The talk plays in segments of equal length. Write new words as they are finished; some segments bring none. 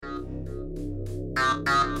Hey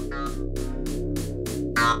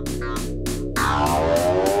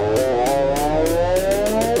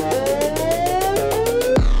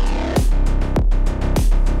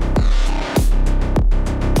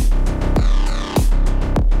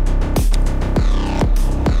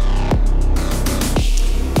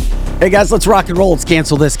guys, let's rock and roll. It's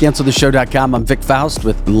cancelthisshow.com. I'm Vic Faust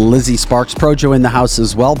with Lizzie Sparks. Projo in the house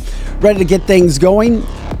as well. Ready to get things going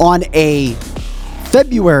on a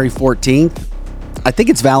February 14th. I think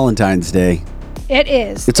it's Valentine's Day. It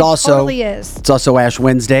is. It totally is. It's also Ash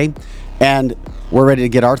Wednesday. And we're ready to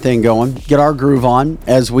get our thing going, get our groove on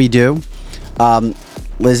as we do.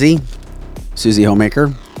 Lizzie, Susie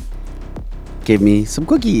Homemaker, gave me some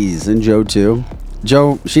cookies, and Joe too.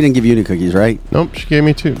 Joe, she didn't give you any cookies, right? Nope, she gave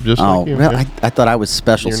me two. Just like you. Well, I thought I was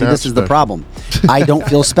special. You're See, this is the special. problem. I don't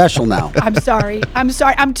feel special now. I'm sorry.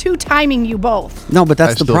 I'm two-timing you both. No, but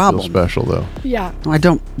that's I the still problem. feel special though. Yeah. No, I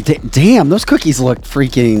don't. Damn, those cookies look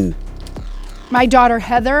freaking. My daughter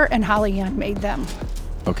Heather and Holly Ann made them.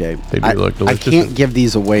 Okay. They do look delicious. I can't give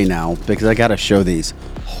these away now because I got to show these.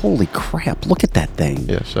 Holy crap, look at that thing.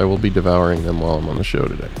 Yes, I will be devouring them while I'm on the show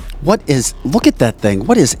today. Look at that thing.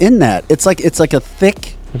 What is in that? It's like a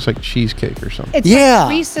thick. Looks like cheesecake or something. It's Yeah.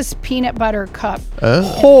 like Reese's peanut butter cup.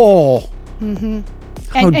 Oh. Mm-hmm.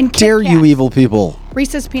 How and dare Kit you Kats. evil people.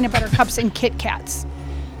 Reese's peanut butter cups and Kit Kats.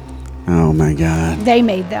 Oh my God. They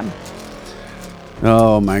made them.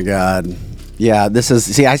 Oh my God. Yeah,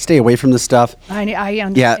 I stay away from this stuff. I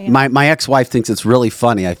understand. Yeah, my ex-wife thinks it's really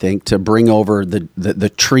funny, I think, to bring over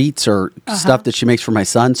the treats or stuff that she makes for my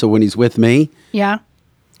son. So when he's with me, Yeah.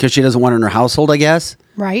 because she doesn't want it in her household, I guess.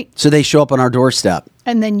 Right. So they show up on our doorstep.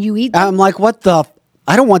 And then you eat them. I'm like, what the?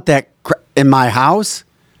 I don't want that in my house.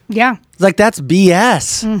 Yeah. It's like, that's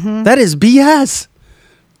BS. Mm-hmm. That is BS.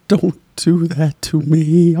 Don't do that to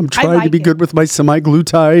me. I'm trying to like be it. good with my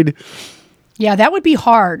semi-glutide. Yeah, that would be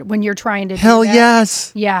hard when you're trying to Hell do that.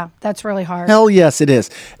 yes. Yeah, that's really hard. Hell yes, it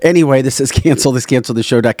is. Anyway, this is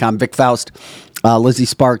cancelthisshow.com. Vic Faust, Lizzie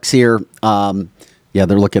Sparks here. Yeah,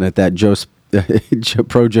 they're looking at that.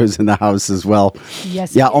 Projo's in the house as well.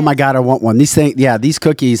 Yes. Yeah. he Oh my is. God, I want one. These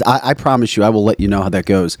cookies. I promise you, I will let you know how that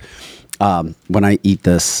goes when I eat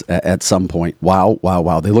this at some point. Wow.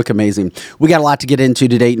 They look amazing. We got a lot to get into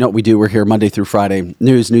today. You know what we do? We're here Monday through Friday.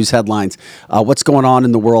 News headlines. What's going on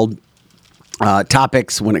in the world?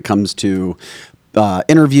 Topics when it comes to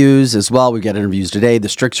interviews as well. We've got interviews today. The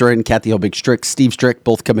Stricks are in. Kathy Hobig Strick, Steve Strick,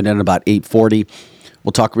 both coming in at about 8:40.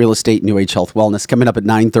 We'll talk real estate, New Age Health Wellness coming up at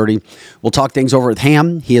 9:30. We'll talk things over with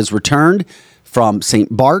Ham. He has returned from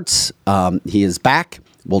St. Bart's. He is back.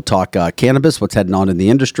 We'll talk cannabis, what's heading on in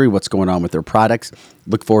the industry, what's going on with their products.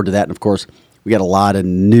 Look forward to that. And of course, we got a lot of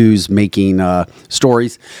news-making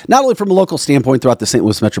stories, not only from a local standpoint throughout the St.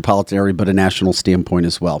 Louis metropolitan area, but a national standpoint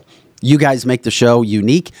as well. You guys make the show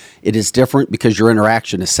unique. It is different because your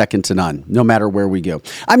interaction is second to none, no matter where we go.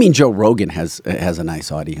 I mean, Joe Rogan has a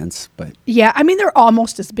nice audience, but Yeah, I mean, they're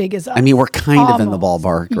almost as big as us. I mean, we're kind of in the Almost.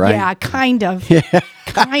 ballpark, right? Yeah, kind of.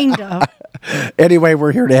 Kind of. Anyway,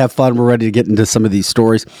 we're here to have fun. We're ready to get into some of these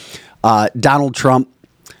stories. Donald Trump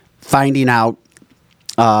finding out,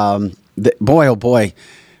 boy, oh boy,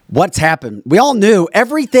 what's happened. We all knew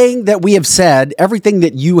everything that we have said, everything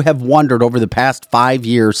that you have wondered over the past 5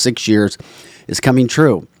 years, 6 years is coming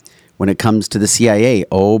true. When it comes to the CIA,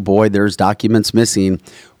 oh boy, there's documents missing.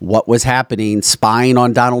 What was happening, spying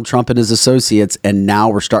on Donald Trump and his associates, and now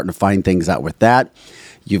we're starting to find things out with that.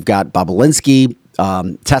 You've got Bobulinski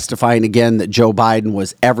testifying again that Joe Biden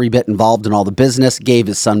was every bit involved in all the business, gave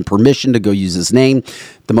his son permission to go use his name.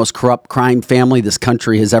 The most corrupt crime family this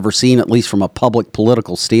country has ever seen, at least from a public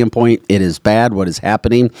political standpoint. It is bad what is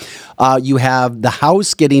happening. You have the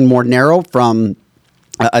House getting more narrow from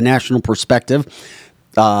a national perspective.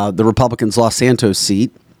 The Republicans lost Santos'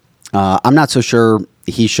 seat. I'm not so sure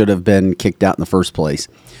he should have been kicked out in the first place.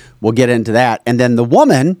 We'll get into that. And then the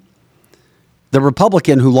woman, the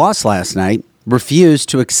Republican who lost last night, refused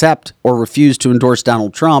to accept or refused to endorse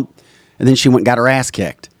Donald Trump, and then she went and got her ass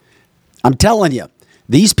kicked. I'm telling you,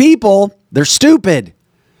 these people, they're stupid.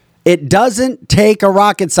 It doesn't take a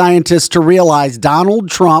rocket scientist to realize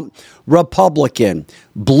Donald Trump, Republican,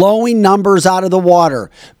 blowing numbers out of the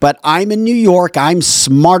water. But I'm in New York. I'm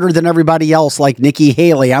smarter than everybody else, like Nikki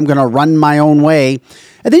Haley. I'm going to run my own way.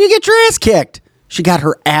 And then you get your ass kicked. She got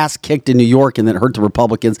her ass kicked in New York, and then it hurt the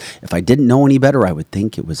Republicans. If I didn't know any better, I would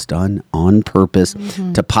think it was done on purpose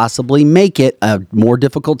to possibly make it a more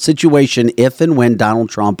difficult situation if and when Donald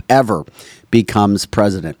Trump ever becomes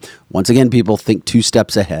president. Once again, people think 2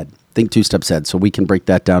 steps ahead. think 2 steps ahead. So we can break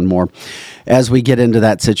that down more as we get into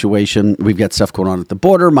that situation. We've got stuff going on at the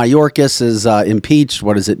border. Mayorkas is impeached.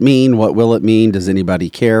 What does it mean? What will it mean? Does anybody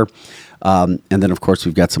care? And then, of course,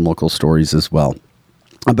 we've got some local stories as well.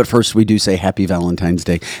 But first, we do say Happy Valentine's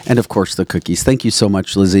Day. And, of course, the cookies. Thank you so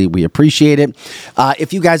much, Lizzie. We appreciate it.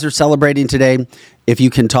 If you guys are celebrating today, if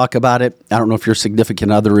you can talk about it, I don't know if your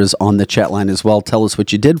significant other is on the chat line as well. Tell us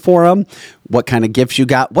what you did for them, what kind of gifts you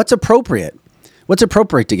got, what's appropriate. What's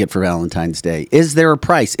appropriate to get for Valentine's Day? Is there a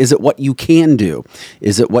price? Is it what you can do?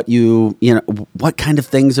 Is it what what kind of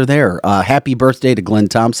things are there? Happy birthday to Glenn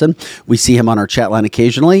Thompson. We see him on our chat line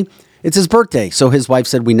occasionally. It's his birthday. So his wife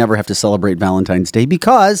said we never have to celebrate Valentine's Day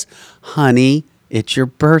because, honey, it's your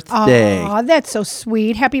birthday. Oh, that's so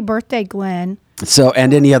sweet. Happy birthday, Glenn. So,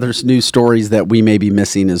 and any other news stories that we may be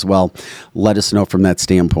missing as well, let us know from that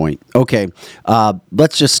standpoint. Okay,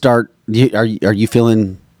 let's just start. Are you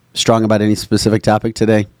feeling strong about any specific topic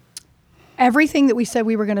today? Everything that we said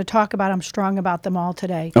we were going to talk about, I'm strong about them all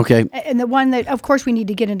today. Okay. And the one that, of course, we need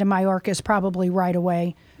to get into Mayorkas probably right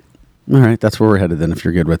away. All right, that's where we're headed then, if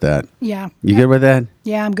you're good with that. Yeah. You good with that?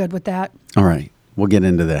 Yeah, I'm good with that. All right, we'll get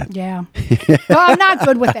into that. Yeah. Well, I'm not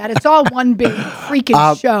good with that. It's all one big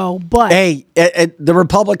freaking show, but... Hey, the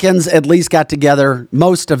Republicans at least got together,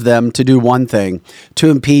 most of them, to do one thing, to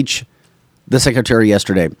impeach the secretary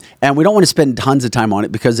yesterday. And we don't want to spend tons of time on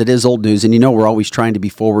it because it is old news. And we're always trying to be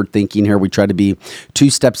forward thinking here. We try to be 2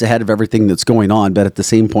 steps ahead of everything that's going on. But at the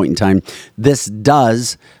same point in time, this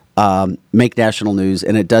does make national news,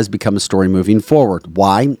 and it does become a story moving forward.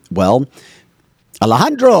 Why? Well,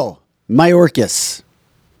 Alejandro Mayorkas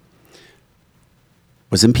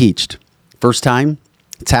was impeached. First time.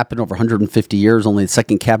 It's happened over 150 years, only the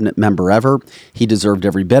second cabinet member ever. He deserved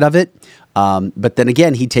every bit of it. But then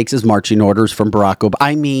again, he takes his marching orders from Joe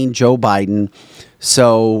Biden.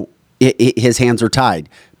 So his hands are tied.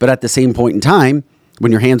 But at the same point in time,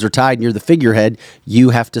 when your hands are tied and you're the figurehead, you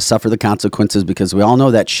have to suffer the consequences because we all know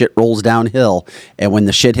that shit rolls downhill. And when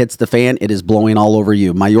the shit hits the fan, it is blowing all over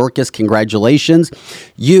you. Mayorkas, congratulations.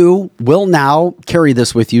 You will now carry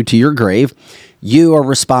this with you to your grave. You are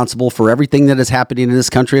responsible for everything that is happening in this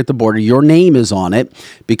country at the border. Your name is on it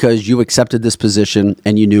because you accepted this position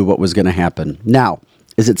and you knew what was going to happen. Now,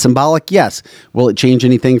 is it symbolic? Yes. Will it change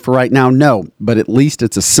anything for right now? No. But at least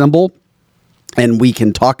it's a symbol and we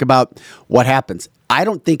can talk about what happens. I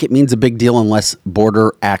don't think it means a big deal unless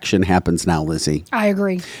border action happens now, Lizzie. I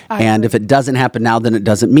agree. If it doesn't happen now, then it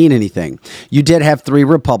doesn't mean anything. You did have 3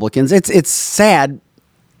 Republicans. It's sad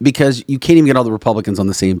because you can't even get all the Republicans on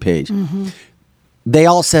the same page. Mm-hmm. They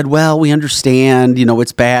all said, well, we understand,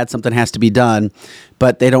 it's bad, something has to be done,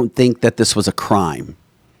 but they don't think that this was a crime.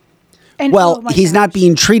 And, he's not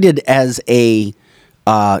being treated as a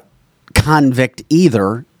convict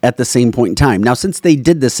either at the same point in time. Now, since they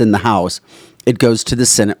did this in the House, it goes to the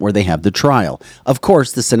Senate where they have the trial. Of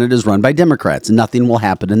course, the Senate is run by Democrats. Nothing will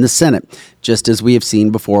happen in the Senate, just as we have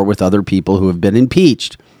seen before with other people who have been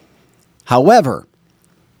impeached. However,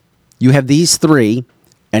 you have these 3,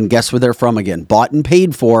 and guess where they're from again? Bought and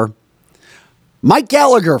paid for. Mike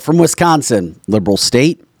Gallagher from Wisconsin, liberal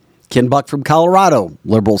state. Ken Buck from Colorado,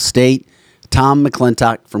 liberal state. Tom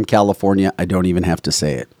McClintock from California. I don't even have to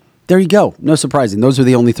say it. There you go. No surprising. Those are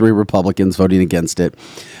the only 3 Republicans voting against it.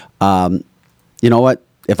 You know what?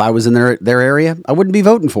 If I was in their area, I wouldn't be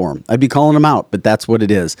voting for them. I'd be calling them out, but that's what it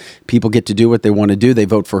is. People get to do what they want to do. They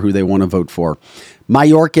vote for who they want to vote for.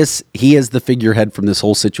 Mayorkas, he is the figurehead from this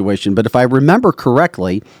whole situation. But if I remember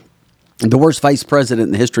correctly, the worst vice president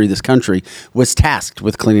in the history of this country was tasked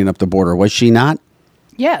with cleaning up the border. Was she not?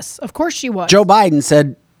 Yes, of course she was. Joe Biden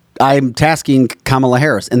said, I'm tasking Kamala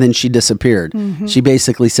Harris, and then she disappeared. Mm-hmm. She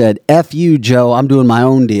basically said, F you, Joe, I'm doing my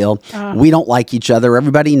own deal. We don't like each other.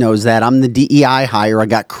 Everybody knows that. I'm the DEI hire. I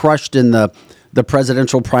got crushed in the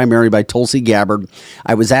presidential primary by Tulsi Gabbard.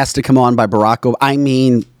 I was asked to come on by Joe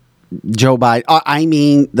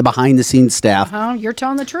Biden, the behind-the-scenes staff. You're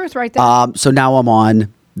telling the truth right there. So now I'm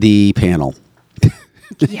on the panel.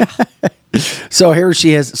 Yeah. So here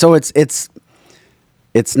she is. So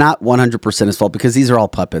it's not 100% his fault because these are all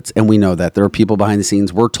puppets, and we know that. There are people behind the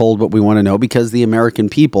scenes. We're told what we want to know because the American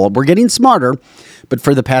people, we're getting smarter, but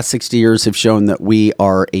for the past 60 years have shown that we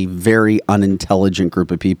are a very unintelligent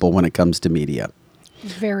group of people when it comes to media.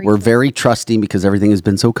 We're very trusting because everything has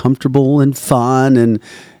been so comfortable and fun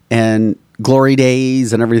and glory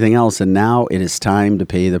days and everything else, and now it is time to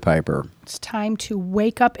pay the piper. It's time to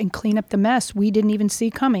wake up and clean up the mess we didn't even see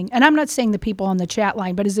coming. And I'm not saying the people on the chat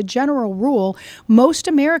line, but as a general rule, most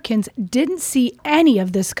Americans didn't see any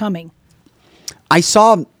of this coming. I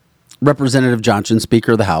saw Representative Johnson,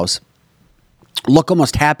 Speaker of the House, look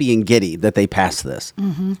almost happy and giddy that they passed this.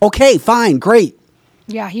 Okay, fine, great.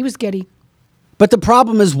 Yeah, he was giddy. But the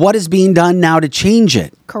problem is what is being done now to change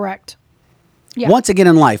it. Correct. Yeah. Once again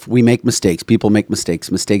in life, we make mistakes. People make mistakes.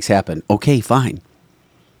 Mistakes happen. Okay, fine.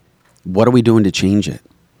 What are we doing to change it?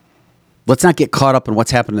 Let's not get caught up in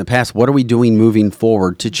what's happened in the past. What are we doing moving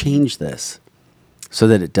forward to change this so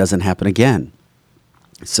that it doesn't happen again?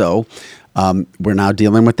 So we're now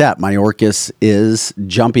dealing with that. Mayorkas is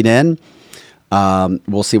jumping in.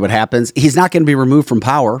 We'll see what happens. He's not going to be removed from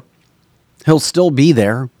power. He'll still be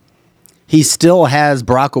there. He still has Joe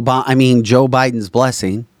Biden's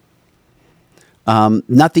blessing.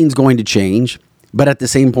 Nothing's going to change. But at the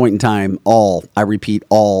same point in time, all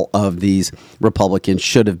of these Republicans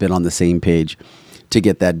should have been on the same page to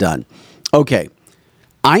get that done. Okay.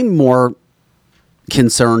 I'm more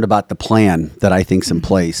concerned about the plan that I think's in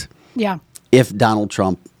place. Yeah. If Donald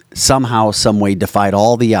Trump somehow, some way defied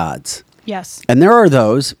all the odds. Yes. And there are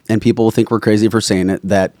those, and people will think we're crazy for saying it,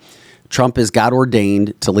 that Trump is God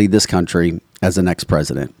ordained to lead this country as the next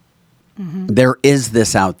president. There is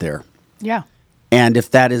this out there. Yeah. And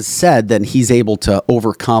if that is said, then he's able to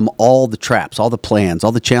overcome all the traps, all the plans,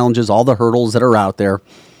 all the challenges, all the hurdles that are out there,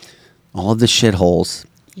 all of the shitholes,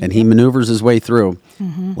 and he maneuvers his way through.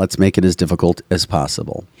 Let's make it as difficult as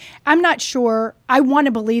possible. I'm not sure. I want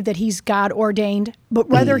to believe that he's God ordained, but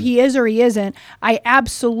whether he is or he isn't, I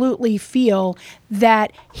absolutely feel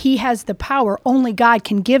that he has the power. Only God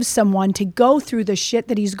can give someone to go through the shit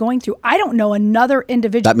that he's going through. I don't know another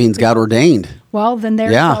individual. That means God ordained. Well, then there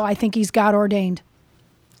you go. I think he's God ordained.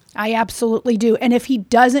 I absolutely do. And if he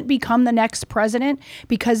doesn't become the next president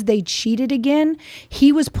because they cheated again,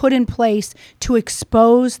 he was put in place to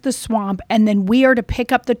expose the swamp, and then we are to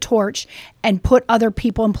pick up the torch and put other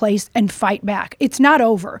people in place and fight back. It's not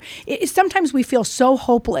over. Sometimes we feel so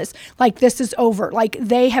hopeless, like this is over, like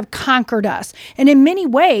they have conquered us. And in many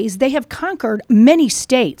ways, they have conquered many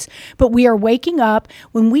states. But we are waking up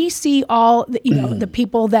when we see all the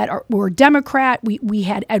people that were Democrat. We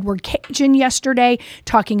had Edward Cajun yesterday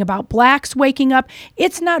talking about blacks waking up.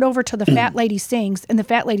 It's not over till the fat lady sings, and the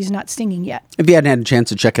fat lady's not singing yet. If you hadn't had a chance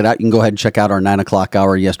to check it out, you can go ahead and check out our 9 o'clock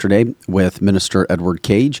hour yesterday with Minister Edward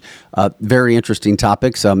Cage. Very interesting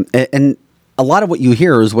topics. And a lot of what you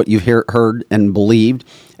hear is what you've heard and believed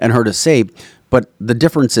and heard us say. But the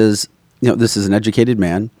difference is, this is an educated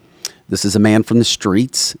man. This is a man from the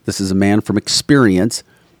streets. This is a man from experience.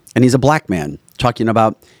 And he's a black man talking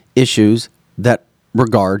about issues that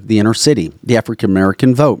regard the inner city, the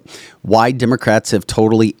African-American vote, why Democrats have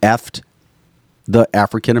totally effed the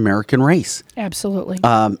African-American race. Absolutely.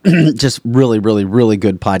 Just really, really, really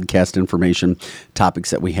good podcast information topics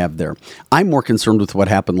that we have there. I'm more concerned with what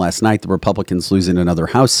happened last night, the Republicans losing another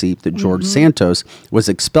House seat that George Santos was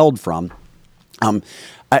expelled from.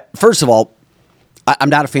 First of all, I'm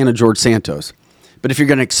not a fan of George Santos, but if you're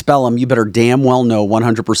going to expel him, you better damn well know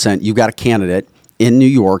 100% you've got a candidate in New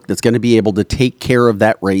York that's going to be able to take care of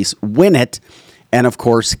that race, win it, and of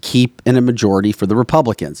course, keep in a majority for the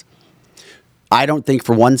Republicans. I don't think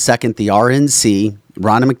for 1 second the RNC,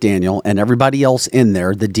 Ronna McDaniel, and everybody else in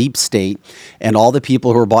there, the deep state, and all the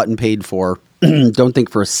people who are bought and paid for, don't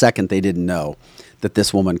think for a second they didn't know that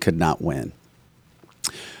this woman could not win.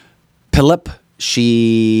 Pilip,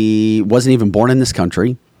 she wasn't even born in this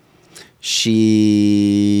country.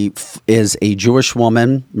 She is a Jewish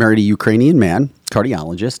woman, married a Ukrainian man,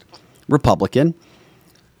 cardiologist, Republican.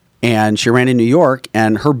 And she ran in New York,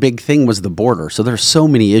 and her big thing was the border. So there's so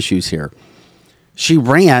many issues here. She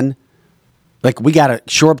ran like, we got to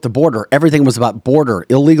shore up the border. Everything was about border,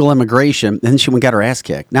 illegal immigration. And then she went and got her ass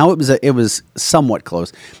kicked. Now, it was somewhat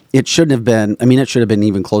close. It shouldn't have been. I mean, it should have been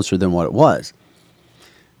even closer than what it was.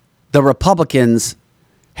 The Republicans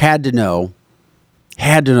had to know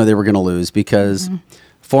they were going to lose because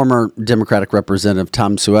former Democratic Representative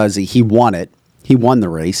Tom Suozzi, he won it. He won the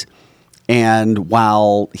race. And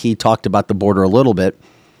while he talked about the border a little bit,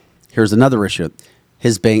 here's another issue.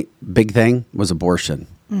 His big thing was abortion.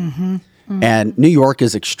 And New York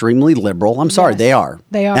is extremely liberal. I'm sorry, they are.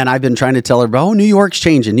 They are. And I've been trying to tell everybody, New York's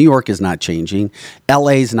changing. New York is not changing.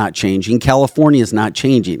 LA's not changing. California is not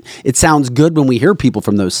changing. It sounds good when we hear people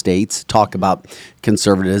from those states talk about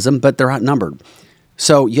conservatism, but they're outnumbered.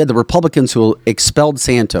 So you had the Republicans who expelled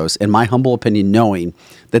Santos, in my humble opinion, knowing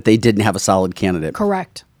that they didn't have a solid candidate.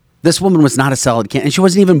 Correct. This woman was not a solid candidate, and she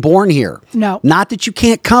wasn't even born here. No. Not that you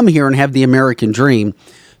can't come here and have the American dream,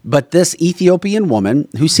 but this Ethiopian woman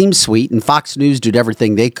who seemed sweet, and Fox News did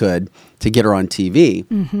everything they could to get her on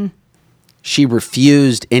TV, She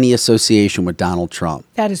refused any association with Donald Trump.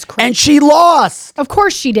 That is crazy. And she lost. Of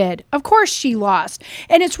course she did. Of course she lost.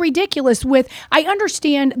 And it's ridiculous I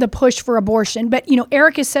understand the push for abortion, but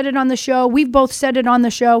Eric has said it on the show. We've both said it on the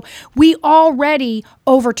show. We already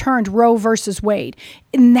overturned Roe versus Wade.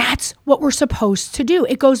 And that's what we're supposed to do.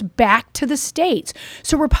 It goes back to the states.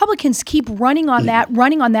 So Republicans keep running on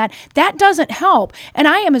that. That doesn't help. And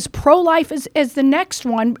I am as pro-life as the next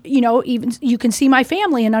one. Even you can see my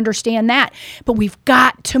family and understand that. But we've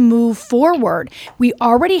got to move forward. We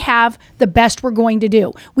already have the best we're going to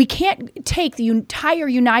do. We can't take the entire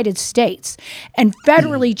United States and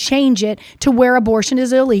federally change it to where abortion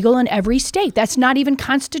is illegal in every state. That's not even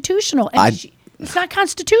constitutional. It's not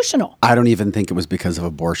constitutional. I don't even think it was because of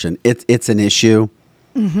abortion. It's an issue.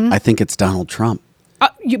 I think it's Donald Trump.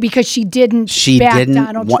 Because she didn't back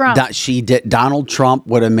Donald Trump. Donald Trump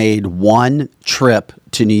would have made one trip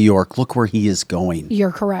to New York. Look where he is going.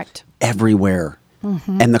 You're correct. Everywhere.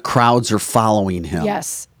 And the crowds are following him.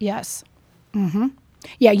 Yes.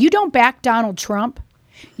 Yeah, you don't back Donald Trump.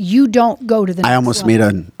 You don't go to the next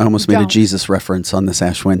level. I almost made a Jesus reference on this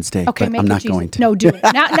Ash Wednesday, okay, but I'm not going to. No, do it.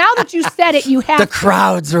 Now that you said it, you have to. The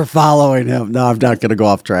crowds are following him. No, I'm not going to go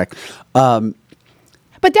off track. But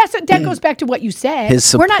that goes back to what you said. His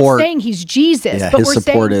support, we're not saying he's Jesus, but we're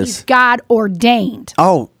saying he's God ordained.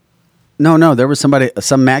 Oh, no. There was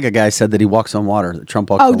some MAGA guy said that he walks on water. That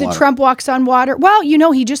Trump walks on water. Trump walks on water. Well,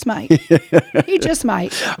 he just might. He just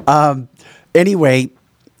might. Anyway,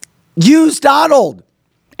 use Donald.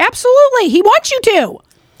 Absolutely. He wants you to.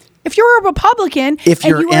 If you're a Republican, if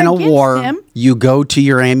you're in a war, you go to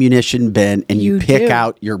your ammunition bin and you pick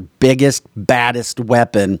out your biggest, baddest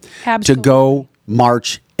weapon to go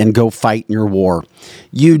march and go fight in your war.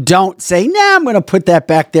 You don't say, nah, I'm going to put that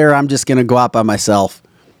back there. I'm just going to go out by myself.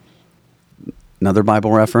 Another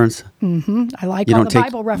Bible reference? I like all the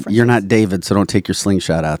Bible references. You're not David, so don't take your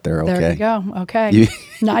slingshot out there, okay? There you go. Okay.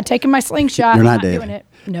 Not taking my slingshot. You're not David. doing it.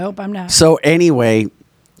 Nope, I'm not. So anyway,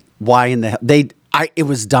 why in the hell? It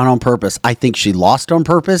was done on purpose. I think she lost on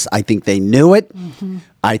purpose. I think they knew it.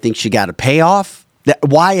 I think she got a payoff.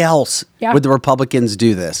 Why else would the Republicans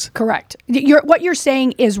do this? Correct. What you're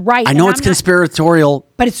saying is right. I know it's conspiratorial.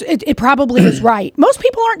 But it probably is right. Most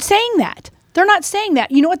people aren't saying that. They're not saying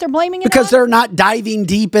that. You know what they're blaming it because on? They're not diving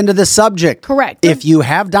deep into the subject. Correct. If you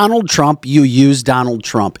have Donald Trump, you use Donald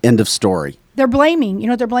Trump. End of story. They're blaming,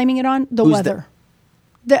 what they're blaming it on? The weather.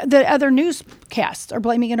 The other newscasts are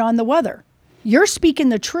blaming it on the weather. You're speaking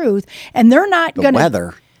the truth, and they're not going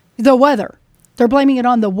to... The weather. They're blaming it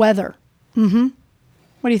on the weather. What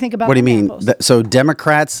do you think about that? What do you mean? So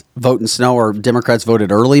Democrats vote in snow, or Democrats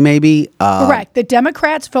voted early, maybe? Correct. The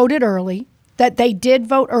Democrats voted early. That they did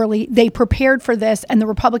vote early. They prepared for this, and the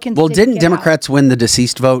Republicans didn't Democrats win the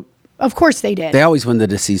deceased vote? Of course they did. They always win the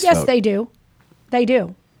deceased vote. Yes, they do. They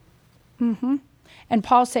do. And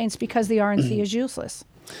Paul's saying it's because the RNC is useless.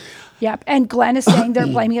 Yep. And Glenn is saying they're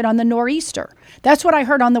blaming it on the nor'easter. That's what I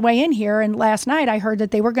heard on the way in here. And last night I heard that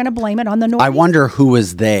they were going to blame it on the nor'easter. I wonder who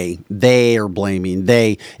is they? They are blaming.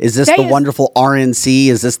 Is this the wonderful RNC?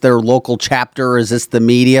 Is this their local chapter? Is this the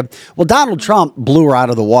media? Well, Donald Trump blew her out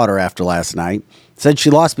of the water after last night. Said she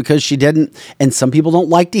lost because she didn't. And some people don't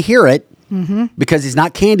like to hear it because he's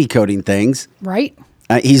not candy coating things. Right.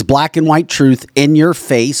 He's black and white truth in your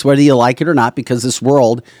face, whether you like it or not, because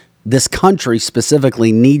this country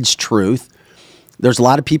specifically needs truth. There's a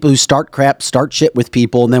lot of people who start shit with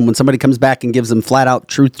people, and then when somebody comes back and gives them flat out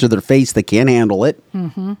truth to their face, they can't handle it.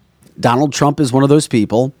 Donald Trump is one of those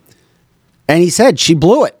people. And he said she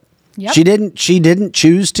blew it. Yep. She didn't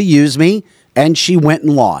choose to use me, and she went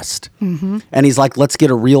and lost. And he's like, let's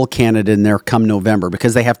get a real candidate in there come November,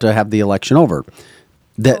 because they have to have the election over.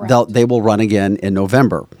 They will run again in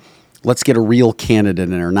November. Let's get a real candidate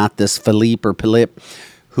in there, not this Philippe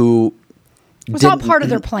who it was all part of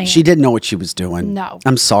their plan. She didn't know what she was doing. No.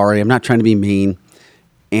 I'm sorry. I'm not trying to be mean.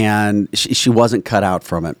 And she wasn't cut out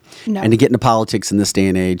from it. No. And to get into politics in this day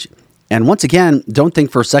and age. And once again, don't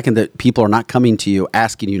think for a second that people are not coming to you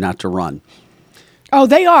asking you not to run. Oh,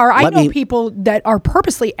 they are. I know people that are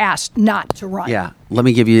purposely asked not to run. Yeah. Let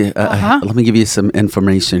me give you some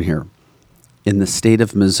information here. In the state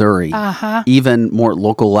of Missouri, even more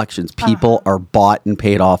local elections, people are bought and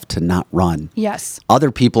paid off to not run. Yes.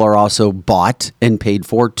 Other people are also bought and paid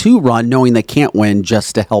for to run, knowing they can't win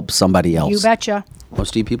just to help somebody else. You betcha.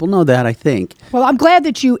 Most of you people know that, I think. Well, I'm glad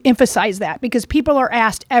that you emphasize that, because people are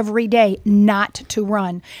asked every day not to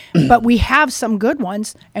run. But we have some good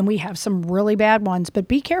ones, and we have some really bad ones. But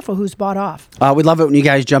be careful who's bought off. We love it when you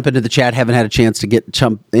guys jump into the chat. Haven't had a chance to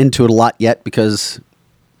jump into it a lot yet because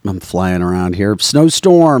I'm flying around here.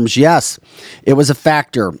 Snowstorms, yes, it was a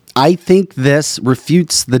factor. I think this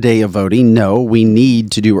refutes the day of voting. No, we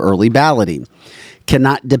need to do early balloting.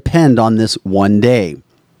 Cannot depend on this one day.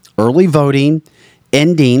 Early voting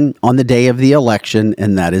ending on the day of the election,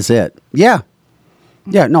 and that is it. Yeah,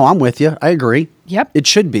 no, I'm with you. I agree. Yep. It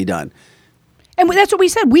should be done. And that's what we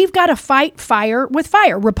said. We've got to fight fire with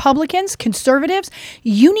fire. Republicans, conservatives,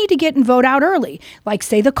 you need to get and vote out early. Like,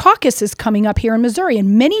 say, the caucus is coming up here in Missouri,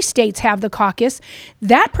 and many states have the caucus.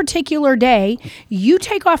 That particular day, you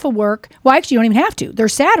take off of work. Well, actually, you don't even have to. They're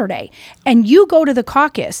Saturday. And you go to the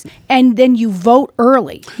caucus, and then you vote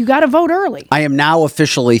early. You got to vote early. I am now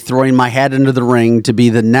officially throwing my hat into the ring to be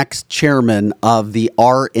the next chairman of the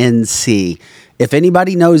RNC. If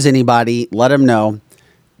anybody knows anybody, let them know.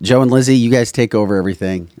 Joe and Lizzie, you guys take over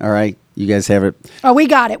everything. All right. You guys have it. Oh, we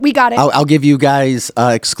got it. I'll give you guys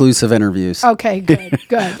exclusive interviews. Okay, good.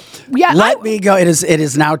 Yeah. Let me go. It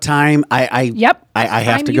is now time. Yep. I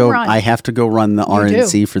have to go. Run. I have to go run the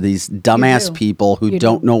RNC for these dumbass people who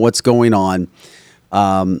don't know what's going on.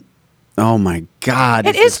 Oh my God.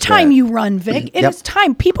 It is time you run, Vic. It is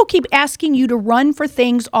time. People keep asking you to run for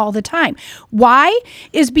things all the time. Why?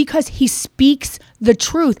 Is because he speaks the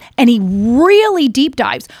truth and he really deep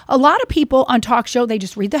dives. A lot of people on talk show, they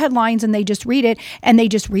just read the headlines and they just read it and they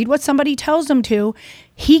just read what somebody tells them to.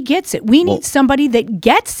 He gets it. We need somebody that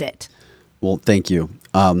gets it. Well, thank you.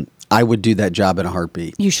 I would do that job in a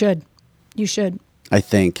heartbeat. You should. I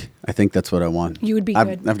think that's what I want. You would be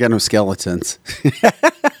good. I've got no skeletons.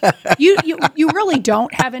 You really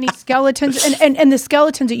don't have any skeletons, and the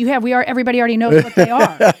skeletons that you have, everybody already knows what they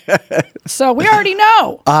are. So we already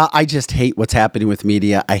know. I just hate what's happening with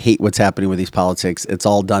media. I hate what's happening with these politics. It's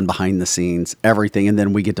all done behind the scenes, everything, and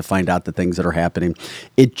then we get to find out the things that are happening.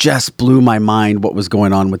 It just blew my mind what was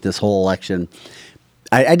going on with this whole election.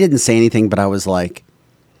 I didn't say anything, but I was like,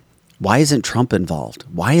 why isn't Trump involved?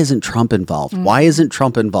 Why isn't Trump involved? Why isn't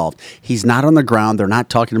Trump involved? He's not on the ground. They're not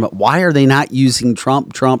talking about, why are they not using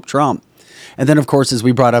Trump? And then, of course, as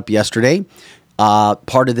we brought up yesterday,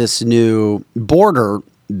 part of this new border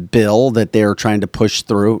bill that they're trying to push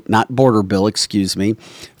through, not border bill, excuse me,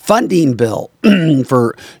 funding bill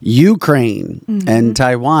for Ukraine and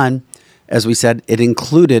Taiwan, as we said, it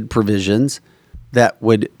included provisions that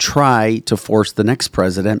would try to force the next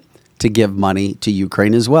president to give money to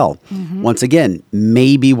Ukraine as well. Once again,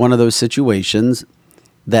 maybe one of those situations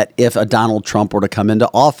that if a Donald Trump were to come into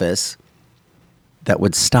office, that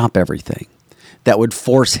would stop everything, that would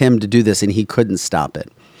force him to do this, and he couldn't stop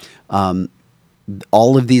it.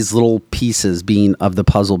 All of these little pieces of the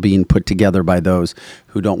puzzle being put together by those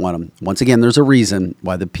who don't want him. Once again, there's a reason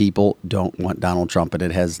why the people don't want Donald Trump, and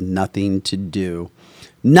it has nothing to do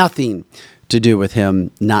with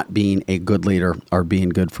him not being a good leader or being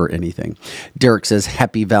good for anything. Derek says,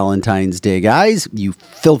 happy Valentine's Day, guys. You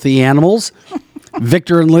filthy animals.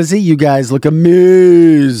 Victor and Lizzie, you guys look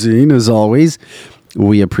amazing as always.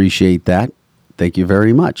 We appreciate that. Thank you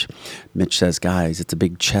very much. Mitch says, guys, it's a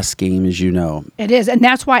big chess game, as you know. It is. And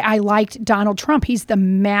that's why I liked Donald Trump. He's the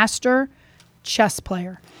master chess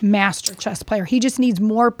player. He just needs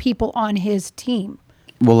more people on his team.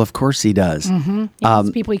 Well, of course he does. He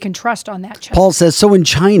needs people he can trust on that chess. Paul says, so in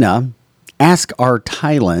China, ask our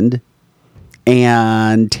Thailand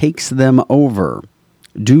and takes them over.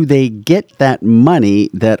 Do they get that money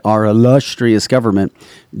that our illustrious government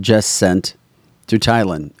just sent to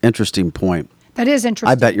Thailand? Interesting point. That is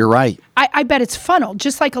interesting. I bet you're right. I bet it's funneled,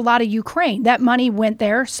 just like a lot of Ukraine. That money went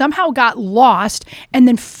there, somehow got lost, and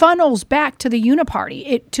then funnels back to the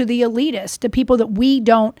uniparty, to the elitists, to people that we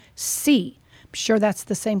don't see. I'm sure that's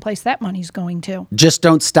the same place that money's going to. Just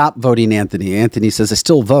don't stop voting, Anthony. Anthony says, I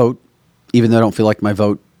still vote, even though I don't feel like my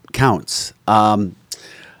vote counts.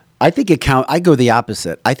 I think it counts. I go the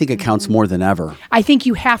opposite. I think it counts more than ever. I think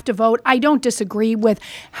you have to vote. I don't disagree with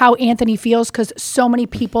how Anthony feels, because so many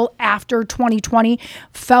people after 2020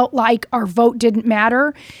 felt like our vote didn't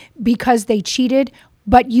matter because they cheated.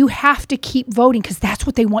 But you have to keep voting, because that's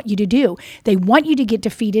what they want you to do. They want you to get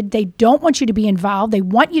defeated. They don't want you to be involved. They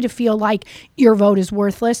want you to feel like your vote is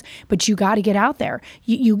worthless, but you got to get out there.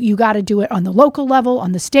 You got to do it on the local level,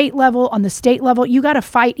 on the state level, You got to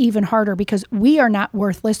fight even harder, because we are not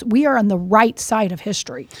worthless. We are on the right side of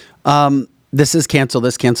history. This is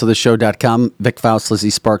cancelthisshow.com. Vic Faust, Lizzie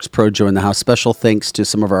Sparks, Pro Joe in the house. Special thanks to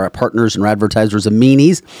some of our partners and advertisers,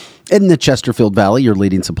 Amini's in the Chesterfield Valley, your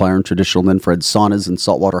leading supplier in traditional infrared saunas and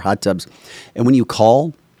saltwater hot tubs. And when you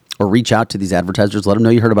call or reach out to these advertisers, let them know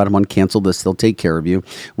you heard about them on Cancel This. They'll take care of you.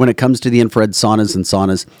 When it comes to the infrared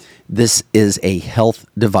saunas, this is a health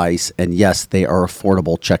device. And yes, they are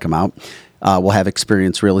affordable. Check them out. We'll have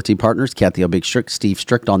Experience Realty Partners, Kathy Obig-Strict, Steve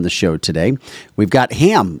Strict on the show today. We've got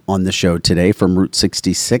Ham on the show today from Route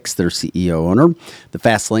 66, their CEO owner, the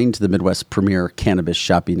fast lane to the Midwest premier cannabis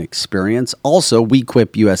shopping experience. Also,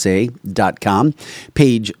 WeQuipUSA.com,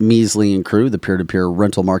 Paige Measley and crew, the peer-to-peer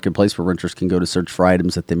rental marketplace where renters can go to search for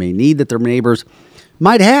items that they may need that their neighbors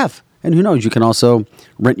might have. And who knows, you can also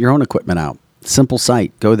rent your own equipment out. Simple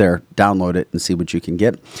site. Go there, download it, and see what you can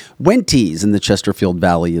get. Wenty's in the Chesterfield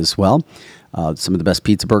Valley as well. Some of the best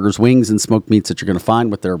pizza, burgers, wings, and smoked meats that you're going to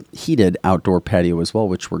find with their heated outdoor patio as well,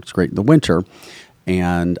 which works great in the winter.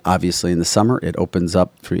 And obviously in the summer, it opens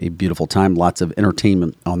up for a beautiful time. Lots of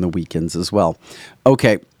entertainment on the weekends as well.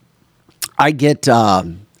 Okay. I get,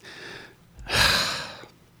 I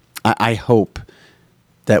hope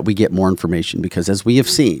that we get more information because as we have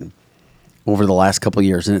seen over the last couple of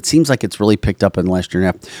years, and it seems like it's really picked up in the last year and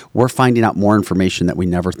a half, we're finding out more information that we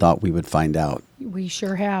never thought we would find out. We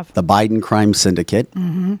sure have. The Biden crime syndicate,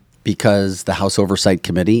 because the House Oversight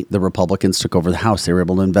Committee, the Republicans took over the House. They were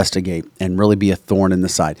able to investigate and really be a thorn in the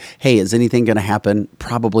side. Hey, is anything going to happen?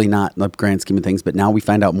 Probably not in the grand scheme of things, but now we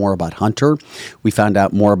find out more about Hunter. We found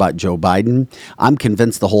out more about Joe Biden. I'm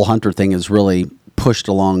convinced the whole Hunter thing is really pushed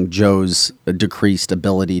along Joe's decreased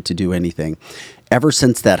ability to do anything. Ever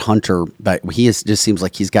since that Hunter, but just seems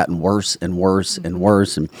like he's gotten worse and worse and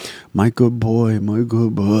worse. And my good boy, my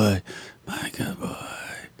good boy, my good boy.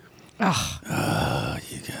 Oh,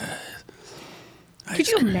 you guys. Could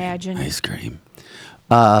you imagine? Ice cream.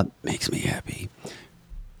 Makes me happy.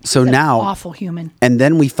 So That's now, awful human. And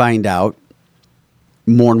then we find out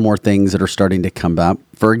more and more things that are starting to come up.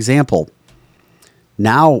 For example,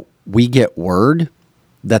 now we get word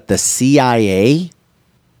that the CIA,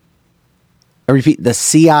 I repeat, the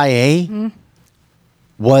CIA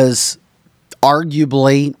was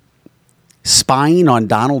arguably spying on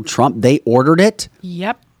Donald Trump. They ordered it.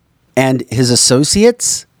 Yep. And his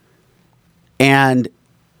associates. And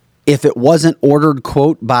if it wasn't ordered,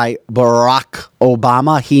 quote, by Barack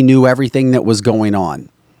Obama, he knew everything that was going on.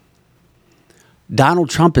 Donald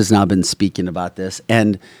Trump has now been speaking about this.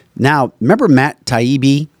 And now, remember Matt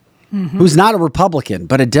Taibbi, who's not a Republican,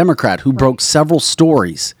 but a Democrat who broke several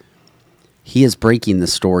stories. He is breaking the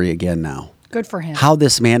story again now. Good for him. How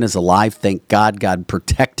this man is alive, thank God. God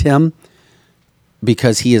protect him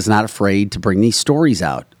because he is not afraid to bring these stories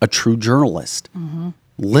out. A true journalist.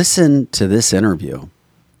 Listen to this interview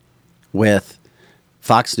with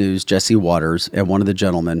Fox News, Jesse Waters, and one of the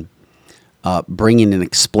gentlemen bringing and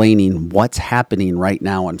explaining what's happening right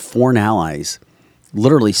now on foreign allies,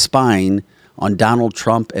 literally spying on Donald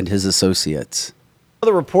Trump and his associates.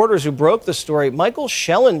 The reporters who broke the story, Michael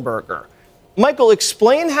Schellenberger. Michael,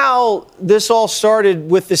 explain how this all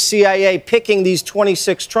started with the CIA picking these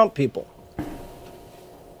 26 Trump people.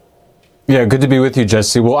 Yeah, good to be with you,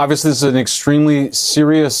 Jesse. Well, obviously, this is an extremely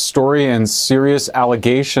serious story and serious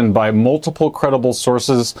allegation by multiple credible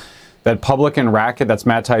sources that Public and Racket, that's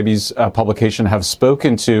Matt Taibbi's publication, have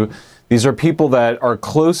spoken to. These are people that are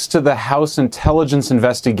close to the House intelligence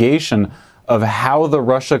investigation of how the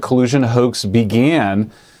Russia collusion hoax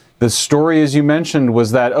began. The story, as you mentioned,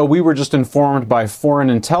 was that, we were just informed by foreign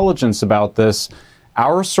intelligence about this.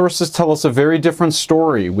 Our sources tell us a very different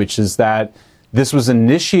story, which is that this was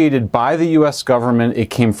initiated by the U.S. government. It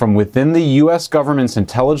came from within the U.S. government's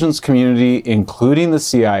intelligence community, including the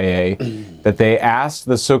CIA, that they asked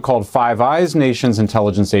the so-called Five Eyes nations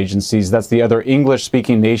intelligence agencies, that's the other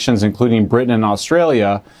English-speaking nations, including Britain and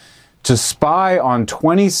Australia, to spy on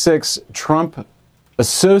 26 Trump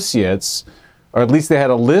associates, or at least they had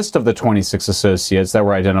a list of the 26 associates that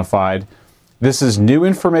were identified. This is new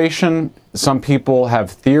information. Some people have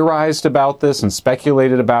theorized about this and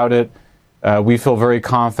speculated about it. We feel very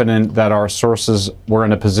confident that our sources were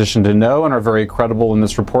in a position to know and are very credible in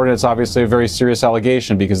this report. And it's obviously a very serious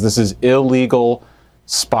allegation because this is illegal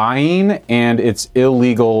spying and it's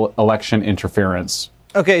illegal election interference.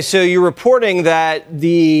 Okay, so you're reporting that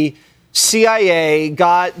the CIA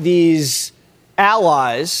got these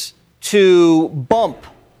allies to bump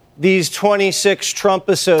these 26 Trump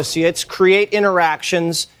associates, create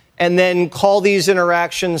interactions, and then call these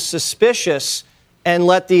interactions suspicious and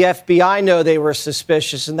let the FBI know they were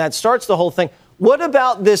suspicious, and that starts the whole thing. What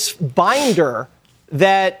about this binder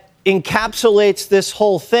that encapsulates this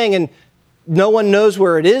whole thing, and no one knows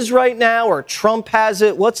where it is right now, or Trump has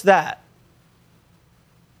it? What's that?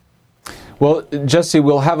 Well, Jesse,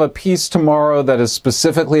 we'll have a piece tomorrow that is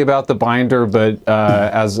specifically about the binder, but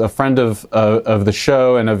as a friend of the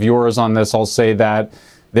show and of yours on this, I'll say that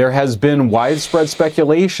there has been widespread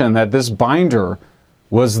speculation that this binder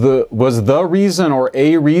was the reason or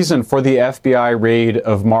a reason for the FBI raid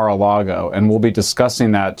of Mar-a-Lago, and we'll be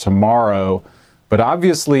discussing that tomorrow. But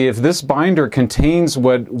obviously, if this binder contains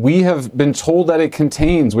what we have been told that it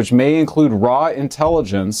contains, which may include raw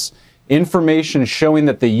intelligence, information showing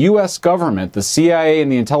that the U.S. government, the CIA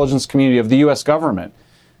and the intelligence community of the U.S. government,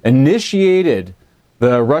 initiated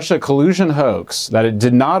the Russia collusion hoax, that it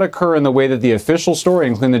did not occur in the way that the official story,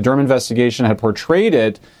 including the Durham investigation, had portrayed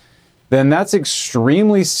it, then that's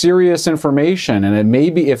extremely serious information. And it may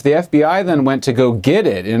be, if the FBI then went to go get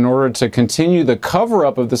it in order to continue the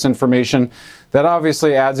cover-up of this information, that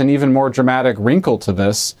obviously adds an even more dramatic wrinkle to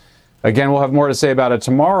this. Again, we'll have more to say about it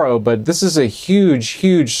tomorrow, but this is a huge,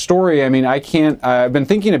 huge story. I mean, I've been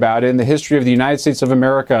thinking about it in the history of the United States of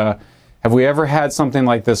America. Have we ever had something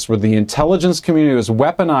like this where the intelligence community was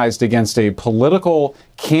weaponized against a political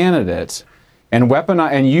candidate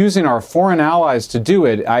and using our foreign allies to do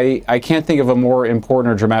it? I can't think of a more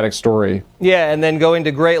important or dramatic story. Yeah, and then going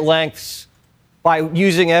to great lengths by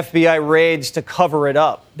using FBI raids to cover it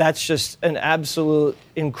up. That's just an absolute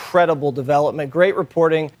incredible development. Great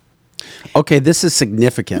reporting. Okay, this is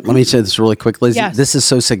significant. Let me say this really quickly. Yes. This is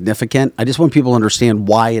so significant. I just want people to understand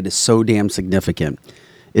why it is so damn significant.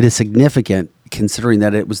 It is significant considering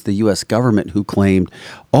that it was the U.S. government who claimed,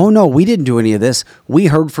 oh, no, we didn't do any of this. We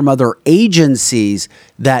heard from other agencies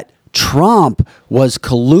that Trump was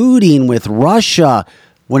colluding with Russia,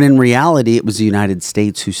 when in reality, it was the United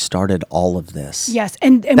States who started all of this. Yes.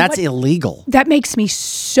 And that's illegal. That makes me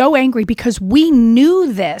so angry because we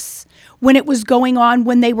knew this when it was going on,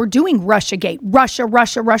 when they were doing Russiagate,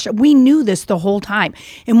 Russia. We knew this the whole time.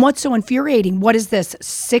 And what's so infuriating, what is this,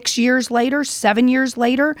 6 years later, 7 years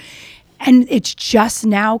later? And it's just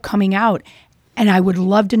now coming out. And I would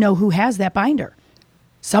love to know who has that binder.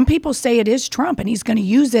 Some people say it is Trump, and he's going to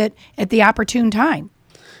use it at the opportune time.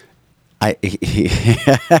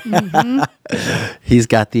 He's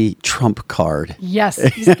got the Trump card. Yes,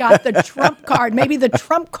 he's got the Trump card. Maybe the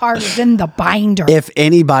Trump card is in the binder. If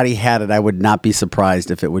anybody had it, I would not be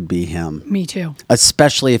surprised if it would be him. Me too.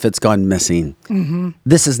 Especially if it's gone missing. Mm-hmm.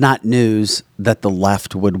 This is not news that the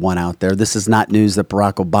left would want out there. This is not news that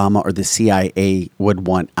Barack Obama or the CIA would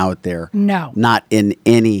want out there. No. Not in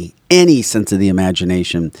any sense of the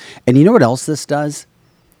imagination. And you know what else this does?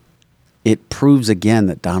 It proves again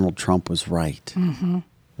that Donald Trump was right. Mm-hmm.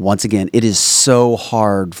 Once again, it is so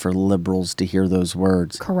hard for liberals to hear those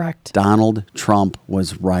words. Correct. Donald Trump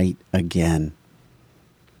was right again.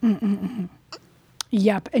 Mm-mm-mm.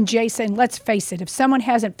 Yep. And Jason, let's face it, if someone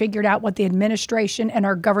hasn't figured out what the administration and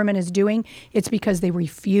our government is doing, it's because they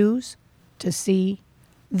refuse to see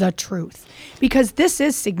the truth, because this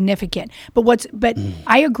is significant. But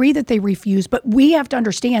I agree that they refuse, but we have to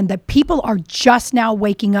understand that people are just now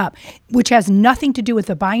waking up, which has nothing to do with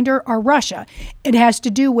the binder or Russia. It has to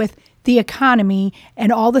do with the economy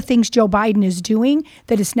and all the things Joe Biden is doing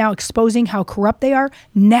that is now exposing how corrupt they are.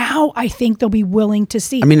 Now I think they'll be willing to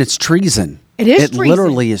see. I mean, it's treason. It is treason. It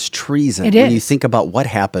literally is treason. It when is. you think about what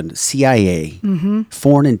happened, CIA,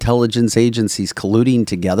 foreign intelligence agencies colluding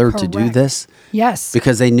together to do this. Yes.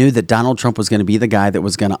 Because they knew that Donald Trump was going to be the guy that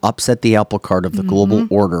was going to upset the apple cart of the global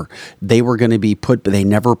order. They were going to be but they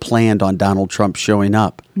never planned on Donald Trump showing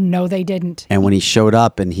up. No, they didn't. And when he showed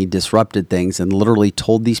up and he disrupted things and literally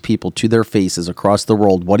told these people to their faces across the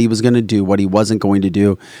world what he was going to do, what he wasn't going to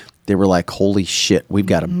do, they were like, holy shit, we've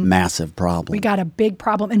got a massive problem. We got a big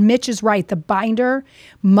problem. And Mitch is right. The binder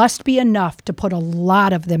must be enough to put a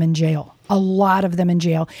lot of them in jail. A lot of them in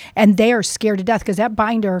jail. And they are scared to death because that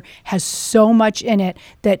binder has so much in it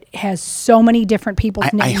that has so many different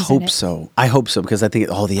people's names I hope in it. so. I hope so because I think,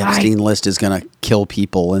 the Epstein list is going to kill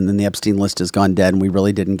people. And then the Epstein list has gone dead and we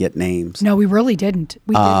really didn't get names. No, we really didn't.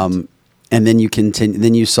 We didn't. And then you continue.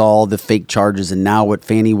 Then you saw the fake charges, and now what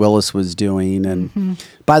Fani Willis was doing. And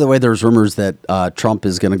by the way, there's rumors that Trump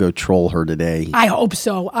is going to go troll her today. I hope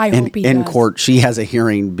so. I hope he does. In court, she has a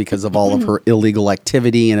hearing because of all of her illegal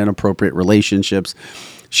activity and inappropriate relationships.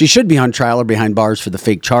 She should be on trial or behind bars for the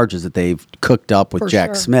fake charges that they've cooked up with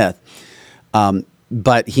Jack Smith.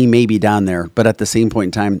 But he may be down there. But at the same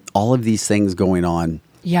point in time, all of these things going on.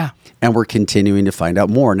 Yeah. And we're continuing to find out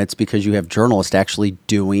more. And it's because you have journalists actually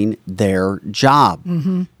doing their job.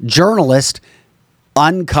 Journalists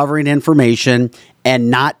uncovering information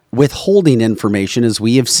and not withholding information, as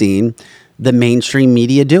we have seen the mainstream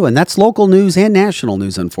media do. And that's local news and national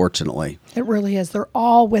news, unfortunately. It really is. They're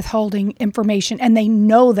all withholding information, and they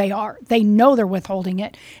know they are. They know they're withholding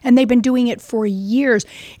it, and they've been doing it for years.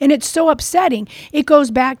 And it's so upsetting. It goes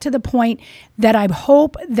back to the point that I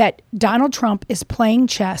hope that Donald Trump is playing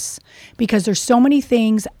chess, because there's so many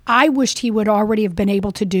things I wished he would already have been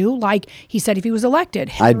able to do. Like he said, if he was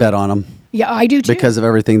elected. I'd bet on him. Yeah, I do too. Because of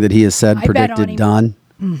everything that he has said, predicted, done.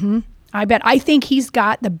 Mm-hmm. I think he's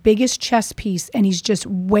got the biggest chess piece, and he's just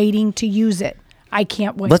waiting to use it. I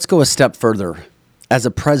can't wait. Let's go a step further. As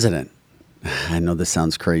a president, I know this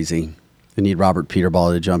sounds crazy. We need Robert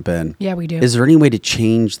Peterball to jump in. Yeah, we do. Is there any way to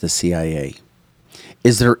change the CIA?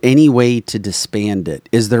 Is there any way to disband it?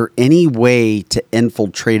 Is there any way to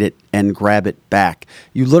infiltrate it and grab it back?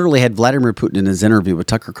 You literally had Vladimir Putin in his interview with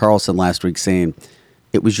Tucker Carlson last week saying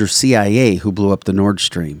it was your CIA who blew up the Nord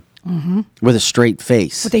Stream with a straight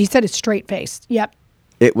face. But he said it's straight faced. Yep.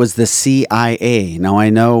 It was the CIA. Now,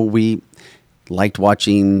 I know we liked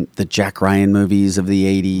watching the Jack Ryan movies of the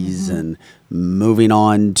 80s and moving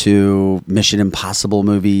on to Mission Impossible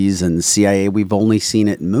movies and CIA. We've only seen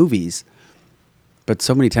it in movies. But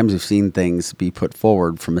so many times we've seen things be put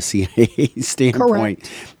forward from a CIA standpoint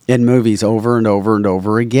in movies over and over and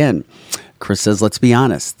over again. Chris says, let's be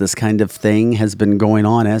honest, this kind of thing has been going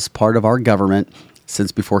on as part of our government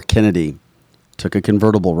since before Kennedy took a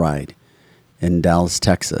convertible ride in Dallas,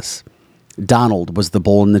 Texas. Donald was the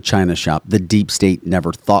bull in the china shop. The deep state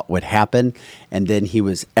never thought would happen. And then he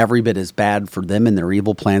was every bit as bad for them and their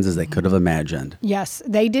evil plans as they could have imagined. Yes,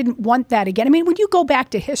 they didn't want that again. I mean, when you go back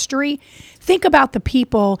to history, think about the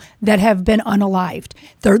people that have been unalived.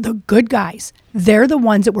 They're the good guys. They're the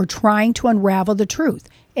ones that were trying to unravel the truth.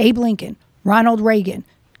 Abe Lincoln, Ronald Reagan,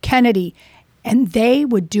 Kennedy, and they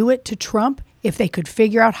would do it to Trump if they could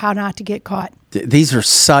figure out how not to get caught. These are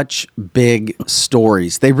such big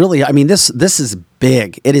stories. They really, I mean, this is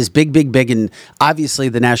big. It is big, big, big. And obviously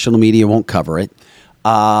the national media won't cover it.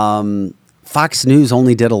 Fox News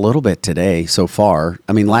only did a little bit today so far.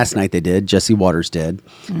 I mean, last night they did. Jesse Waters did.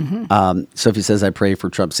 Sophie says, I pray for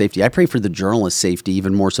Trump's safety. I pray for the journalist's safety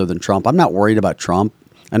even more so than Trump. I'm not worried about Trump.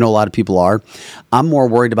 I know a lot of people are. I'm more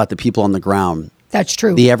worried about the people on the ground. That's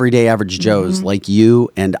true. The everyday average Joes like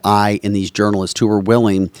you and I and these journalists who are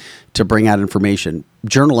willing to bring out information.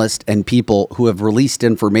 Journalists and people who have released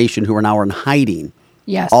information who are now in hiding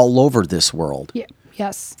all over this world.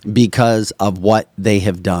 Yes. Because of what they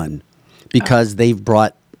have done. Because they've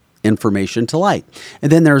brought information to light.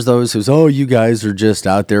 And then there's those who's, oh, you guys are just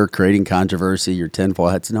out there creating controversy. You're tinfoil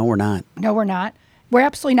hats. No, we're not. No, we're not. We're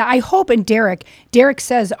absolutely not. I hope, and Derek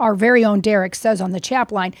says, our very own Derek says on the chat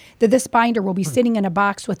line that this binder will be sitting in a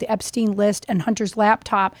box with the Epstein list and Hunter's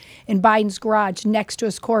laptop in Biden's garage next to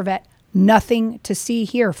his Corvette. Nothing to see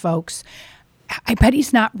here, folks. I bet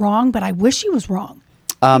he's not wrong, but I wish he was wrong.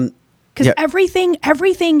 Because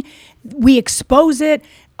everything, we expose it,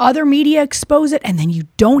 other media expose it, and then you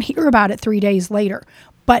don't hear about it 3 days later.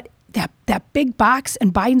 But that big box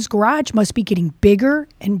in Biden's garage must be getting bigger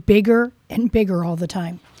and bigger and bigger all the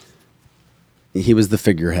time. He was the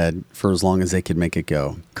figurehead for as long as they could make it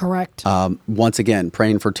go. Correct. Once again,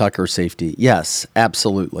 praying for Tucker's safety. Yes,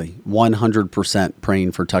 absolutely. 100%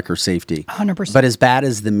 praying for Tucker's safety. 100%. But as bad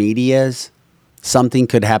as the media is, something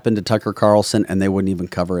could happen to Tucker Carlson and they wouldn't even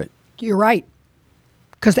cover it. You're right.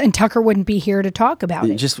 And Tucker wouldn't be here to talk about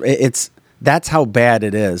it. That's how bad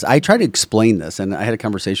it is. I try to explain this, and I had a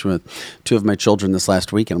conversation with two of my children this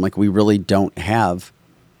last week, and I'm like, we really don't have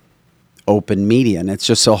open media, and it's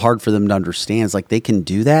just so hard for them to understand. It's like they can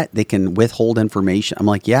do that. They can withhold information. I'm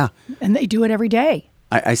like, yeah. And they do it every day.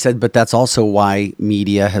 I said, but that's also why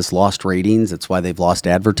media has lost ratings. It's why they've lost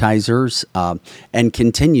advertisers and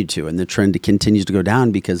continue to. And the trend continues to go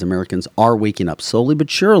down because Americans are waking up slowly but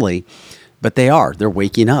surely, but they are. They're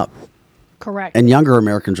waking up. Correct. And younger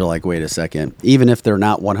Americans are like, wait a second. Even if they're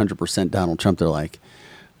not 100% Donald Trump, they're like,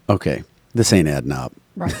 okay, this ain't adding up.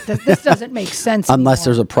 Right. This doesn't make sense Unless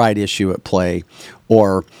there's a pride issue at play.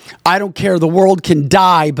 Or, I don't care, the world can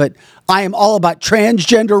die, but I am all about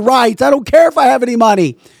transgender rights. I don't care if I have any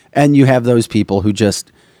money. And you have those people who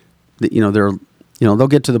just, they'll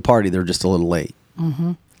get to the party. They're just a little late.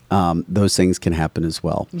 Those things can happen as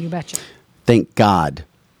well. You betcha. Thank God.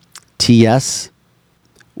 TS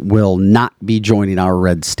will not be joining our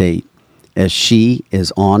red state as she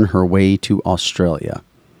is on her way to Australia.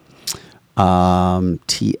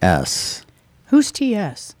 TS. Who's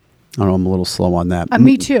TS? I don't know, I'm a little slow on that.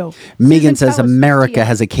 Me too. Megan says America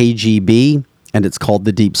has a KGB and it's called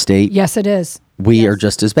the deep state. Yes, it is. we are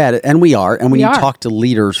just as bad. And we are. And when We you are. talk to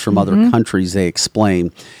leaders from other countries, they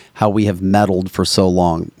explain how we have meddled for so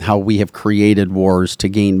long, how we have created wars to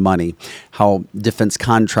gain money, how defense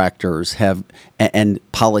contractors have, and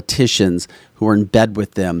politicians who are in bed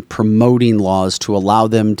with them, promoting laws to allow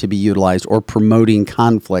them to be utilized or promoting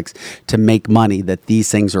conflicts to make money, that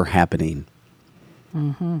these things are happening.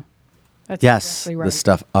 That's Yes, exactly right. the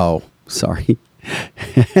stuff. Oh, sorry.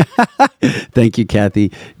 Thank you,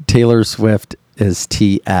 Kathy. Taylor Swift is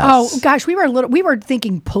TS. Oh gosh, we were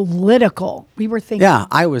thinking political. We were thinking. Yeah,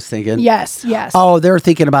 I was thinking. Yes. Oh, they're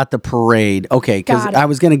thinking about the parade. Okay, because Got it. I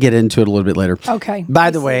was going to get into it a little bit later. Okay, By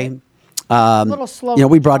I the see way, it. A little slow.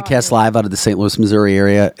 we broadcast live out of the St. Louis, Missouri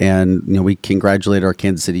area, and we congratulate our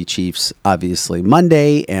Kansas City Chiefs, obviously,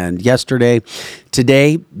 Monday and yesterday.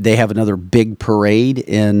 Today, they have another big parade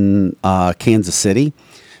in Kansas City,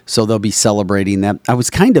 so they'll be celebrating that. I was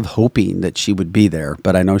kind of hoping that she would be there,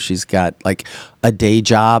 but I know she's got like a day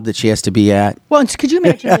job that she has to be at. Well, and could you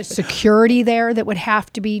imagine the security there that would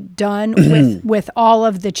have to be done with all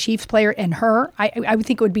of the Chiefs player and her? I would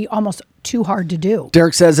think it would be almost too hard to do.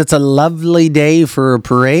 Derek says it's a lovely day for a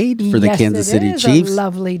parade for the Yes, Kansas it City is Chiefs. A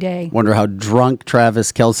lovely day. Wonder how drunk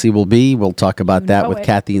Travis Kelce will be. We'll talk about that know with it.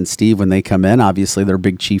 Kathy and Steve when they come in. Obviously, they're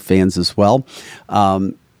big Chief fans as well.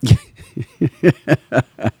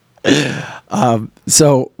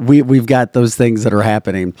 So we've got those things that are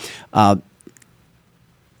happening.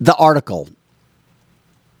 The article.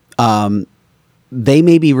 They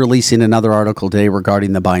may be releasing another article today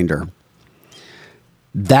regarding the binder.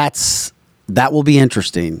 That will be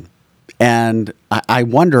interesting. And I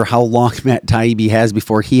wonder how long Matt Taibbi has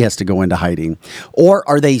before he has to go into hiding. Or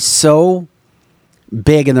are they so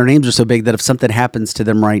big and their names are so big that if something happens to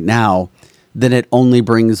them right now, then it only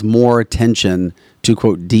brings more attention to,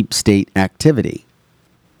 quote, deep state activity.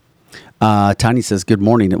 Tiny says, good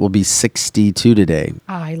morning. It will be 62 today.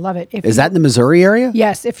 I love it. Is that in the Missouri area?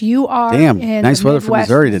 Yes, if you are Damn, in nice the weather for Midwest,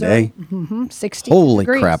 Missouri today. 60 Holy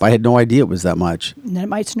degrees. crap. I had no idea it was that much. And then it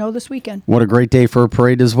might snow this weekend. What a great day for a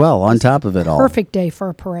parade as well, on top of it all. Perfect day for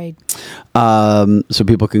a parade. So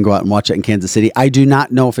people can go out and watch it in Kansas City. I do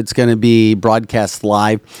not know if it's going to be broadcast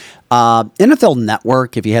live. NFL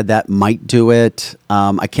Network, if you had that, might do it.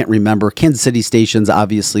 I can't remember. Kansas City stations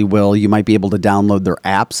obviously will. You might be able to download their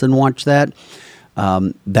apps and watch that.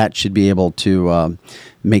 That should be able to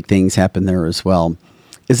make things happen there as well.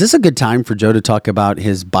 Is this a good time for Joe to talk about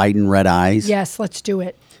his Biden red eyes? Yes, let's do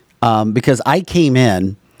it. Because I came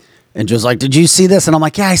in and Joe's like, did you see this? And I'm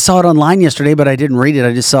like, yeah, I saw it online yesterday, but I didn't read it.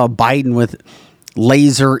 I just saw Biden with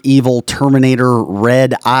laser evil Terminator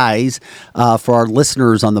red eyes. For our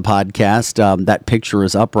listeners on the podcast, that picture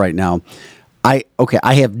is up right now. I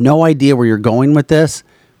have no idea where you're going with this.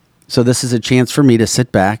 So this is a chance for me to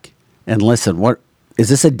sit back and listen. What is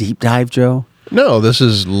this, a deep dive, Joe? No, this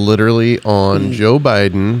is literally on Joe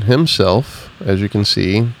Biden himself. As you can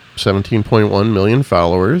see, 17.1 million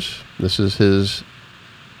followers. This is his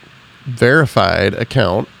verified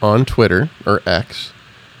account on Twitter or X.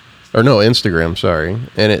 Or no, Instagram, sorry.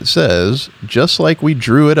 And it says, just like we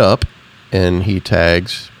drew it up, and he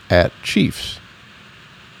tags at Chiefs.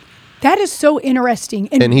 That is so interesting.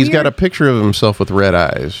 And he's weird. got a picture of himself with red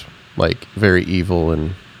eyes, like very evil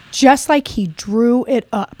and... Just like he drew it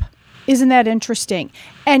up. Isn't that interesting?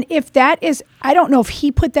 And if that is, I don't know if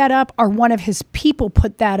he put that up or one of his people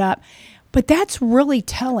put that up, but that's really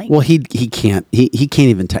telling. Well, he can't. He can't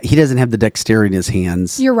even he doesn't have the dexterity in his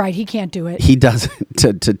hands. You're right. He can't do it. He doesn't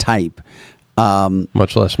to type.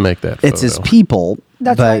 much less make that photo. It's his people.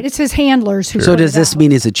 That's but- right. It's his handlers who So put does it this out.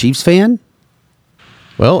 mean he's a Chiefs fan?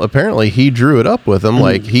 Well, apparently he drew it up with him.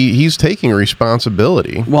 Like he's taking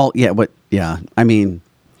responsibility. Well, yeah. I mean,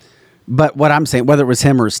 but what I'm saying, whether it was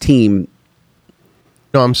him or his team,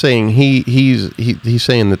 No, I'm saying he's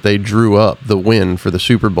saying that they drew up the win for the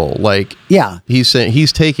Super Bowl. Like, yeah. he's saying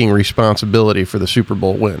he's taking responsibility for the Super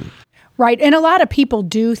Bowl win. Right. And a lot of people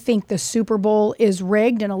do think the Super Bowl is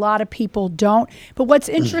rigged, and a lot of people don't. But what's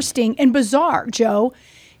interesting and bizarre, Joe,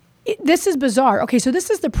 this is bizarre. Okay, so this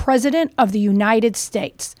is the president of the United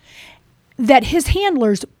States, that his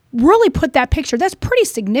handlers really put that picture. That's pretty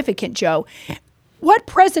significant, Joe. What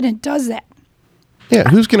president does that? Yeah,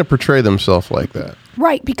 who's going to portray themselves like that?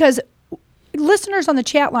 Right, because listeners on the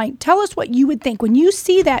chat line, tell us what you would think when you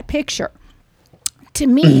see that picture. To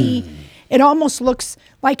me, It almost looks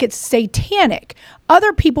like it's satanic.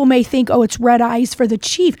 Other people may think, oh, it's red eyes for the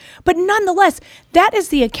chief. But nonetheless, that is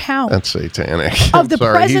the account. That's satanic. Of the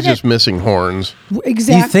Sorry, president. he's just missing horns.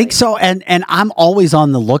 Exactly. You think so? And I'm always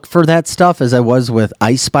on the look for that stuff, as I was with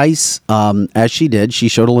Ice Spice. As she did, she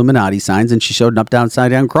showed Illuminati signs and she showed an up, down, side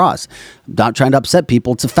down cross. I'm not trying to upset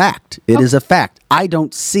people. It's a fact. It is a fact. I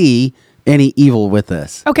don't see any evil with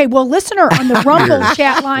this. Okay, well, listener on the Rumble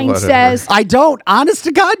chat line Whatever. says, I don't. Honest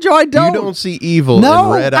to God, Joe, I don't. You don't see evil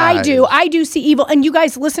No, in red eyes. I do see evil. And you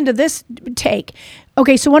guys listen to this take.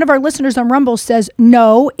 Okay, so one of our listeners on Rumble says,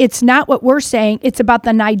 no, it's not what we're saying. It's about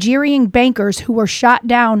the Nigerian bankers who were shot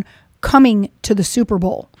down coming to the Super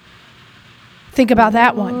Bowl. Think about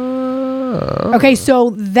that one. Okay,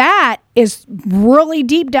 so that is really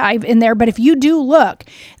deep dive in there. But if you do look,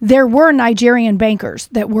 there were Nigerian bankers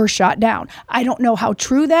that were shot down. I don't know how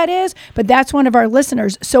true that is, but that's one of our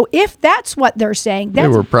listeners. So if that's what they're saying, They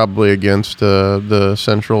that's were probably against the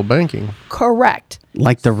central banking. correct.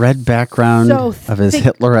 Like the red background So of his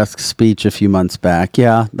Hitler-esque speech a few months back.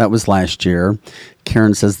 Yeah, that was last year.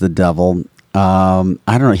 Karen says the devil. I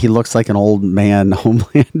don't know. He looks like an old man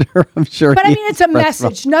Homelander. I'm sure. But I mean, it's a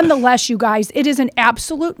message. Nonetheless, you guys, it is an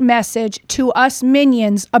absolute message to us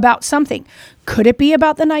minions about something. Could it be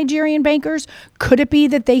about the Nigerian bankers? Could it be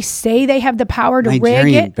that they say they have the power to rig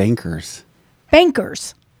Nigerian it? Bankers.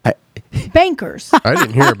 Bankers. Bankers. I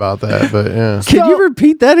didn't hear about that, but yeah. Can you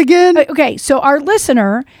repeat that again? Okay, so our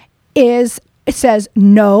listener says,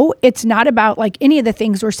 no, it's not about like any of the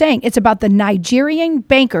things we're saying. It's about the Nigerian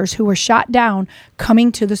bankers who were shot down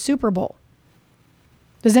coming to the Super Bowl.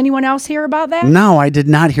 Does anyone else hear about that? No, I did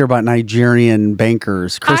not hear about Nigerian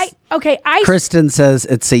bankers. Kristen says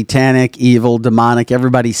it's satanic, evil, demonic.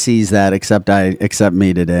 Everybody sees that except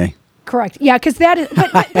me today. Correct. Yeah, because that is,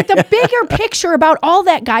 but the bigger picture about all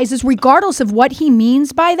that, guys, is regardless of what he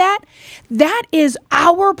means by that, that is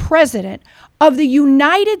our president of the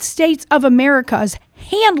United States of America's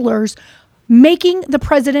handlers making the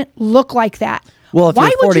president look like that. Well,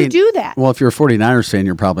 why would you do that? Well, if you're a 49ers fan,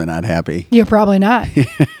 you're probably not happy. You're probably not.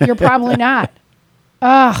 You're probably not.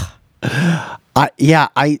 Ugh.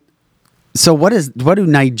 So what do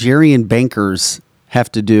Nigerian bankers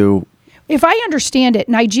have to do? If I understand it,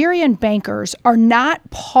 Nigerian bankers are not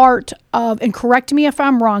part of, and correct me if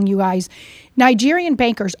I'm wrong, you guys, Nigerian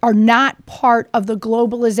bankers are not part of the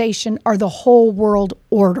globalization or the whole world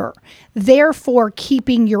order. Therefore,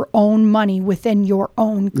 keeping your own money within your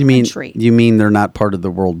own country. You mean they're not part of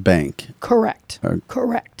the World Bank? Correct.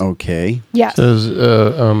 Correct. Okay. Yes. There's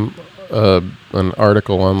an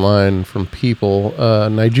article online from People.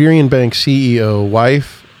 Nigerian bank CEO,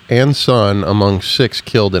 wife, and son among 6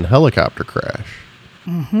 killed in helicopter crash.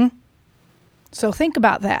 Mm-hmm. So think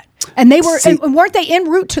about that. And they were, and weren't they en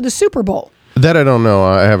route to the Super Bowl? That I don't know.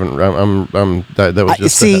 I haven't. That was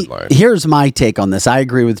just the headline. Here's my take on this. I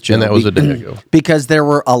agree with Joe. And that was a day ago. Because there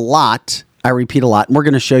were a lot. I repeat a lot. And we're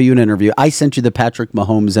going to show you an interview. I sent you the Patrick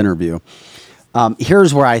Mahomes interview.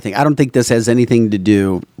 Here's where I think. I don't think this has anything to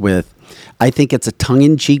do with. I think it's a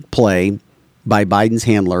tongue-in-cheek play by Biden's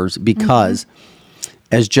handlers because. Mm-hmm.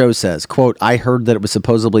 As Joe says, quote, I heard that it was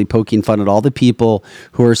supposedly poking fun at all the people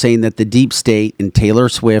who are saying that the deep state and Taylor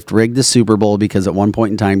Swift rigged the Super Bowl because at one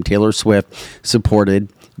point in time, Taylor Swift supported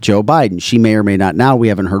Joe Biden. She may or may not now. We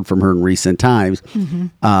haven't heard from her in recent times.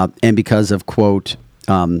 Mm-hmm. And because of, quote,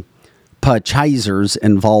 Pachizer's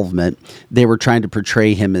involvement, they were trying to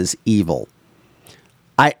portray him as evil.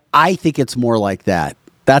 I think it's more like that.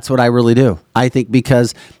 That's what I really do. I think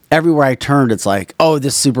because everywhere I turned, it's like, oh,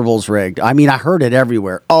 this Super Bowl's rigged. I mean, I heard it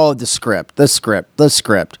everywhere. Oh, the script. Of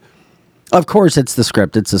course, it's the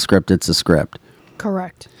script. It's the script.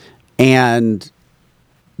 Correct. And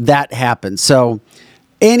that happened. So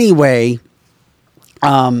anyway,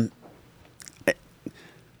 I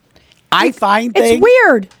find things. It's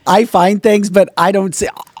weird. I find things, but I don't say,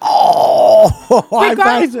 oh.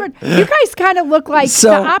 You guys kind of look like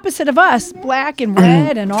the opposite of us, black and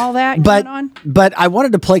red and all that going on. But I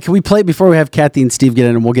wanted to play. Can we play it before we have Kathy and Steve get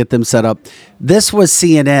in and we'll get them set up? This was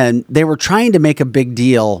CNN. They were trying to make a big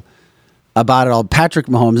deal about it all. Patrick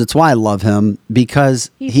Mahomes, it's why I love him, because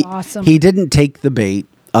he's awesome. He didn't take the bait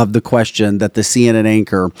of the question that the CNN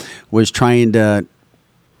anchor was trying to,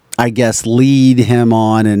 I guess, lead him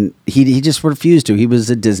on, and he just refused to. He was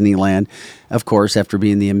at Disneyland, of course, after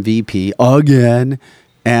being the MVP again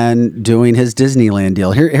and doing his Disneyland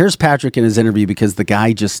deal. Here's Patrick in his interview because the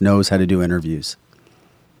guy just knows how to do interviews.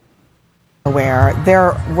 Where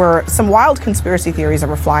there were some wild conspiracy theories that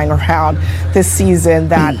were flying around this season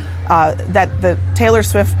that that the Taylor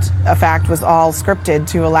Swift fact was all scripted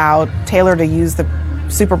to allow Taylor to use the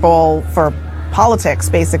Super Bowl for politics,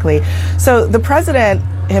 basically. So the president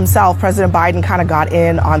himself, President Biden, kind of got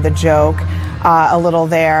in on the joke a little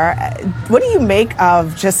there. What do you make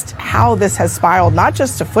of just how this has spiraled, not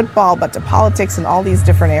just to football, but to politics and all these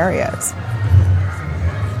different areas?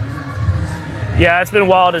 Yeah, it's been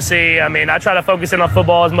wild to see. I mean, I try to focus in on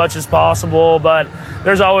football as much as possible, but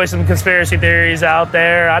there's always some conspiracy theories out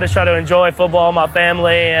there. I just try to enjoy football with my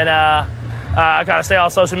family, and I kind of stay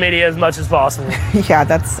off social media as much as possible. Yeah,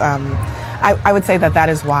 that's, I would say that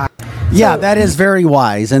is why. Yeah, that is very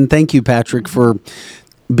wise. And thank you, Patrick, for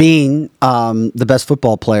being the best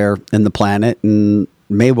football player in the planet, and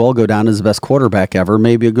may well go down as the best quarterback ever.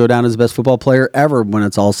 Maybe he'll go down as the best football player ever when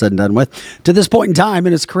it's all said and done with. To this point in time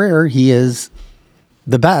in his career, he is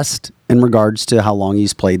the best in regards to how long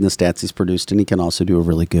he's played and the stats he's produced, and he can also do a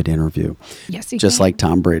really good interview. Yes, he just can. like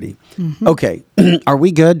Tom Brady. Okay, are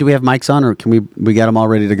we good? Do we have mics on, or can we got them all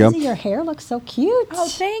ready to go? Your hair looks so cute. Oh,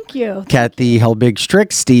 thank you. Kathy Helbig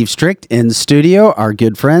Strick, Steve Strick in studio, our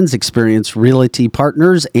good friends, Experienced Realty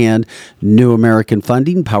Partners, and New American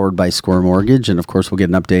Funding, powered by Square Mortgage. And of course, we'll get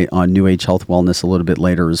an update on New Age Health Wellness a little bit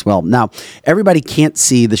later as well. Now, everybody can't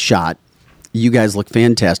see the shot. You guys look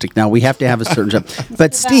fantastic. Now, we have to have a certain job.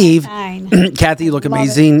 But Steve, Kathy, you look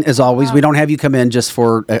amazing as always. We don't have you come in just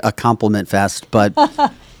for a compliment fest, but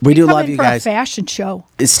we do love you guys. For a fashion show.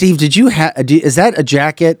 Steve, did you have? Is that a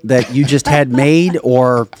jacket that you just had made,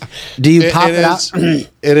 or do you pop it out?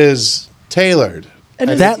 It is tailored.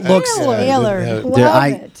 That looks tailored.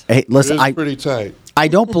 Love it. Hey, listen, It is pretty tight. I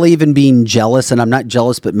don't believe in being jealous, and I'm not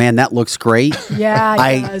jealous, but man, that looks great. Yeah,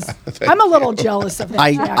 it does. I'm a little jealous of that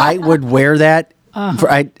jacket. I would wear that.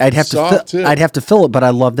 I'd have Soft, to too. I'd have to fill it, but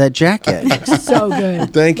I love that jacket. So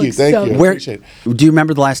good. Thank you. Looks Thank so you. good. Where Appreciate do you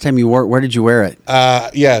remember the last time you wore it? Where did you wear it?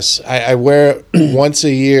 Yes, I wear it once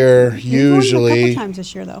a year, A usually couple times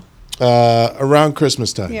this year, though. around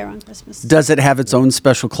Christmas time. Yeah, around Christmas. Does it have its own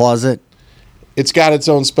special closet? It's got its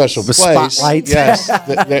own special The place. spotlights? Yes,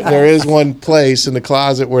 there is one place in the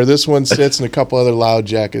closet where this one sits and a couple other loud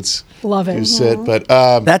jackets Love it. do sit. But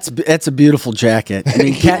That's a beautiful jacket. I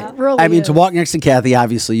mean, it really to is. walk next to Kathy,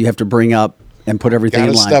 obviously you have to bring up and put everything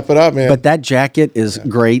Gotta in line. step it up, man. But that jacket is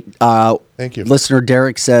great. Thank you. Listener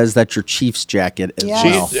Derek says that's your Chiefs jacket as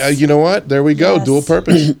well. you know what? There we go. Yes. Dual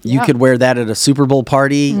purpose. You could wear that at a Super Bowl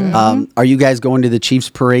party. Are you guys going to the Chiefs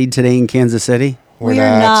parade today in Kansas City? We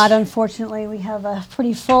are not, unfortunately. We have a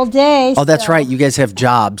pretty full day. Oh, that's so right. You guys have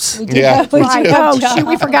jobs. We do Yeah. have- we do Right. have Oh, jobs. shoot.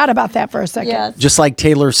 We forgot about that for a second. Yes. Just like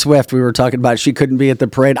Taylor Swift, we were talking about, she couldn't be at the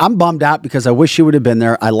parade. I'm bummed out because I wish she would have been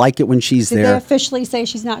there. I like it when she's Did they there. officially say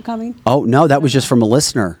she's not coming? Oh, no, that was just from a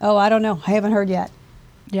listener. Oh, I don't know. I haven't heard yet.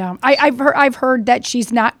 Yeah. I've heard that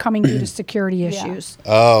she's not coming due to security issues.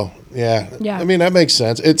 Oh, yeah. Yeah. I mean, that makes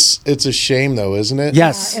sense. It's a shame, though, isn't it?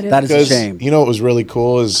 Yes, Yeah, it that is a Because, shame. you know what was really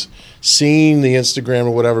cool is seeing the Instagram or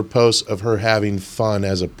whatever posts of her having fun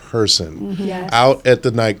as a person Yes. out at the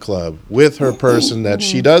nightclub with her person that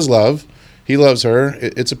she does love. He loves her.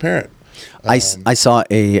 It's apparent. I saw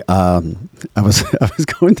I was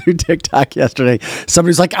going through TikTok yesterday.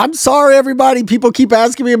 Somebody's like, I'm sorry, everybody. People keep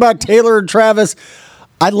asking me about Taylor and Travis.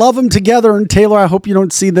 I love them together. And Taylor, I hope you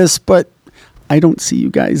don't see this, but I don't see you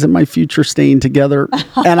guys in my future staying together.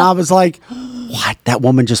 And I was like, what? That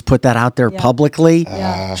woman just put that out there publicly?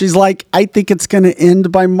 Yeah. She's like, I think it's going to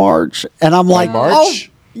end by March. And I'm like, March? oh,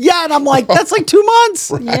 yeah. And I'm like, that's like 2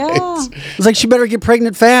 months. Yeah. It's like, she better get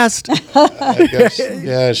pregnant fast I guess.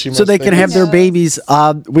 Yeah, she so must they think can have their Yes. babies.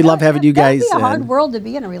 We love having you guys. That'd be a hard in. world to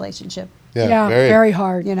be in a relationship, Yeah. Very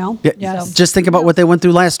hard. you know? Yeah, Yes. Just think about what they went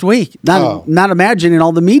through last week. Not imagining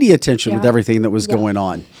all the media attention with Yeah. everything that was going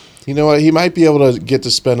on. You know what? He might be able to get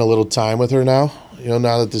to spend a little time with her now. You know,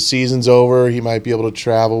 now that the season's over, he might be able to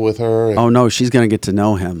travel with her. And, Oh no, she's going to get to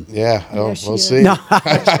know him. yeah, she we'll is. see.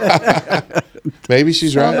 Maybe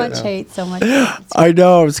she's So right. much Yeah. hate, so much hate. I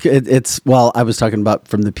know. It's well, I was talking about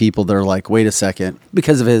from the people that are like, wait a second,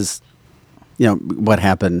 because of his, what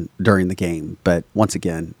happened during the game. But once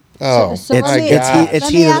again, Oh, So It's- let me- it's heat- it's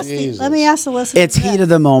let me heat of ask the- the- Let me ask the listeners. it's heat of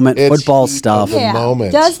the moment, It's football heat of stuff. the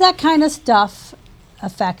moment. Does that kind of stuff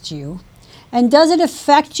affect you? And does it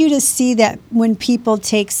affect you to see that when people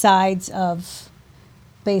take sides of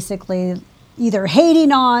basically either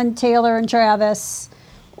hating on Taylor and Travis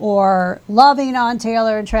or loving on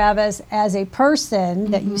Taylor and Travis as a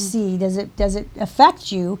person that you see? Does it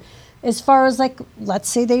affect you as far as, like, let's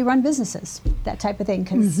say they run businesses, that type of thing?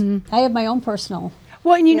 Because I have my own personal.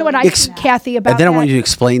 Well, and you know what I think, Kathy, about And then I that? want you to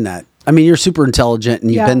explain that. I mean, you're super intelligent and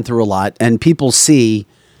you've Yeah. been through a lot, and people see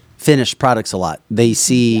finished products a lot. They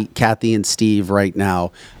see Kathy and Steve right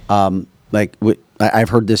now. I've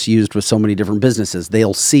heard this used with so many different businesses.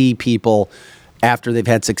 They'll see people after they've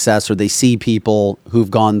had success, or they see people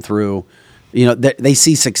who've gone through, they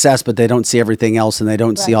see success, but they don't see everything else, and they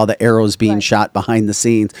don't see all the arrows being shot behind the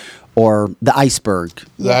scenes, or the iceberg.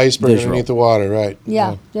 The iceberg underneath the water, right.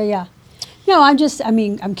 Yeah. No,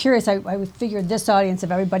 I'm curious. I would figure this audience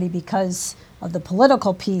of everybody, because of the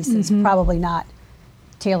political piece, is probably not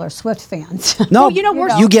Taylor Swift fans. No,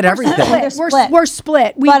 you get everything. We're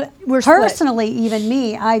split. We're personally, even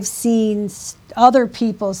me, I've seen other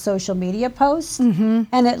people's social media posts, and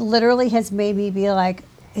it literally has made me be like,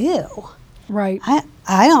 ew. Right.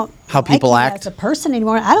 I don't how people like you act as a person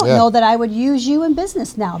anymore. I don't know that I would use you in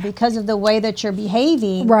business now because of the way that you're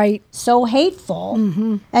behaving. Right. So hateful.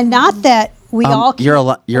 And not that we all can. You're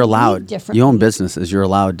allowed. You own businesses. You're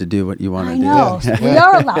allowed to do what you want to do. I know. We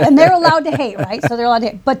are allowed. And they're allowed to hate, right? So they're allowed to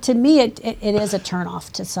hate. But to me, it is a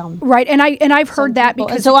turnoff to some. Right. And I've heard that people.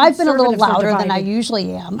 because so I've been a little louder than I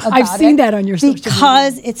usually am about I've seen that on your social media.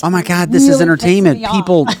 Because it's oh my God, this is entertainment.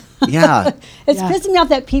 People, it's pissing me off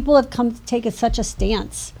that people have come to take such a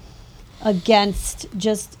stance against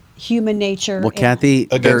just human nature. Well, Kathy,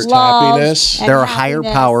 against happiness. There are higher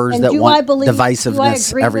powers that want divisiveness do I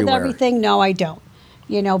agree everywhere. With everything? No, I don't.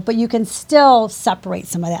 But you can still separate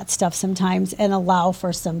some of that stuff sometimes and allow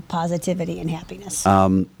for some positivity and happiness.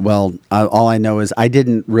 Well, all I know is I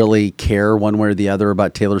didn't really care one way or the other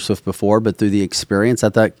about Taylor Swift before, but through the experience, I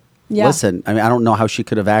thought, listen, I don't know how she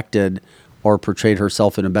could have acted or portrayed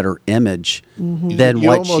herself in a better image than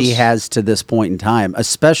what she has to this point in time,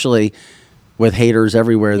 especially with haters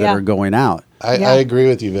everywhere that are going out. I agree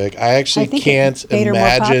with you, Vic. I actually can't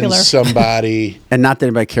imagine somebody... And not that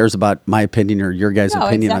anybody cares about my opinion or your guys'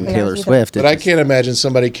 opinion on Taylor Swift. But I can't imagine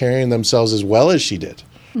somebody carrying themselves as well as she did.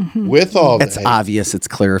 With all that. It's obvious. It's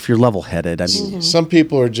clear. If you're level-headed, I mean... Some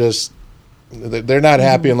people are just... They're not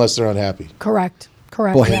happy unless they're unhappy. Correct.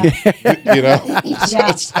 Boy. So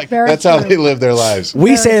it's like, that's how they live their lives.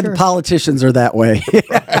 We say the politicians are that way.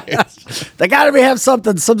 They got to have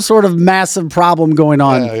some sort of massive problem going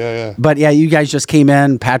on. Yeah. But you guys just came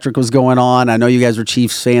in. Patrick was going on. I know you guys are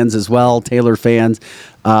Chiefs fans as well, Taylor fans.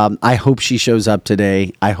 I hope she shows up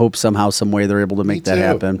today. I hope somehow, some way they're able to make that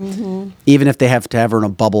happen. Even if they have to have her in a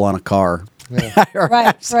bubble on a car.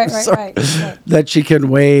 Right. That she can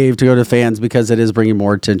wave to go to fans, because it is bringing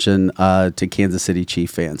more attention to Kansas City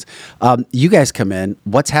Chief fans. You guys come in.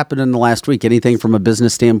 What's happened in the last week? Anything from a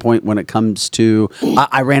business standpoint when it comes to...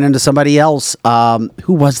 I ran into somebody else.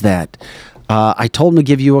 Who was that? I told him to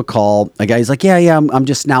give you a call. A guy's like, I'm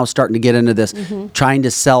just now starting to get into this, trying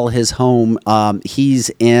to sell his home.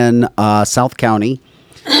 He's in South County.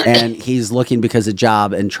 And he's looking because of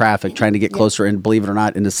job and traffic, trying to get closer, and believe it or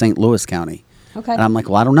not, into St. Louis County. Okay. And I'm like,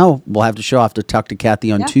 well, I don't know. We'll have to show. I have to talk to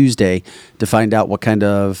Kathy on Tuesday to find out what kind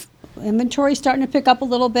of... Inventory starting to pick up a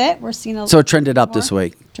little bit. We're seeing So it trended up this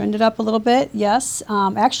week. Trended up a little bit, yes.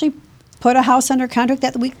 Actually put a house under contract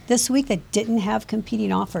this week that didn't have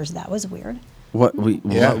competing offers. That was weird. What?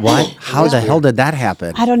 How the hell did that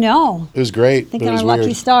happen? I don't know. It was great. I think our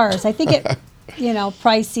lucky stars. I think it...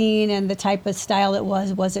 pricing and the type of style it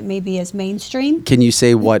wasn't maybe as mainstream. Can you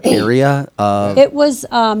say what area? It was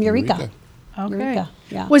Eureka. Okay. Eureka,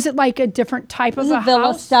 yeah. Was it like a different type of a villa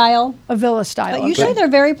house? style? A villa style. But usually they're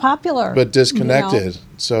very popular. But disconnected.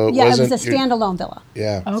 So it it wasn't... was a standalone villa.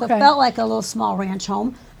 Yeah. So it felt like a little small ranch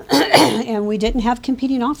home. And we didn't have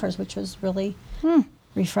competing offers, which was really...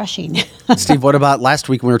 refreshing. Steve, what about last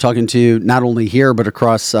week when we were talking to not only here, but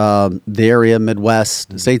across the area,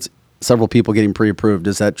 Midwest states, several people getting pre-approved?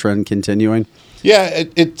 Is that trend continuing? Yeah,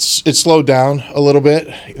 it's slowed down a little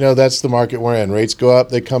bit. That's the market we're in. Rates go up,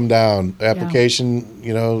 they come down. Application,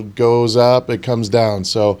 goes up, it comes down.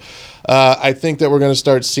 So I think that we're going to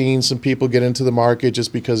start seeing some people get into the market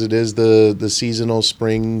just because it is the seasonal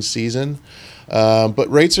spring season. But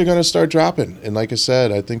rates are going to start dropping. And like I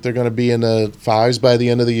said, I think they're going to be in the 5s by the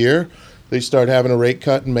end of the year. They start having a rate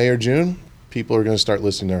cut in May or June. People are going to start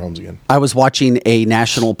listing their homes again. I was watching a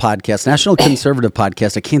national conservative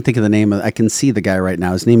podcast. I can't think of the name. I can see the guy right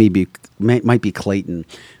now. His name might be Clayton,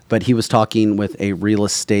 but he was talking with a real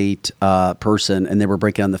estate person, and they were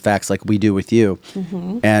breaking down the facts like we do with you.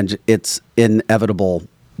 And it's inevitable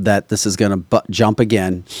that this is going to jump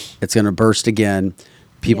again. It's going to burst again.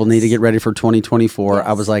 People need to get ready for 2024. Yes.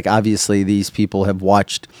 I was like, obviously, these people have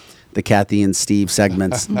watched the Kathy and Steve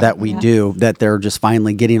segments that we do, that they're just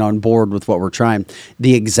finally getting on board with what we're trying.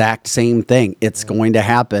 The exact same thing. It's going to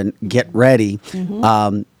happen. Get ready.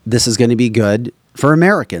 This is going to be good for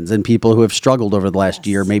Americans and people who have struggled over the last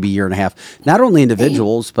year, maybe year and a half. Not only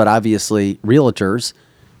individuals, but obviously realtors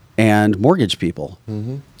and mortgage people.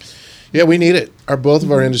 Yeah, we need it. Both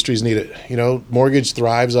of our industries need it. You know, mortgage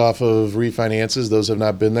thrives off of refinances. Those have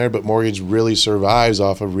not been there, but mortgage really survives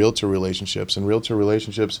off of realtor relationships. And realtor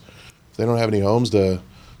relationships, if they don't have any homes to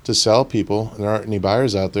sell people and there aren't any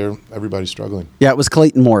buyers out there, everybody's struggling. Yeah, it was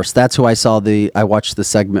Clayton Morse. That's who I watched the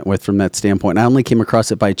segment with from that standpoint. I only came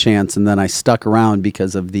across it by chance, and then I stuck around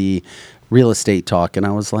because of the real estate talk, and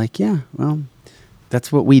I was like, yeah, well,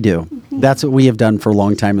 that's what we do. That's what we have done for a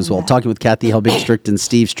long time as well. Talking with Kathy Helbig-Strict and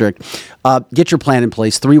Steve Strict. Get your plan in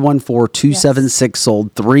place.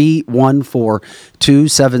 314-276-SOLD.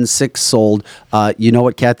 314-276-SOLD. You know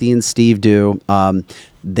what Kathy and Steve do.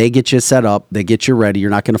 They get you set up. They get you ready.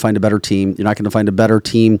 You're not going to find a better team. You're not going to find a better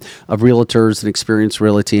team of realtors and experienced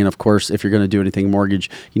realty. And, of course, if you're going to do anything mortgage,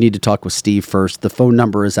 you need to talk with Steve first. The phone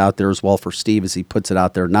number is out there as well for Steve as he puts it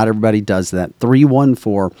out there. Not everybody does that.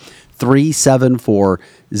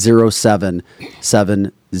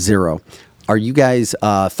 314-374-0770. Are you guys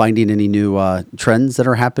finding any new trends that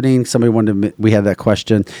are happening? We had that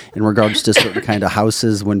question in regards to certain kind of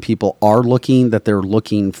houses when people are looking that they're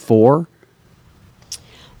looking for.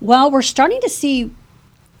 Well, we're starting to see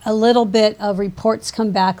a little bit of reports come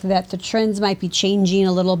back that the trends might be changing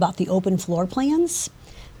a little about the open floor plans,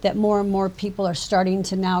 that more and more people are starting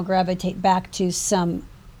to now gravitate back to some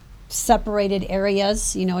separated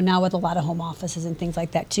areas, you know, now with a lot of home offices and things like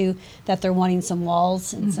that too, that they're wanting some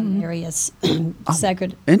walls in some areas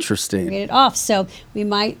segregated off. So we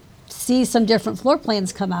might see some different floor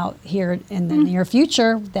plans come out here in the near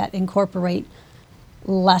future that incorporate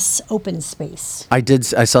less open space. I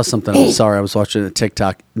saw something. I'm sorry. I was watching a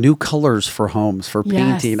TikTok. New colors for homes for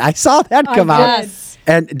painting. I saw that come out. Yes.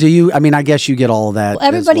 And do you, I guess you get all of that. Well,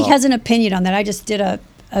 everybody has an opinion on that. I just did a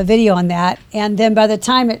video on that. And then by the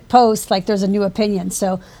time it posts, like there's a new opinion.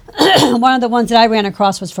 So one of the ones that I ran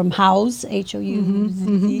across was from House,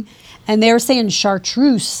 H-O-U-Z-E. And they were saying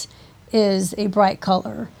chartreuse is a bright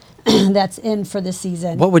color that's in for the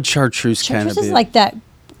season. What would chartreuse kind of be? Chartreuse is like that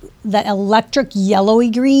electric yellowy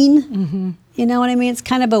green. You know what I mean? It's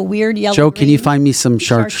kind of a weird yellow Joe, green. can you find me some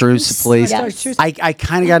chartreuse, please? Yes. I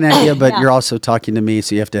kind of got an idea, but you're also talking to me,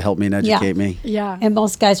 so you have to help me and educate me. Yeah. And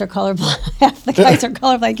most guys are colorblind. Half the guys are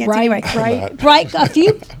colorblind. Can't see anyway. Right. Bright, a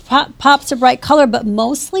few pops of bright color, but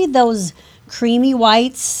mostly those creamy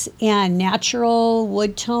whites and natural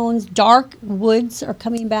wood tones. Dark woods are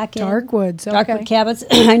coming back in. Dark woods, Dark okay. wood cabinets.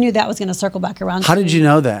 I knew that was going to circle back around. How did you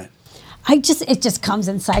know that? It just comes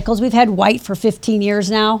in cycles. We've had white for 15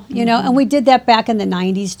 years now, you know, and we did that back in the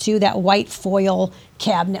 90s too. That white foil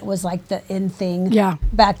cabinet was like the in thing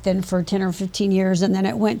back then for 10 or 15 years. And then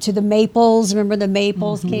it went to the maples. Remember the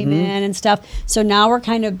maples came in and stuff. So now we're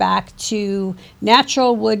kind of back to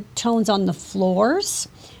natural wood tones on the floors.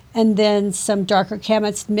 And then some darker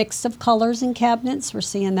cabinets, mix of colors in cabinets. We're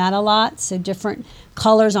seeing that a lot. So different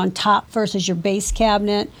colors on top versus your base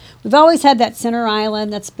cabinet. We've always had that center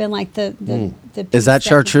island that's been like the Is that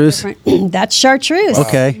chartreuse? That's chartreuse.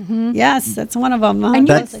 Okay. Yes, that's one of them. And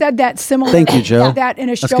you said that similar. Thank you, Joe. That in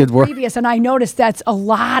a That's show good work. previous, and I noticed that's a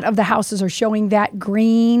lot of the houses are showing that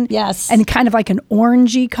green. Yes. And kind of like an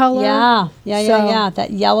orangey color. Yeah.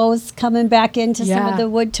 That yellow is coming back into some of the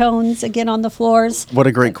wood tones again on the floors. What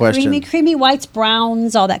a great question. Creamy whites,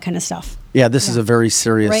 browns, all that kind of stuff. Yeah, this is a very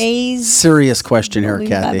serious question here,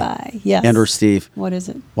 Kathy. Bye-bye. Yes. And or Steve. What is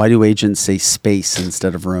it? Why do agents say space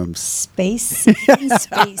instead of rooms? Space? Space.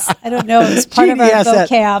 I don't know. It's part of our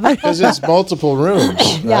vocab. Because it's multiple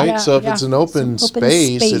rooms, right? So if it's an open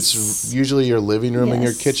space, space. it's usually your living room and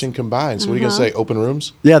your kitchen combined. So what are you going to say, open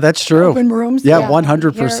rooms? Yeah, that's true. Open rooms? Yeah,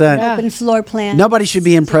 100%. Open floor plan. Nobody should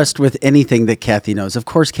be impressed with anything that Kathy knows. Of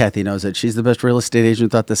course Kathy knows it. She's the best real estate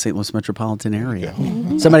agent throughout the St. Louis metropolitan area.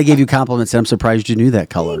 Somebody gave you compliments, and I'm surprised you knew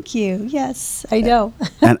that color. Thank you. Yes, I know.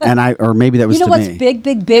 or maybe that was you know to what's me.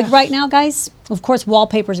 big right now, guys? Of course,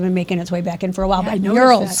 wallpaper's been making its way back in for a while, but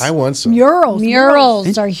murals. I want some.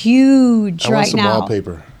 Murals are huge right now. I want some now.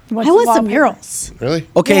 wallpaper. I want some murals. Really?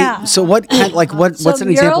 Okay, Yeah. so what kind what's an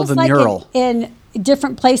example of a mural? In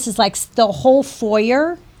different places, like the whole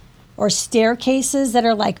foyer or staircases that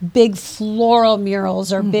are like big floral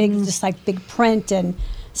murals or big, just like big print and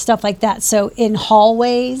stuff like that. So in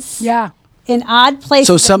hallways. Yeah. In odd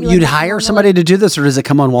places. So you'd hire somebody to do this, or does it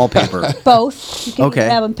come on wallpaper? Both. You can Okay.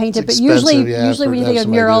 have them painted, but It's usually expensive, when you to think have of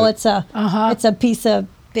somebody mural, do it. it's a piece of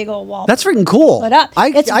big old wall. That's freaking cool. Put up. I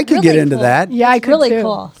It's could really get into cool. that. Yeah, I It's could really too.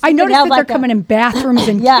 cool. So I you can noticed have that they're like a- coming in bathrooms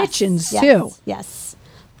and kitchens too. Yes.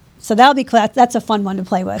 So that'll be that's a fun one to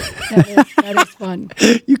play with. That is fun.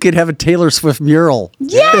 You could have a Taylor Swift mural.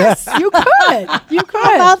 Yes, you could. You could.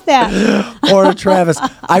 How about that? Or a Travis.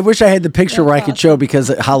 I wish I had the picture where I could show, because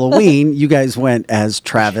at Halloween you guys went as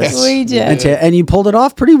Travis. Yes. We did. And you pulled it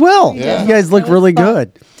off pretty well. Yeah. You guys look really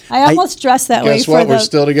good. I almost dressed that way Guess for what? the We're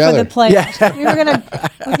still together. For the playoffs.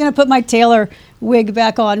 I was gonna put my Taylor wig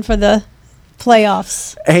back on for the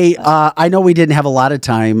playoffs. Hey, I know we didn't have a lot of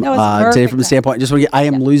time That was today perfect. from the standpoint. Just want to I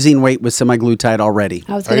am losing weight with semaglutide already.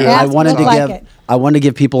 I was going to you? ask. I wanted to look give like it. I wanted to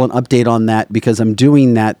give people an update on that, because I'm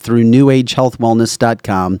doing that through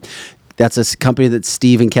newagehealthwellness.com. That's a company that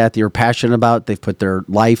Steve and Kathy are passionate about. They've put their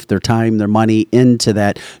life, their time, their money into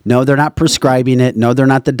that. No, they're not prescribing it. No, they're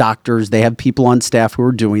not the doctors. They have people on staff who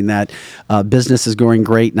are doing that. Business is going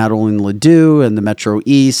great, not only in Ladue and the Metro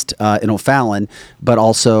East in O'Fallon, but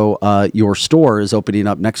also your store is opening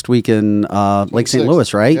up next week in Lake St.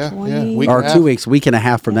 Louis, right? Yeah, week Or and a 2 half. weeks, week and a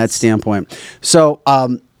half from that standpoint. So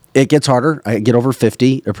it gets harder. I get over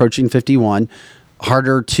 50, approaching 51.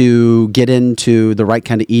 Harder to get into the right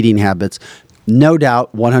kind of eating habits. No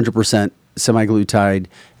doubt, 100% semaglutide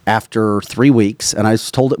after 3 weeks. And I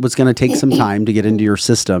was told it was going to take some time to get into your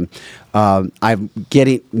system. I'm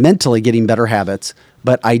mentally getting better habits,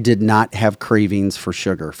 but I did not have cravings for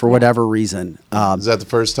sugar for whatever reason. Is that the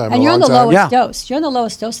first time And in a you're on long the time? lowest Yeah. dose. You're on the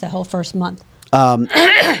lowest dose that whole first month.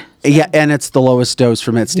 Yeah, and it's the lowest dose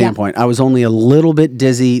from that standpoint. I was only a little bit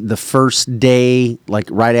dizzy the first day, like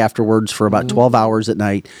right afterwards, for about 12 hours at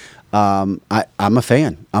night. I'm a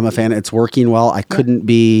fan. It's working well. I couldn't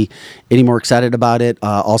be any more excited about it.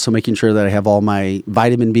 Also making sure that I have all my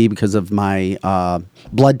vitamin B because of my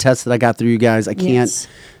blood tests that I got through you guys. I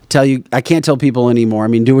can't tell people anymore. I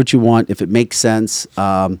mean, do what you want. If it makes sense,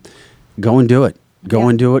 go and do it. Go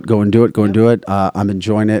and do it. I'm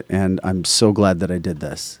enjoying it, and I'm so glad that I did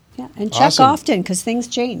this. Yeah, and check Awesome. often because things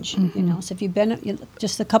change. You know, so if you've been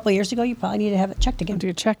just a couple of years ago, you probably need to have it checked again. Do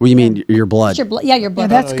a check. What do you mean, your blood? Your blood. Yeah, your Yeah, blood.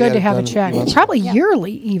 that's you good got to it have a done check. once. Probably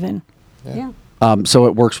yearly, even. Yeah. So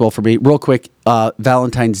it works well for me. Real quick,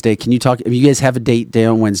 Valentine's Day. Can you talk? If you guys have a day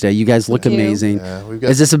on Wednesday, you guys look We do. amazing. Yeah, we've got-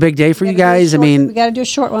 Is this a big day for you We gotta do a guys? I short- mean, we got to do a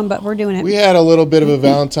short one, but we're doing it. We had a little bit of a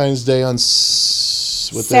Valentine's Day on what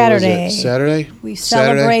day was it? Saturday. We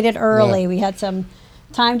Saturday? celebrated early. Yeah. We had some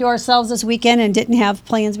time to ourselves this weekend and didn't have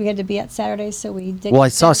plans. We had to be at Saturday, so we did. well, I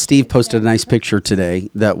saw Steve posted a nice picture today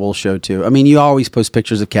that we'll show too. I mean, you always post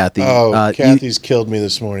pictures of Kathy. Oh, Kathy's killed me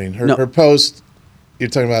this morning. Her post. You're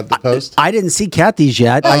talking about the post? I didn't see Kathy's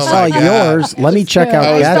yet. I Oh, saw my God. yours. Let me check out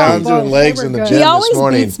I was down Kathy's. doing legs in the They were gym He this always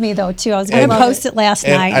morning. beats me though too. I was going to And- post it last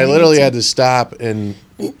And night. I literally had to stop and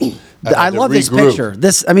I love this regroup. picture.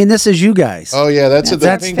 This is you guys. Oh yeah, that's the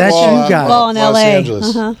pink that's wall you out guys. Well, in Los LA.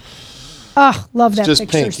 Angeles. Oh, love that It's just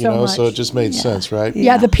picture pink, so much. so it just made sense, right?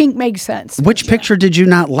 yeah, the pink makes sense. Which picture did you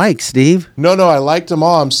not like, Steve? No, I liked them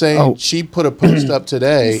all. I'm saying Oh. she put a post up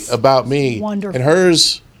today about me, wonderful. and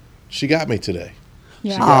hers, she got me today.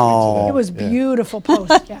 Yeah. Oh. It was beautiful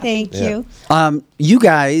post. Yeah. Thank you. You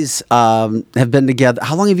guys have been together.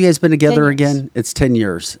 How long have you guys been together 10 years. again? It's 10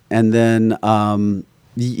 years. And then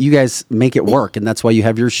you guys make it work. And that's why you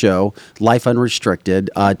have your show, Life Unrestricted.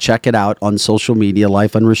 Check it out on social media,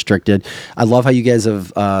 Life Unrestricted. I love how you guys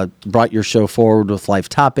have brought your show forward with life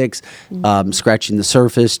topics, scratching the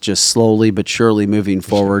surface, just slowly but surely moving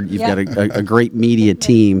forward. You've Yeah. got a great media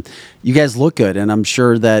team. You guys look good. And I'm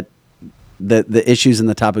sure that the issues and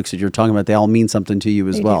the topics that you're talking about, they all mean something to you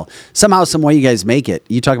as well. Somehow, some way you guys make it.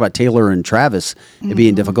 You talk about Taylor and Travis it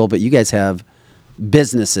being difficult, but you guys have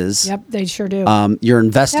businesses. Yep, they sure do. You're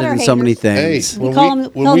invested That in are so many haters. things. We call them,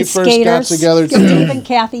 when we first skaters. got together, Steve and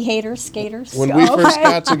Kathy haters, skaters. when we first Okay.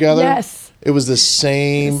 got together, Yes. it was the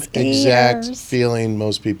same The exact skaters. feeling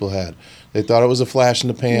most people had. They thought it was a flash in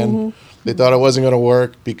the pan. They thought it wasn't going to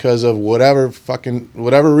work because of whatever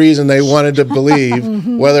reason they wanted to believe,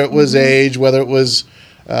 whether it was age, whether it was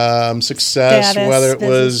success, Status, whether it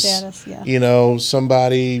was business status, yeah.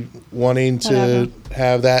 somebody wanting to Whatever.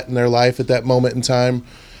 have that in their life at that moment in time.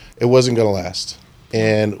 It wasn't going to last.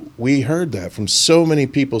 And we heard that from so many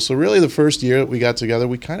people. So really the first year that we got together,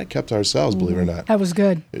 we kind of kept ourselves, believe it or not, that was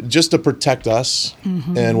good. just to protect us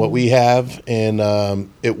and what we have. And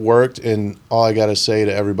it worked. And all I got to say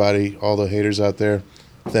to everybody, all the haters out there,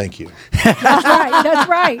 thank you. That's right. That's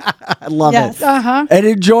right. I love Yes. it. Uh-huh. And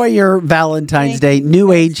enjoy your Valentine's Day.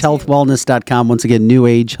 NewAgeHealthWellness.com. Once again,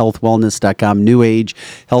 NewAgeHealthWellness.com.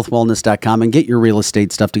 NewAgeHealthWellness.com. And get your real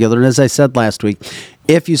estate stuff together. And as I said last week,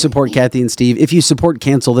 if you support Kathy and Steve, if you support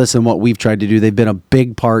Cancel This and what we've tried to do, they've been a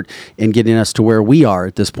big part in getting us to where we are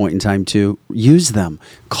at this point in time to use them.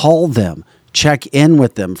 Call them. Check in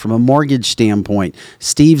with them from a mortgage standpoint.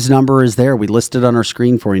 Steve's number is there. We listed on our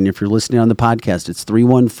screen for you. And if you're listening on the podcast, it's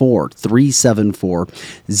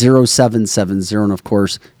 314-374-0770. And of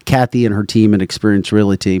course, Kathy and her team at Experience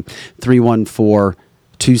Realty,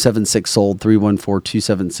 314-276-SOLD,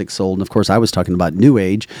 314-276-SOLD. And of course, I was talking about New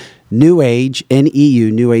Age, NEU,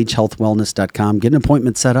 newagehealthwellness.com. Get an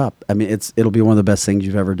appointment set up. I mean, it'll be one of the best things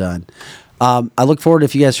you've ever done. I look forward,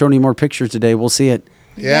 if you guys show any more pictures today, we'll see it.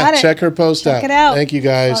 Yeah, check her post out. Check it out. Thank you,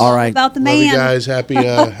 guys. All right. About the Love man. you guys. Happy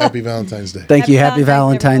Valentine's Day. Thank you. Happy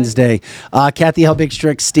Valentine's Valentine's Day. Kathy Helbig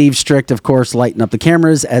Strick, Steve Strick, of course, lighting up the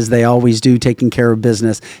cameras as they always do, taking care of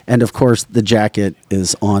business. And of course, the jacket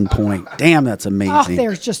is on point. Damn, that's amazing. Oh,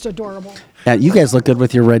 they're just adorable. You guys look good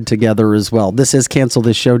with your red together as well. This is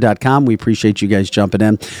cancelthisshow.com. We appreciate you guys jumping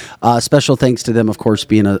in. Special thanks to them, of course,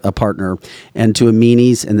 being a partner, and to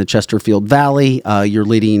Amini's in the Chesterfield Valley, your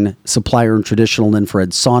leading supplier in traditional and infrared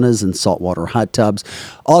saunas and saltwater hot tubs.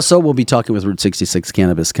 Also, we'll be talking with Route 66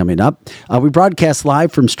 Cannabis coming up. We broadcast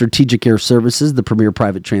live from Strategic Air Services, the premier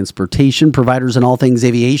private transportation providers in all things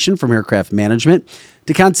aviation, from aircraft management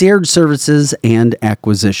to concierge services and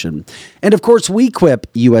acquisition. And of course,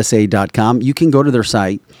 WeQuipUSA.com. You can go to their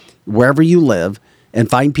site wherever you live and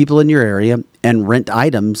find people in your area and rent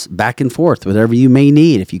items back and forth, whatever you may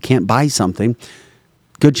need. If you can't buy something,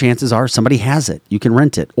 good chances are somebody has it. You can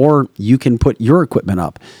rent it, or you can put your equipment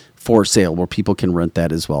up for sale where people can rent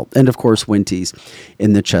that as well. And of course, Winty's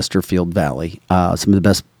in the Chesterfield Valley. Some of the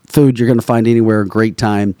best food you're going to find anywhere. Great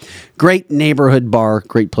time, great neighborhood bar,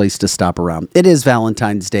 great place to stop around. It is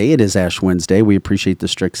Valentine's Day. It is Ash Wednesday. We appreciate the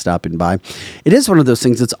Strict stopping by. It is one of those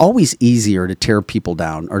things that's always easier to tear people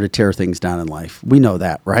down or to tear things down in life. We know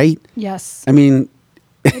that, right? Yes. I mean,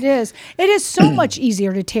 it is. It is so much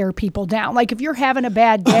easier to tear people down. Like if you're having a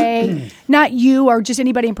bad day, not you or just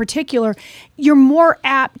anybody in particular, you're more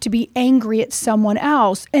apt to be angry at someone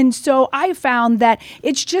else. And so I found that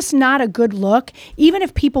it's just not a good look. Even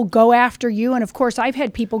if people go after you, and of course I've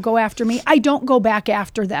had people go after me, I don't go back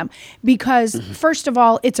after them because first of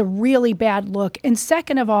all, it's a really bad look. And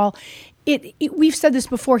second of all, we've said this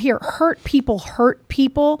before here, hurt people.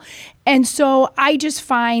 And so I just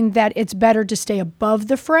find that it's better to stay above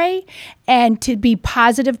the fray and to be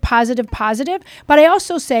positive. But I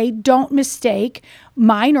also say don't mistake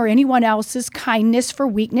mine or anyone else's kindness for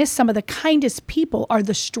weakness. Some of the kindest people are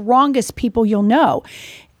the strongest people you'll know.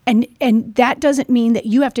 And that doesn't mean that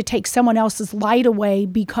you have to take someone else's light away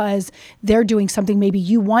because they're doing something maybe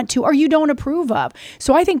you want to or you don't approve of.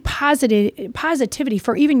 So I think positivity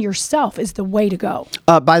for even yourself is the way to go.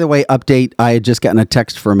 By the way, update, I had just gotten a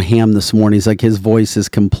text from Ham this morning. He's like, his voice is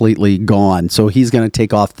completely gone. So he's going to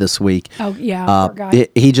take off this week. Oh, yeah, poor guy.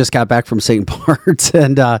 He just got back from St. Bart's,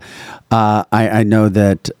 and I know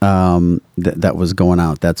that that was going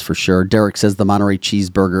out, that's for sure. Derek says the Monterey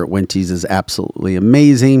cheeseburger at Winty's is absolutely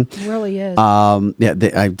amazing. It really is.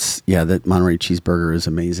 That Monterey cheeseburger is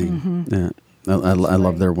amazing. Yeah, I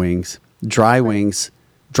love their wings. Dry wings,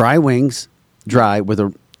 dry with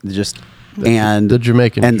the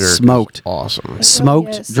Jamaican and jerk smoked, is awesome.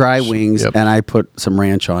 Smoked dry wings, and I put some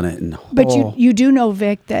ranch on it. But you do know,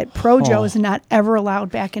 Vic, that Projo is not ever allowed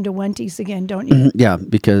back into Wendy's again, don't you? Yeah,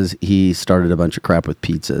 because he started a bunch of crap with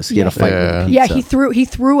pizzas. He had a fight with a pizza. Yeah, he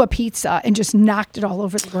threw a pizza and just knocked it all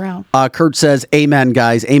over the ground. Kurt says, "Amen,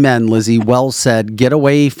 guys. Amen, Lizzie. Well said. Get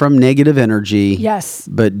away from negative energy. Yes,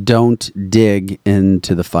 but don't dig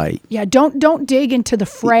into the fight. Yeah, don't dig into the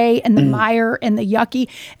fray and the mire and the yucky.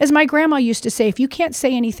 As my grandma used to say, if you can't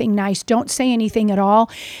say anything nice, don't say anything at all.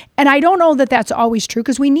 And I don't know that that's always true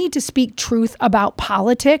because we need to speak truth about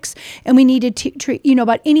politics and we need to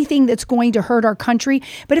about anything that's going to hurt our country.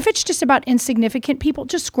 But if it's just about insignificant people,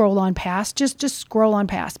 just scroll on past. Just scroll on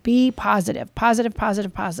past. Be positive.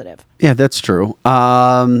 Yeah, that's true.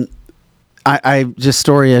 I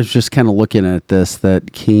was just kind of looking at this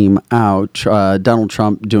that came out. Donald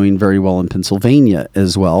Trump doing very well in Pennsylvania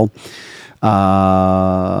as well.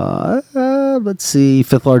 Let's see,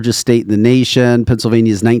 fifth largest state in the nation.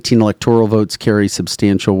 Pennsylvania's 19 electoral votes carry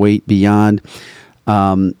substantial weight beyond.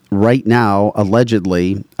 Right now,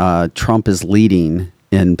 allegedly, Trump is leading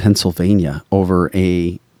in Pennsylvania over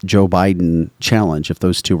a Joe Biden challenge if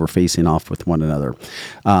those two were facing off with one another.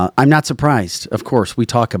 I'm not surprised. Of course, we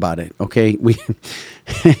talk about it. Okay,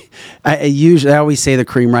 I always say the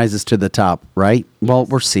cream rises to the top, right? Well,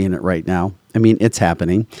 we're seeing it right now. I mean, it's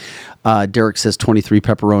happening. Derek says 23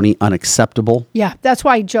 pepperoni unacceptable. Yeah, that's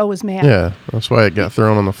why Joe was mad. Yeah, that's why it got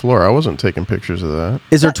thrown on the floor. I wasn't taking pictures of that.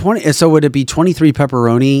 Is there 20? So would it be 23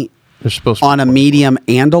 pepperoni? They're supposed to on a medium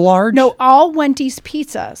and a large? No, all Wendy's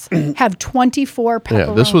pizzas have 24 pepperoni.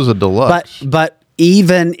 Yeah, this was a deluxe. But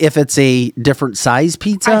Even if it's a different size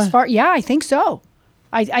pizza? I think so.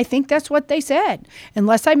 I think that's what they said.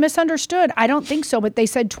 Unless I misunderstood, I don't think so, but they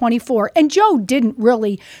said 24. And Joe didn't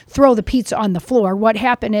really throw the pizza on the floor. What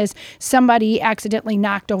happened is somebody accidentally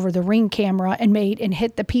knocked over the Ring camera and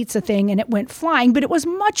hit the pizza thing, and it went flying. But it was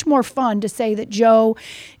much more fun to say that Joe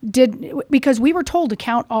did, because we were told to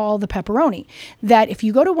count all the pepperoni. That if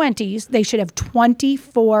you go to Wendy's, they should have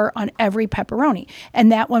 24 on every pepperoni.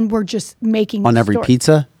 And that one we're just making on every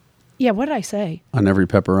pizza? Yeah, what did I say? On every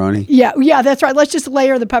pepperoni? Yeah, that's right. Let's just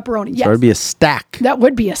layer the pepperoni. Yes. So it would be a stack. That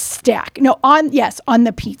would be a stack. No, on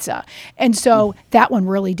the pizza. And so that one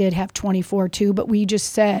really did have 24 too, but we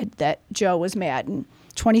just said that Joe was mad and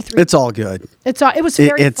 23. It's all good. It was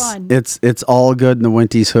very fun. It's all good in the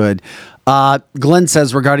Wendy's hood. Glenn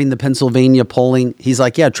says regarding the Pennsylvania polling, he's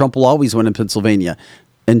like, yeah, Trump will always win in Pennsylvania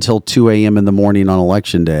until 2 a.m. in the morning on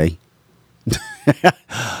Election Day.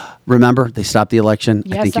 Remember, they stopped the election?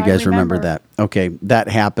 Yes, I think you guys remember that. Okay, that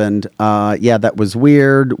happened. That was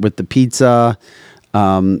weird with the pizza.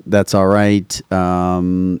 That's all right.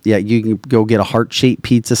 You can go get a heart-shaped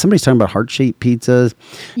pizza. Somebody's talking about heart-shaped pizzas.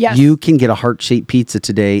 Yes. You can get a heart-shaped pizza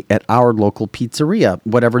today at our local pizzeria,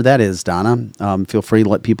 whatever that is, Donna. Feel free to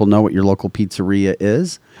let people know what your local pizzeria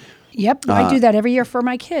is. Yep, I do that every year for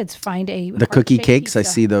my kids. Find the cookie cakes. pizza. I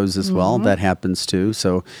see those as well. That happens too.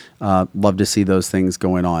 So love to see those things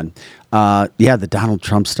going on. The Donald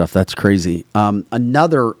Trump stuff. That's crazy.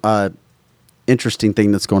 Another interesting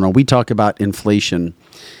thing that's going on. We talk about inflation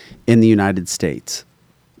in the United States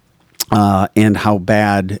and how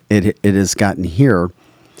bad it has gotten here.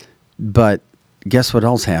 But guess what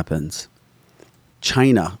else happens?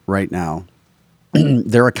 China right now.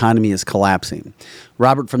 Their economy is collapsing.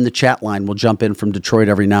 Robert from the chat line will jump in from Detroit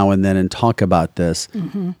every now and then and talk about this.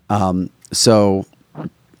 So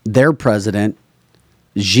their president,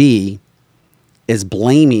 Xi, is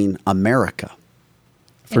blaming America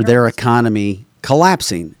for their economy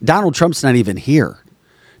collapsing. Donald Trump's not even here.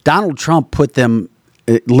 Donald Trump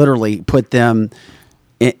literally put them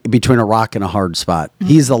between a rock and a hard spot.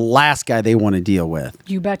 He's the last guy they want to deal with.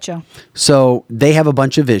 You betcha. So they have a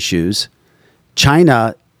bunch of issues.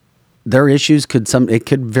 China, their issues could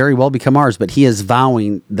very well become ours, but he is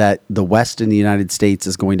vowing that the West and the United States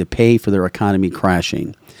is going to pay for their economy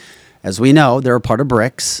crashing. As we know, they're a part of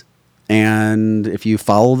BRICS, and if you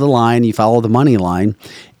follow the line, you follow the money line,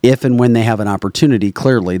 if and when they have an opportunity,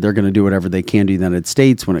 clearly they're going to do whatever they can to the United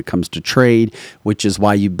States when it comes to trade, which is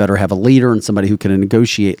why you better have a leader and somebody who can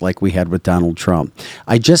negotiate like we had with Donald Trump.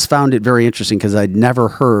 I just found it very interesting because I'd never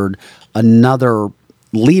heard another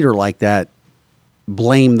leader like that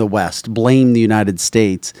blame the West, blame the United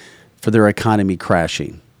States for their economy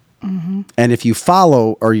crashing. And if you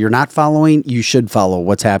follow or you're not following, you should follow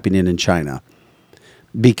what's happening in China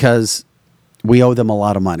because we owe them a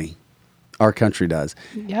lot of money. Our country does.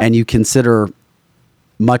 Yep. And you consider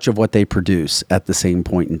much of what they produce at the same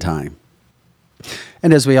point in time.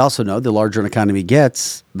 And as we also know, the larger an economy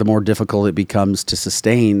gets, the more difficult it becomes to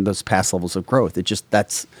sustain those past levels of growth.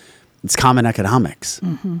 It's common economics.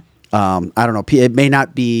 I don't know. It may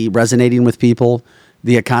not be resonating with people,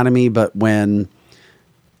 the economy, but when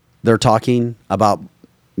they're talking about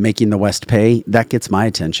making the West pay, that gets my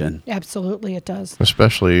attention. Absolutely, it does.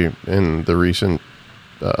 Especially in the recent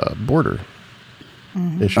border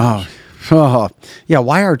issues. Yeah.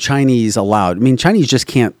 Why are Chinese allowed? I mean, Chinese just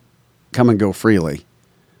can't come and go freely.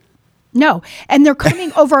 No, and they're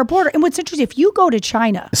coming over our border. And what's interesting, if you go to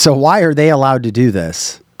China. So why are they allowed to do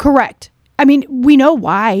this? Correct. I mean, we know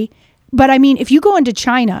why. But I mean, if you go into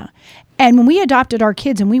China, and when we adopted our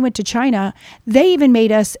kids and we went to China, they even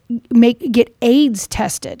made us get AIDS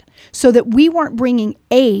tested so that we weren't bringing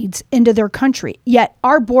AIDS into their country. Yet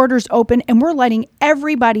our borders open and we're letting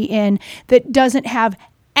everybody in that doesn't have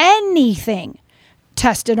anything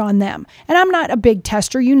tested on them. And I'm not a big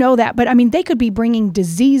tester, you know that, but I mean, they could be bringing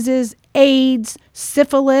diseases, AIDS,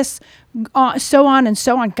 syphilis, so on and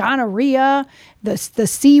so on, gonorrhea, the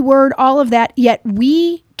C word, all of that. Yet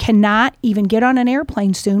we cannot even get on an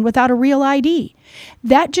airplane soon without a real ID.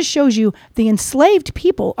 That just shows you the enslaved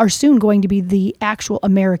people are soon going to be the actual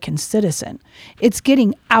American citizen. It's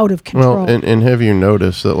getting out of control. Well, and have you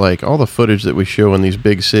noticed that like all the footage that we show in these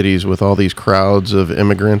big cities with all these crowds of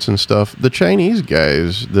immigrants and stuff, the Chinese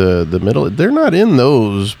guys, the middle, they're not in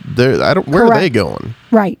those. Where Correct. Are they going?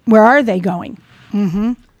 Right. Where are they going?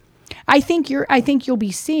 I think you'll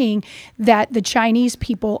be seeing that the Chinese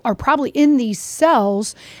people are probably in these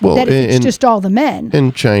cells. Well, that it's just all the men.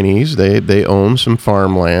 And Chinese, they own some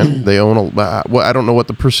farmland. They own I don't know what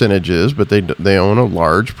the percentage is, but they own a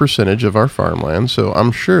large percentage of our farmland. So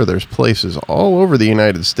I'm sure there's places all over the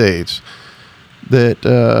United States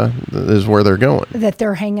that is where they're going. That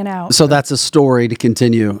they're hanging out. So that's a story to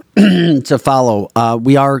continue to follow.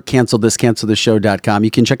 We are cancelthisshow.com.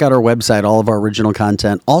 You can check out our website, all of our original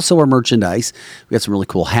content, also our merchandise. We got some really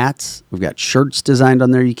cool hats. We've got shirts designed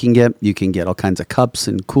on there you can get. You can get all kinds of cups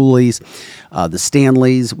and coolies, the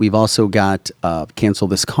Stanleys. We've also got Cancel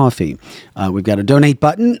This Coffee. We've got a donate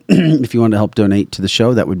button. If you want to help donate to the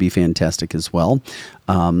show, that would be fantastic as well.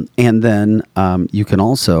 And then you can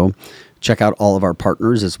also check out all of our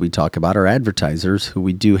partners as we talk about our advertisers who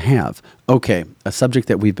we do have. Okay, a subject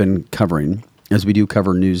that we've been covering as we do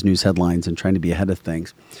cover news headlines and trying to be ahead of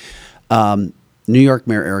things. New York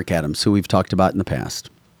Mayor Eric Adams, who we've talked about in the past.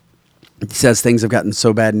 He says things have gotten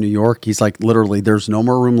so bad in New York. He's like, literally, there's no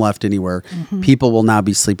more room left anywhere. People will now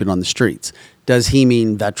be sleeping on the streets. Does he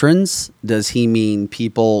mean veterans? Does he mean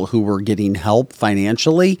people who were getting help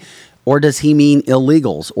financially? Or does he mean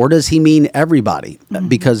illegals? Or does he mean everybody?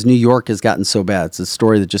 Because New York has gotten so bad. It's a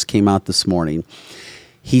story that just came out this morning.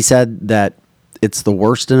 He said that it's the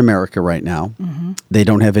worst in America right now. They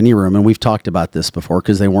don't have any room. And we've talked about this before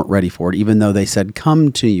because they weren't ready for it, even though they said,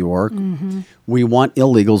 come to New York. We want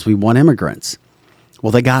illegals. We want immigrants.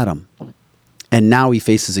 Well, they got them. And now he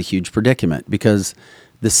faces a huge predicament because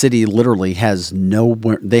the city literally has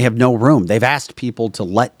they have no room. They've asked people to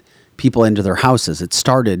let people into their houses. It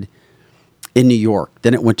started in New York,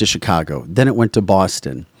 then it went to Chicago, then it went to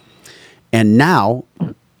Boston. And now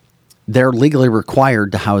they're legally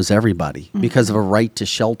required to house everybody because of a right to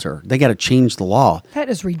shelter. They got to change the law. That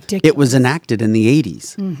is ridiculous. It was enacted in the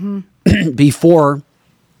 80s. Before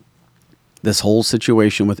this whole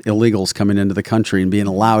situation with illegals coming into the country and being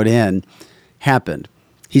allowed in happened.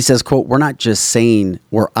 He says, quote, we're not just saying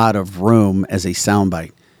we're out of room as a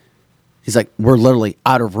soundbite. He's like, we're literally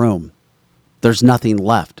out of room. There's nothing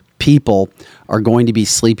left. People are going to be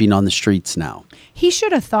sleeping on the streets now. He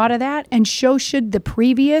should have thought of that, and so should the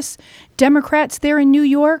previous Democrats there in New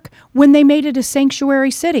York when they made it a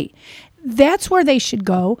sanctuary city. That's where they should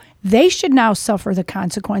go. They should now suffer the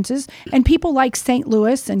consequences. And people like St.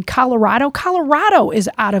 Louis and Colorado is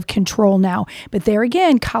out of control now. But there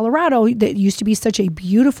again, Colorado, that used to be such a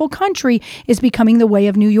beautiful country, is becoming the way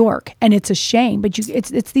of New York. And it's a shame. But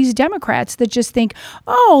it's these Democrats that just think,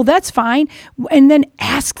 oh, that's fine. And then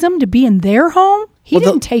ask them to be in their home. He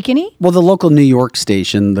didn't take any. Well, the local New York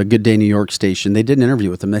station, the Good Day New York station, they did an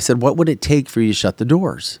interview with him. They said, what would it take for you to shut the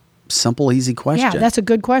doors? Simple, easy question. Yeah, that's a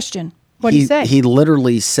good question. What did he say? He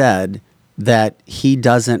literally said that he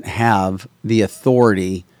doesn't have the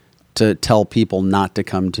authority to tell people not to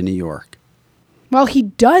come to New York. Well, he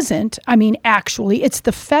doesn't. I mean, actually, it's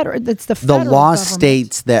the federal. The law government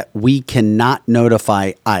states that we cannot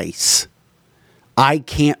notify ICE. I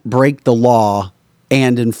can't break the law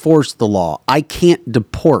and enforce the law. I can't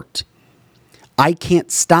deport. I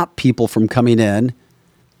can't stop people from coming in.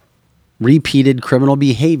 Repeated criminal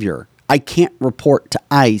behavior. I can't report to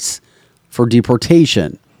ICE for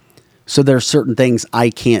deportation. So there are certain things I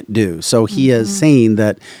can't do. So he is saying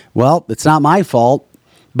that, well, it's not my fault,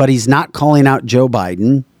 but he's not calling out Joe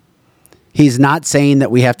Biden. He's not saying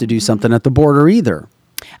that we have to do something at the border either.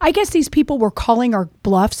 I guess these people were calling our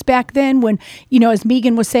bluffs back then when, as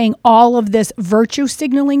Megan was saying, all of this virtue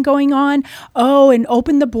signaling going on. Oh, and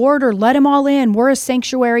open the border, let them all in. We're a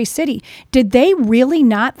sanctuary city. Did they really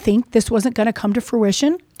not think this wasn't going to come to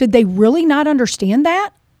fruition? Did they really not understand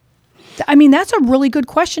that? I mean, that's a really good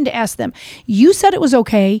question to ask them. You said it was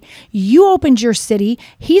okay. You opened your city.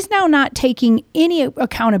 He's now not taking any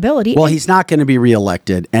accountability. Well, he's not going to be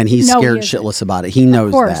reelected, and he's scared shitless about it. He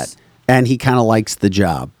knows that. And he kind of likes the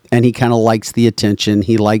job, and he kind of likes the attention.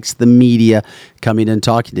 He likes the media coming and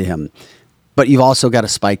talking to him. But you've also got a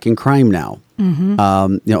spike in crime now.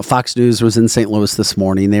 Fox News was in St. Louis this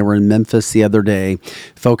morning. They were in Memphis the other day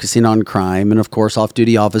focusing on crime. And, of course,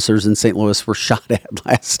 off-duty officers in St. Louis were shot at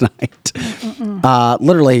last night.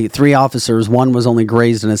 Literally 3 officers. One was only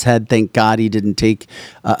grazed in his head. Thank God he didn't take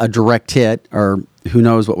a direct hit, or who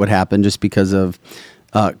knows what would happen just because of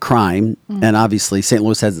crime. And obviously St.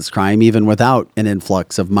 Louis has its crime even without an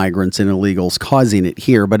influx of migrants and illegals causing it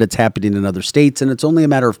here, but it's happening in other states, and it's only a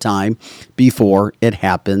matter of time before it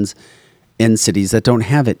happens in cities that don't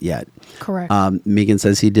have it yet. Correct. Megan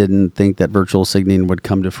says he didn't think that virtual signaling would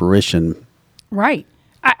come to fruition. Right.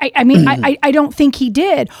 I mean, I don't think he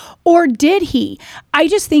did. Or did he? I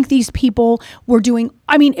just think these people were doing,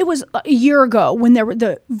 it was a year ago when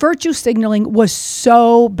the virtue signaling was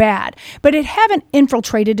so bad, but it haven't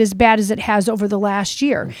infiltrated as bad as it has over the last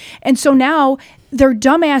year. And so now their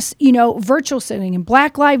dumbass, virtual sitting and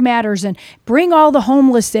Black Lives Matters and bring all the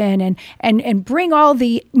homeless in and bring all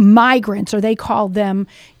the migrants, or they call them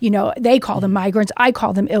migrants. I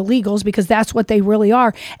call them illegals because that's what they really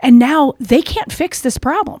are. And now they can't fix this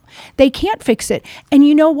problem. They can't fix it. And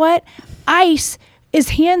you know what? ICE, his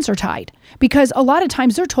hands are tied because a lot of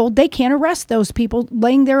times they're told they can't arrest those people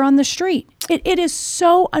laying there on the street. It is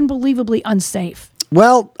so unbelievably unsafe.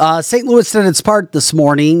 Well, St. Louis did its part this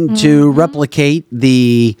morning to replicate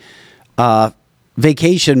the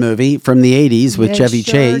vacation movie from the 80s with Chevy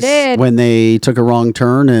Chase when they took a wrong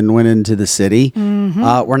turn and went into the city.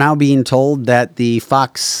 We're now being told that the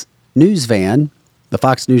Fox News van, the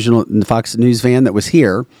Fox News van that was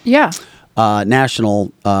here,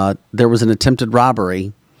 national, there was an attempted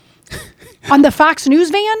robbery. On the Fox News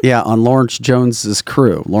van? Yeah, on Lawrence Jones's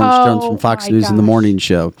crew. Lawrence Jones from Fox News in the morning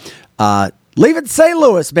show. Leave it St.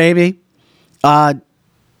 Louis, baby.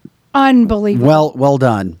 Unbelievable. Well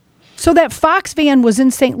done. So that Fox van was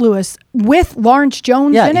in St. Louis with Lawrence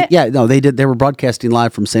Jones in it? Yeah, no, they did. They were broadcasting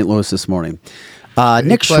live from St. Louis this morning.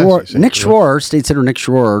 Nick Schroer, State Senator Nick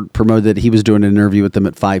Schroer, promoted that he was doing an interview with them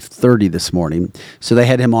at 5:30 this morning. So they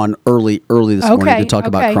had him on early this morning to talk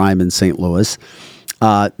about crime in St. Louis.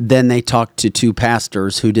 Then they talked to two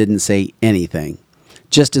pastors who didn't say anything.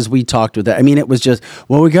 Just as we talked with that. I mean, it was just,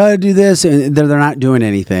 well, we got to do this, and they're not doing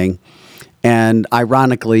anything. And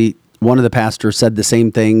ironically, one of the pastors said the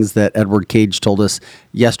same things that Edward Cage told us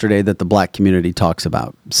yesterday that the black community talks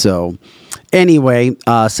about. So anyway,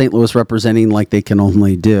 St. Louis representing like they can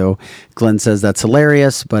only do. Glenn says that's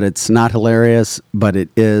hilarious, but it's not hilarious, but it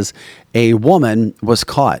is. A woman was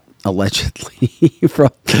caught allegedly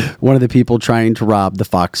from one of the people trying to rob the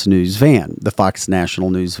Fox News van, the Fox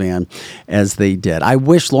National News van, as they did. I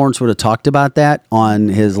wish Lawrence would have talked about that on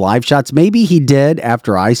his live shots. Maybe he did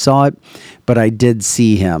after I saw it, but I did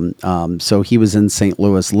see him. So he was in St.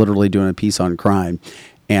 Louis literally doing a piece on crime,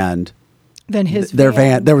 and then their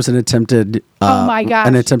van. There was an attempted oh my gosh,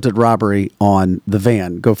 an attempted robbery on the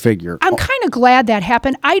van. Go figure. I'm kind of glad that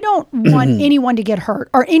happened. I don't want anyone to get hurt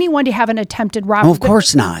or anyone to have an attempted robbery. Well, of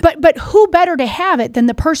course not. But who better to have it than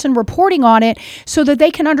the person reporting on it so that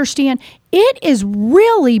they can understand it is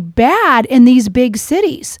really bad in these big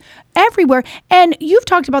cities everywhere. And you've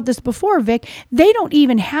talked about this before, Vic. They don't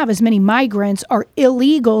even have as many migrants or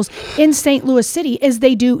illegals in St. Louis City as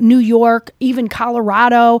they do New York, even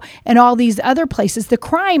Colorado, and all these other places. The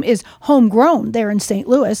crime is homegrown there in St.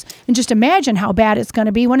 Louis. And just imagine how bad it's going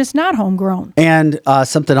to be when it's not homegrown. And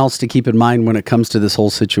something else to keep in mind when it comes to this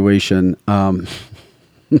whole situation,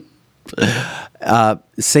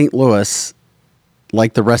 St. Louis,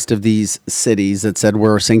 like the rest of these cities that said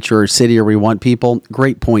we're a sanctuary city or we want people.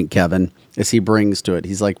 Great point, Kevin, as he brings to it.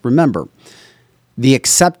 He's like, remember, the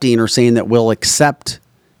accepting or saying that we'll accept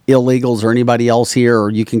illegals or anybody else here or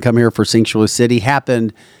you can come here for sanctuary city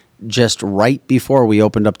happened just right before we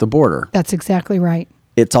opened up the border. That's exactly right.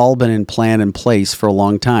 It's all been in plan and place for a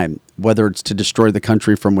long time, whether it's to destroy the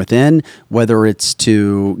country from within, whether it's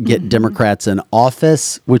to get Democrats in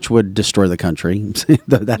office, which would destroy the country.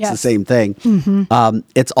 That's the same thing.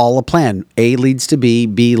 It's all a plan. A leads to B,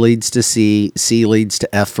 B leads to C, C leads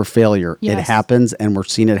to F for failure. It happens, and we're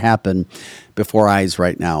seeing it happen before our eyes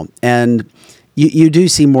right now. And you do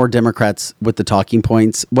see more Democrats with the talking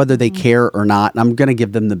points, whether they care or not. And I'm going to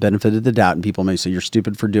give them the benefit of the doubt, and people may say, you're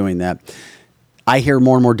stupid for doing that. I hear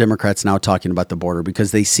more and more Democrats now talking about the border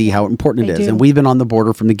because they see how important it is. And we've been on the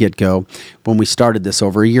border from the get-go when we started this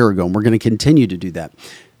over a year ago, and we're going to continue to do that.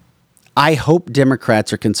 I hope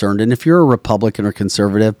Democrats are concerned, and if you're a Republican or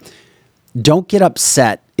conservative, don't get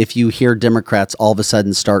upset if you hear Democrats all of a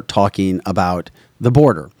sudden start talking about the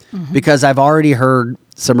border. Because I've already heard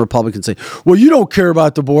some Republicans say, well, you don't care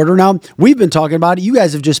about the border. Now, we've been talking about it. You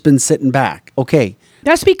guys have just been sitting back. Okay.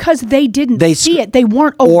 That's because they didn't see it. They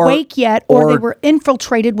weren't awake yet, or they were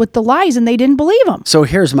infiltrated with the lies and they didn't believe them. So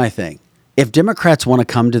here's my thing. If Democrats want to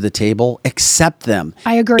come to the table, accept them.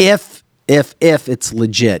 I agree. If it's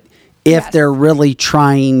legit, if they're really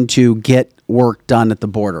trying to get work done at the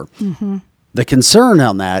border. The concern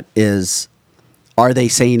on that is, are they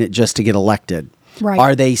saying it just to get elected? Right.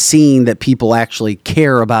 Are they seeing that people actually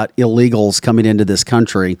care about illegals coming into this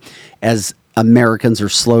country as Americans are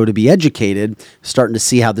slow to be educated, starting to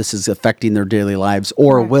see how this is affecting their daily lives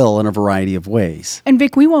or will in a variety of ways. And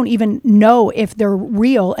Vic, we won't even know if they're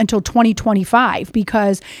real until 2025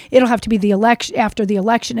 because it'll have to be the election after the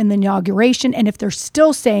election and the inauguration. And if they're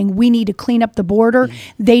still saying we need to clean up the border,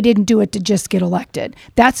 they didn't do it to just get elected.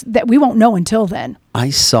 That we won't know until then. I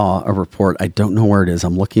saw a report, I don't know where it is,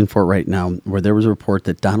 I'm looking for it right now, where there was a report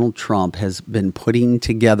that Donald Trump has been putting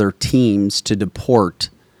together teams to deport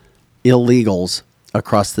illegals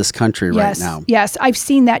across this country right now. Yes, I've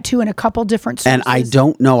seen that too in a couple different sources. And I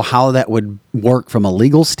don't know how that would work from a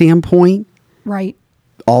legal standpoint. Right.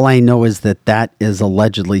 All I know is that is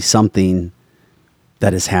allegedly something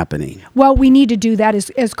that is happening. Well, we need to do that as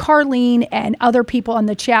Carlene and other people on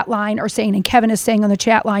the chat line are saying, and Kevin is saying on the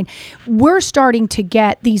chat line, we're starting to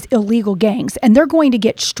get these illegal gangs, and they're going to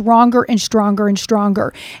get stronger and stronger and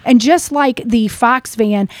stronger. And just like the Fox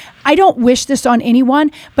van, I don't wish this on anyone,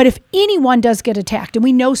 but if anyone does get attacked, and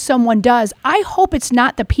we know someone does, I hope it's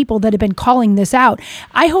not the people that have been calling this out.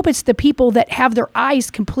 I hope it's the people that have their eyes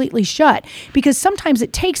completely shut, because sometimes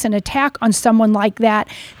it takes an attack on someone like that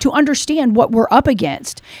to understand what we're up against.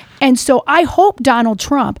 And so I hope Donald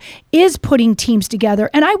Trump is putting teams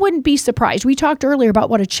together, and I wouldn't be surprised. We talked earlier about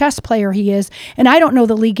what a chess player he is, and I don't know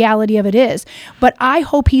the legality of it is, but I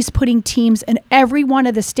hope he's putting teams in every one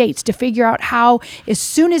of the states to figure out how, as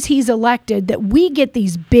soon as he's elected, that we get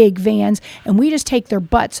these big vans and we just take their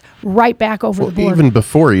butts right back over the border. Even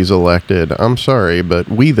before he's elected, I'm sorry, but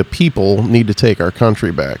we the people need to take our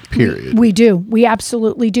country back, period. We do. We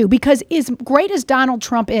absolutely do. Because as great as Donald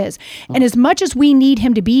Trump is, and as much as we need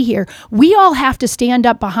him to be here, we all have to stand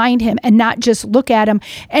up behind him and not just look at him.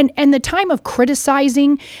 And the time of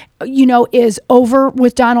criticizing, is over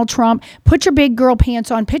with Donald Trump. Put your big girl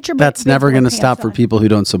pants on. That's never going to stop for people who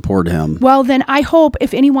don't support him. Well, then I hope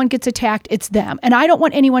if anyone gets attacked, it's them. And I don't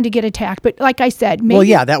want anyone to get attacked. But like I said, maybe. Well,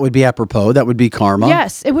 yeah, that would be apropos. That would be karma.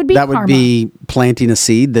 Yes, it would be karma. That would be planting a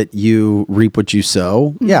seed that you reap what you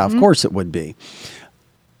sow. Mm-hmm. Yeah, of course it would be.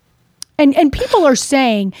 And people are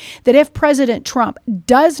saying that if President Trump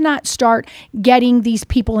does not start getting these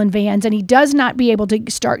people in vans and he does not be able to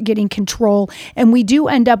start getting control, and we do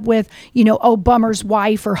end up with, Bummer's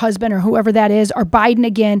wife or husband or whoever that is, or Biden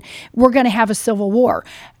again, we're going to have a civil war.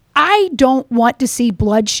 I don't want to see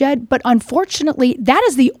bloodshed, but unfortunately, that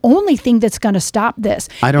is the only thing that's going to stop this.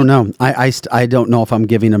 I don't know. I don't know if I'm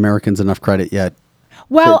giving Americans enough credit yet.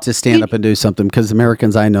 To stand up and do something, because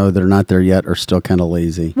Americans I know that are not there yet are still kind of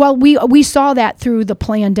lazy. Well, we saw that through the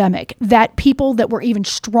pandemic, that people that were even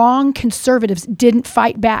strong conservatives didn't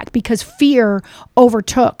fight back because fear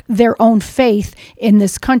overtook their own faith in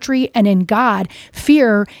this country and in God.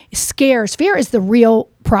 Fear scares. Fear is the real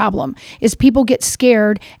problem, is people get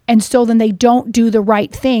scared, and so then they don't do the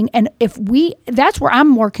right thing. And that's where I'm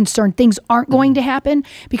more concerned. Things aren't going to happen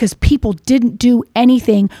because people didn't do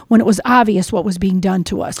anything when it was obvious what was being done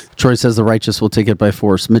to us. Troy says the righteous will take it by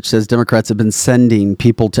force. Mitch says Democrats have been sending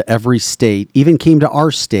people to every state, even came to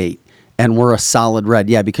our state, and we're a solid red.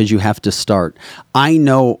 Yeah, because you have to start. I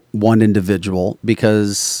know one individual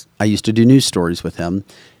because I used to do news stories with him,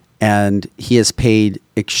 and he is paid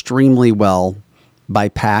extremely well by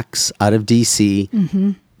PACs out of D.C.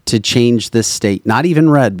 To change this state, not even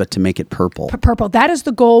red, but to make it purple. Purple. That is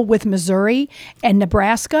the goal with Missouri and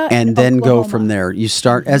Nebraska. And then Oklahoma. Go from there. You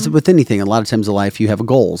start, as with anything, a lot of times in life, you have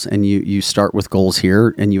goals, and you start with goals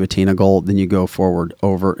here, and you attain a goal, then you go forward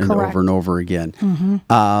over and over and over again.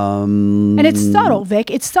 And it's subtle, Vic.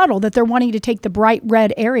 It's subtle that they're wanting to take the bright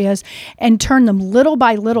red areas and turn them little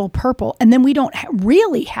by little purple, and then we don't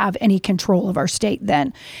really have any control of our state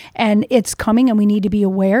then. And it's coming, and we need to be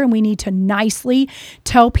aware, and we need to nicely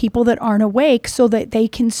tell people that aren't awake so that they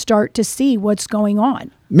can start to see what's going on.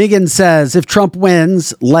 Megan says, if Trump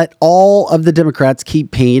wins, let all of the Democrats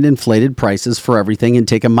keep paying inflated prices for everything and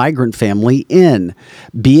take a migrant family in.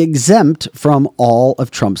 Be exempt from all of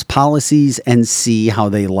Trump's policies and see how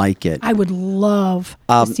they like it. I would love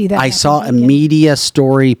to see that. I saw a media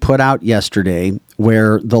story put out yesterday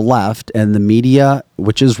where the left and the media,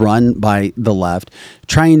 which is run by the left,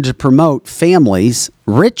 trying to promote families,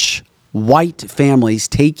 rich white families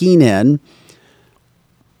taking in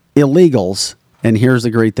illegals. And here's the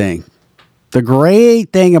great thing. The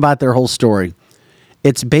great thing about their whole story,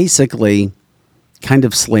 it's basically kind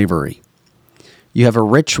of slavery. You have a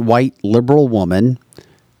rich white liberal woman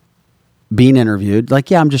being interviewed.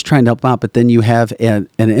 Like, yeah, I'm just trying to help out. But then you have an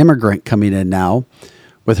immigrant coming in now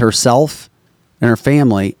with herself and her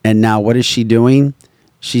family. And now what is she doing?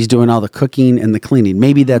 She's doing all the cooking and the cleaning.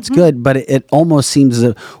 Maybe that's good, but it almost seems as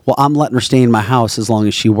if, well, I'm letting her stay in my house as long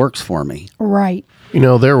as she works for me. Right.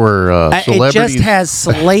 There were celebrities. It just has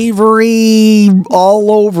slavery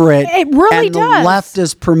all over it. It really does. And the left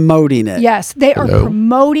is promoting it. Yes, they are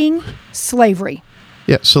promoting slavery.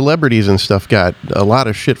 Yeah, celebrities and stuff got a lot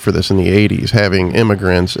of shit for this in the 80s, having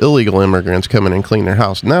illegal immigrants come in and clean their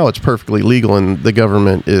house. Now it's perfectly legal, and the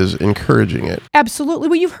government is encouraging it. Absolutely.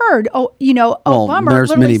 Well, you've heard, Obama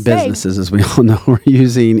there's many businesses, as we all know, are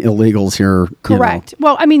using illegals here. Correct.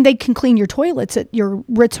 Well, I mean, they can clean your toilets at your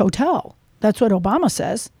Ritz hotel. That's what Obama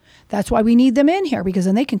says. That's why we need them in here, because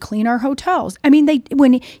then they can clean our hotels. I mean,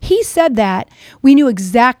 when he said that, we knew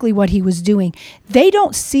exactly what he was doing. They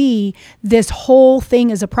don't see this whole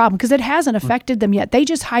thing as a problem because it hasn't affected them yet. They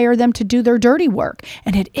just hire them to do their dirty work.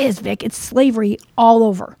 And it is, Vic, it's slavery all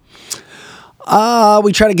over.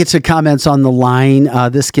 We try to get to comments on the line.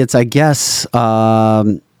 This gets, I guess,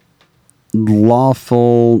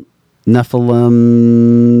 lawful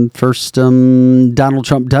Nephilim firstum. Donald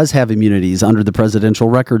Trump does have immunities under the Presidential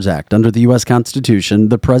Records Act. Under the U.S. Constitution,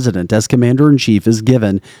 the president, as commander-in-chief, is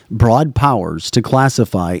given broad powers to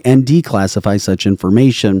classify and declassify such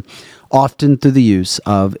information, often through the use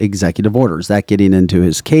of executive orders. That getting into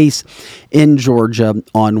his case in Georgia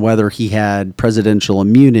on whether he had presidential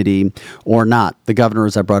immunity or not. The governor,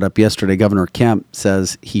 as I brought up yesterday, Governor Kemp,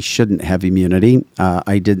 says he shouldn't have immunity.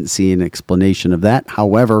 I didn't see an explanation of that.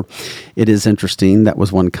 However, it is interesting. That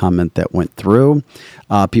was one comment that went through.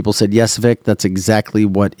 People said, yes, Vic, that's exactly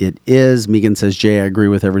what it is. Megan says, Jay, I agree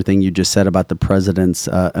with everything you just said about the president's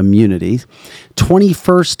immunity.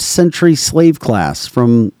 21st century slave class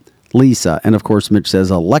from Lisa. And of course, Mitch says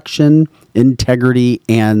election, integrity,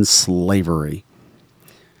 and slavery.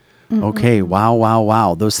 Okay.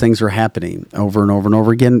 Wow. Those things are happening over and over and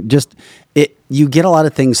over again. You get a lot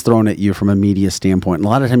of things thrown at you from a media standpoint. And a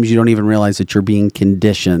lot of times you don't even realize that you're being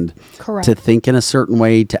conditioned to think in a certain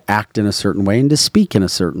way, to act in a certain way, and to speak in a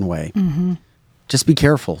certain way. Just be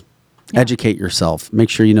careful. Yeah. Educate yourself. Make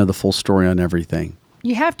sure you know the full story on everything.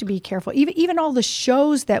 You have to be careful. Even all the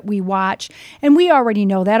shows that we watch, and we already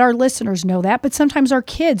know that, our listeners know that, but sometimes our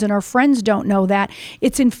kids and our friends don't know that.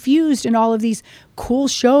 It's infused in all of these cool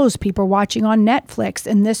shows people are watching on Netflix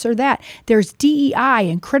and this or that. There's DEI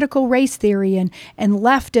and critical race theory and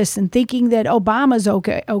leftists and thinking that Obama's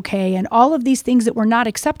okay, and all of these things that were not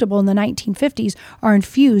acceptable in the 1950s are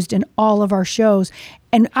infused in all of our shows.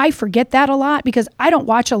 And I forget that a lot because I don't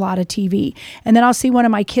watch a lot of TV. And then I'll see one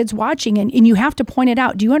of my kids watching, and you have to point it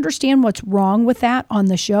out. Do you understand what's wrong with that on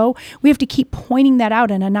the show? We have to keep pointing that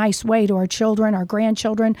out in a nice way to our children, our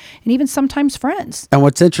grandchildren, and even sometimes friends. And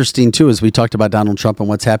what's interesting, too, is we talked about Donald Trump and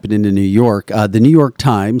what's happening in New York. The New York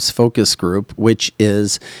Times focus group, which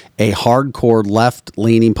is a hardcore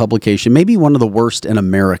left-leaning publication, maybe one of the worst in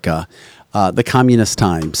America, the Communist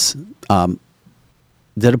Times,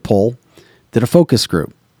 did a poll, did a focus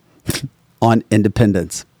group on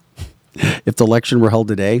independence. If the election were held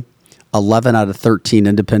today, 11 out of 13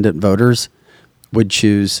 independent voters would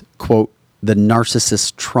choose, quote, the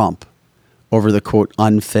narcissist Trump over the, quote,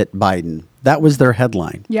 unfit Biden. That was their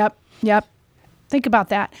headline. Yep. Think about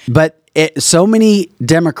that. But so many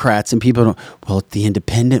Democrats and people, the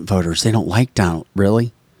independent voters, they don't like Donald.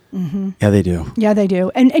 Really? Mm-hmm. Yeah, they do. Yeah, they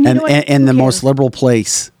do. And you know what? And the most liberal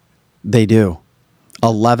place, they do.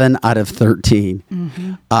 11 out of 13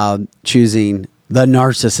 choosing the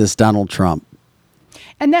narcissist Donald Trump.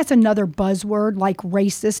 And that's another buzzword like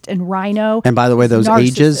racist and rhino. And by the way, those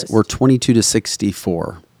ages were 22 to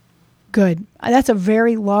 64. Good. That's a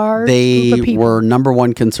very large group of people. They were number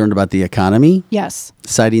one concerned about the economy. Yes.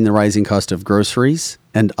 Citing the rising cost of groceries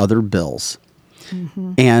and other bills.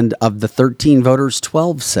 And of the 13 voters,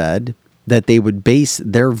 12 said that they would base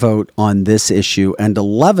their vote on this issue, and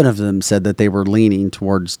 11 of them said that they were leaning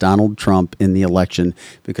towards Donald Trump in the election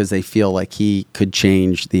because they feel like he could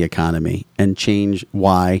change the economy and change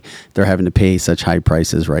why they're having to pay such high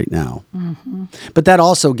prices right now. But that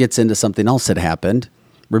also gets into something else that happened.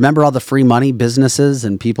 Remember all the free money businesses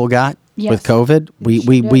and people got with COVID?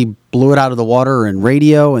 We blew it out of the water in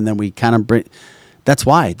radio, and then we kind of that's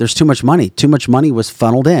why there's too much money. Too much money was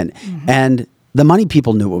funneled in. And the money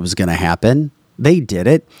people knew what was going to happen. They did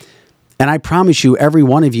it. And I promise you, every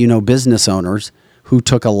one of you know business owners who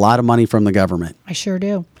took a lot of money from the government. I sure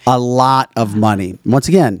do. A lot of money. Once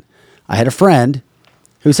again, I had a friend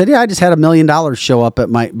who said, I just had $1 million show up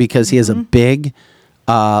at because he has a big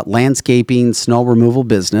landscaping, snow removal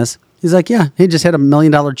business. He's like, he just had $1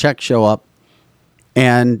 million check show up.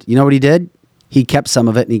 And you know what he did? He kept some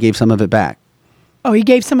of it and he gave some of it back. Oh, he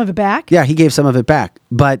gave some of it back? Yeah, he gave some of it back.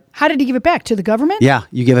 But how did he give it back? To the government? Yeah,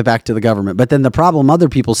 you give it back to the government. But then the problem, other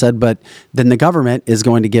people said, but then the government is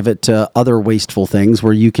going to give it to other wasteful things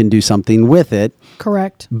where you can do something with it.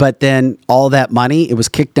 Correct. But then all that money, it was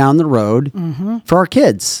kicked down the road for our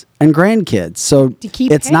kids and grandkids. So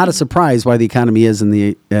it's not a surprise why the economy is and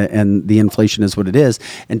the inflation is what it is.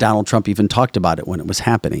 And Donald Trump even talked about it when it was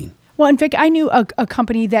happening. Well, in fact, I knew a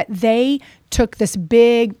company that they took this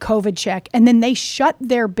big COVID check and then they shut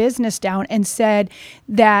their business down and said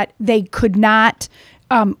that they could not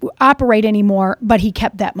operate anymore, but he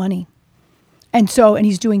kept that money. And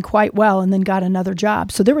he's doing quite well and then got another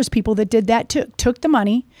job. So there was people that did that too, took the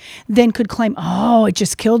money, then could claim, oh, it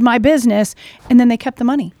just killed my business. And then they kept the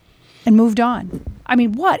money and moved on. I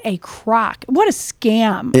mean, what a crock. What a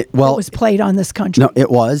scam that was played on this country. No, it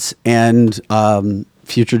was. And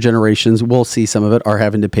future generations will see some of it, are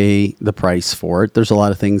having to pay the price for it. There's a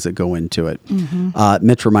lot of things that go into it.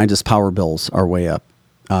 Mitch reminds us power bills are way up.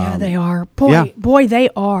 Yeah, they are. Boy, they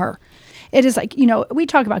are. It is like, we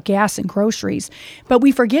talk about gas and groceries, but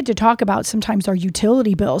we forget to talk about sometimes our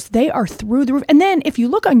utility bills. They are through the roof. And then if you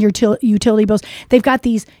look on your utility bills, they've got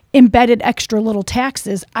these embedded extra little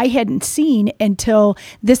taxes I hadn't seen until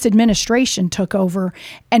this administration took over.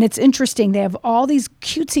 And it's interesting. They have all these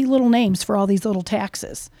cutesy little names for all these little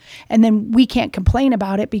taxes. And then we can't complain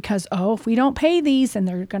about it because, if we don't pay these, then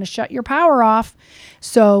they're going to shut your power off.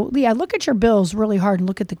 So, yeah, look at your bills really hard and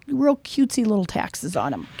look at the real cutesy little taxes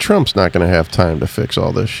on them. Trump's not going to have time to fix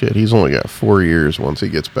all this shit. He's only got 4 years once he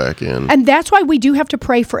gets back in. And that's why we do have to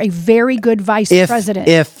pray for a very good vice president.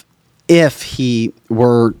 If he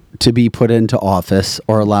were to be put into office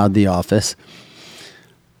or allowed the office,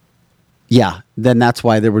 then that's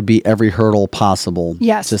why there would be every hurdle possible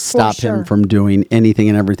to stop him from doing anything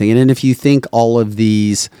and everything. And if you think all of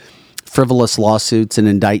these frivolous lawsuits and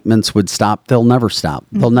indictments would stop, they'll never stop.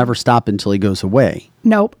 They'll never stop until he goes away.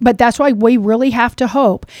 Nope. But that's why we really have to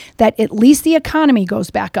hope that at least the economy goes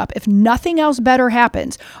back up. If nothing else better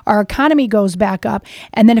happens, our economy goes back up.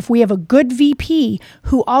 And then if we have a good VP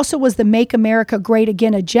who also was the Make America Great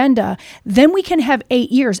Again agenda, then we can have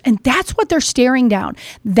 8 years. And that's what they're staring down.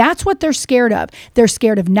 That's what they're scared of. They're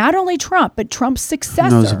scared of not only Trump, but Trump's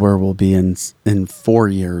successor. Who knows where we'll be in 4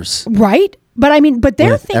 years. Right? But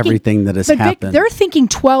they're thinking everything that has happened. They're thinking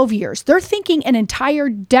 12 years. They're thinking an entire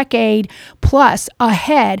decade plus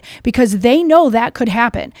ahead because they know that could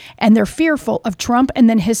happen. And they're fearful of Trump and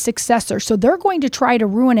then his successor. So they're going to try to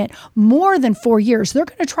ruin it more than 4 years. They're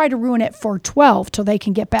going to try to ruin it for 12 till they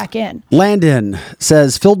can get back in. Landon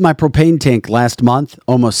says, filled my propane tank last month,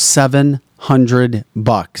 almost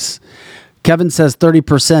 $700. Kevin says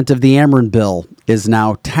 30% of the Ameren bill is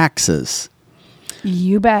now taxes.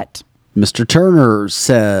 You bet. Mr. Turner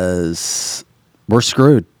says, we're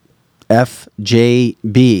screwed.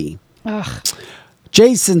 FJB. Ugh.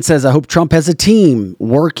 Jason says, I hope Trump has a team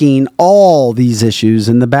working all these issues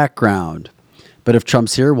in the background. But if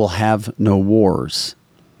Trump's here, we'll have no wars.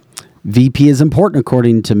 VP is important,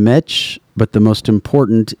 according to Mitch, but the most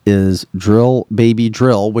important is drill, baby,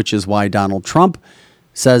 drill, which is why Donald Trump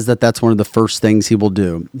says that that's one of the first things he will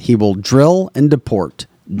do. He will drill and deport.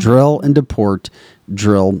 Drill and deport,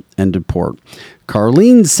 drill and deport.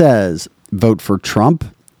 Carlene says, vote for Trump,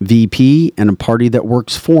 VP, and a party that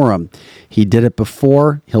works for him. He did it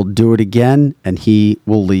before, he'll do it again, and he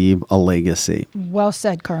will leave a legacy. Well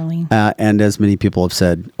said, Carlene. And as many people have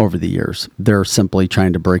said over the years, they're simply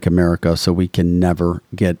trying to break America so we can never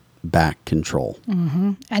get back control.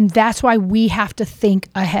 Mm-hmm. And that's why we have to think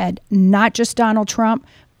ahead, not just Donald Trump,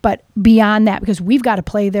 but beyond that, because we've got to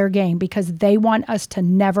play their game because they want us to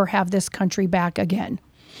never have this country back again.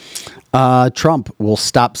 Trump will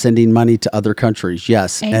stop sending money to other countries.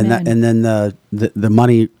 Yes. Amen. And then the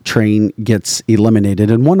money train gets eliminated.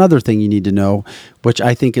 And one other thing you need to know, which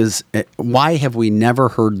I think is, why have we never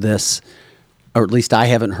heard this, or at least I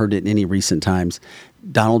haven't heard it in any recent times?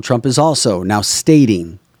 Donald Trump is also now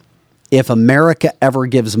stating, if America ever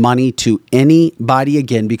gives money to anybody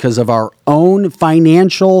again because of our own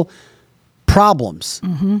financial problems,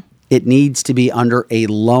 it needs to be under a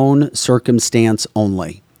loan circumstance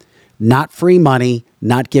only. Not free money,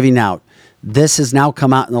 not giving out. This has now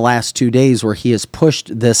come out in the last 2 days where he has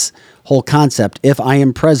pushed this whole concept. If I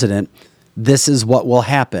am president, this is what will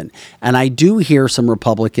happen. And I do hear some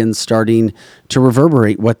Republicans starting to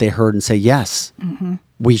reverberate what they heard and say, yes,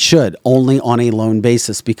 we should, only on a loan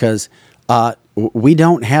basis, because we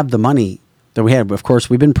don't have the money that we had. Of course,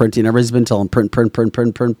 we've been printing. Everybody's been telling print,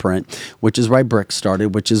 which is why BRICS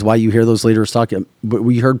started, which is why you hear those leaders talking.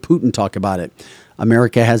 We heard Putin talk about it.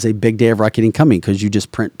 America has a big day of reckoning coming because you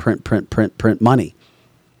just print money.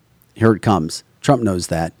 Here it comes. Trump knows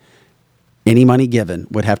that. Any money given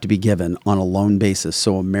would have to be given on a loan basis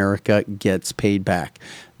so America gets paid back.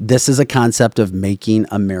 This is a concept of making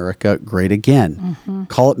America great again.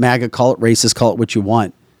 Call it MAGA, call it racist, call it what you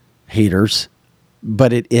want, haters.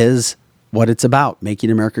 But it is what it's about, making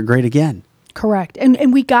America great again. Correct.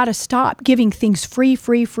 And we got to stop giving things free.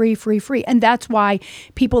 And that's why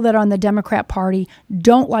people that are on the Democrat Party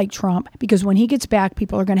don't like Trump, because when he gets back,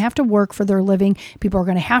 people are going to have to work for their living. People are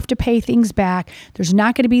going to have to pay things back. There's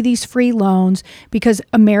not going to be these free loans, because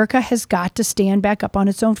America has got to stand back up on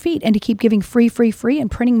its own feet. And to keep giving free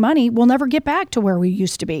and printing money, we'll never get back to where we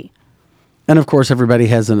used to be. And of course, everybody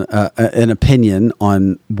has an opinion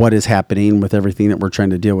on what is happening with everything that we're trying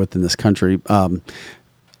to deal with in this country.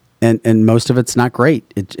 And most of it's not great.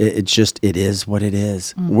 It's just, it is what it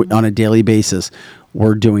is. Mm-hmm. On a daily basis,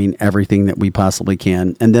 we're doing everything that we possibly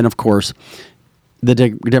can. And then, of course, the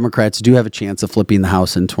Democrats do have a chance of flipping the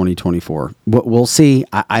House in 2024. We'll see.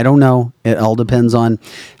 I don't know. It all depends on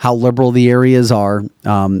how liberal the areas are,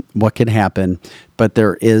 what can happen. But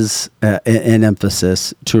there is an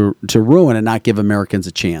emphasis to ruin and not give Americans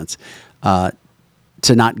a chance.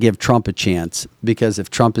 To not give Trump a chance, because if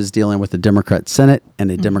Trump is dealing with a Democrat Senate and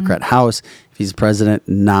a Democrat House, if he's president,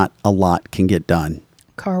 not a lot can get done.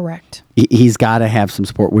 Correct. He's got to have some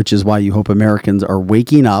support, which is why you hope Americans are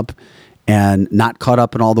waking up and not caught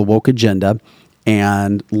up in all the woke agenda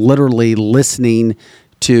and literally listening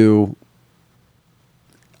to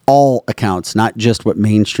all accounts, not just what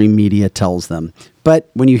mainstream media tells them. But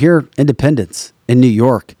when you hear independents in New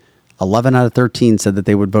York, 11 out of 13 said that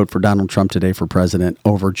they would vote for Donald Trump today for president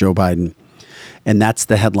over Joe Biden. And that's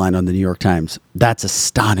the headline on the New York Times. That's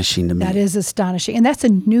astonishing to me. That is astonishing. And that's a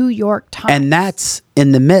New York Times. And that's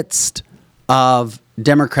in the midst of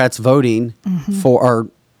Democrats voting for, or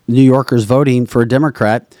New Yorkers voting for a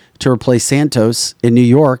Democrat to replace Santos in New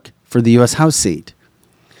York for the U.S. House seat.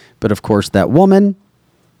 But of course, that woman,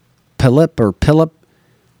 Phillip,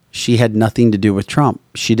 she had nothing to do with Trump.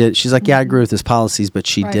 She's like, yeah, I agree with his policies, but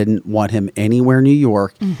she didn't want him anywhere New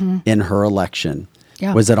York in her election.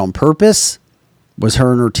 Yeah. Was it on purpose? Was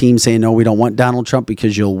her and her team saying, no, we don't want Donald Trump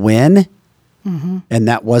because you'll win? And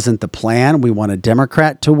that wasn't the plan. We want a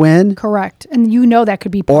Democrat to win. Correct. And that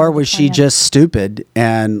could be part Or of the was she plan. just stupid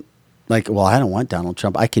and like, well, I don't want Donald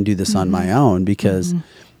Trump. I can do this on my own because,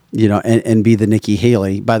 and be the Nikki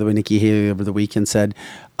Haley. By the way, Nikki Haley over the weekend said,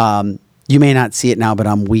 you may not see it now, but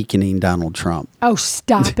I'm weakening Donald Trump. Oh,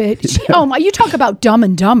 stop it. You talk about Dumb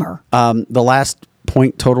and Dumber. The last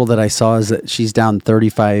point total that I saw is that she's down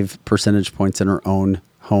 35 percentage points in her own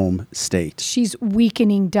home state. She's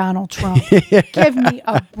weakening Donald Trump. Give me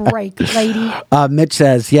a break, lady. Mitch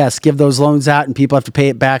says, yes, give those loans out and people have to pay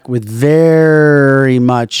it back with very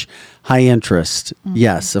much high interest.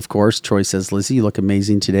 Yes, of course. Troy says, Lizzie, you look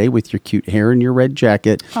amazing today with your cute hair and your red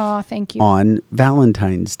jacket. Oh, thank you. On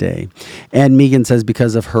Valentine's Day. And Megan says,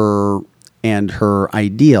 because of her and her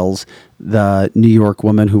ideals, the New York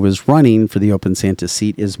woman who was running for the open Santos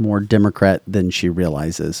seat is more Democrat than she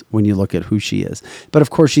realizes when you look at who she is. But of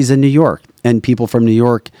course, she's in New York, and people from New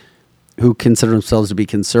York who consider themselves to be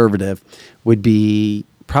conservative would be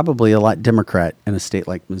probably a lot Democrat in a state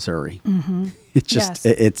like Missouri. It's just,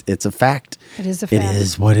 it's a fact. It is a fact. It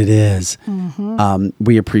is what it is.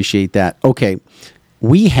 We appreciate that. Okay. Do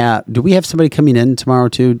we have somebody coming in tomorrow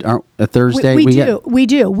too? A Thursday? We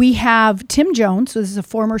do. We have Tim Jones. So this is a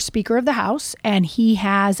former Speaker of the House, and he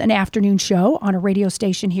has an afternoon show on a radio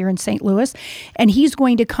station here in St. Louis. And he's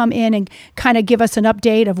going to come in and kind of give us an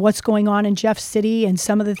update of what's going on in Jeff City and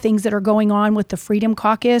some of the things that are going on with the Freedom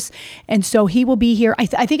Caucus. And so he will be here.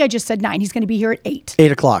 I think I just said 9. He's going to be here at 8.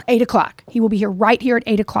 8 o'clock. 8 o'clock. He will be here right here at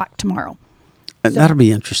 8 o'clock tomorrow. And that'll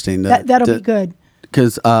be interesting. That'll be good.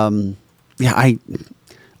 Because,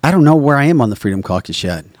 I don't know where I am on the Freedom Caucus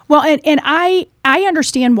yet. Well, and I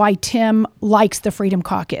understand why Tim likes the Freedom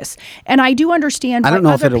Caucus. And I do understand why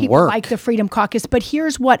other people like the Freedom Caucus. But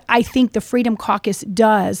here's what I think the Freedom Caucus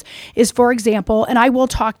does is, for example, and I will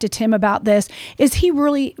talk to Tim about this, is he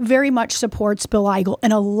really very much supports Bill Eigel.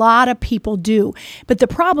 And a lot of people do. But the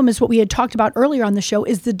problem is what we had talked about earlier on the show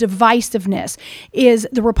is the divisiveness, is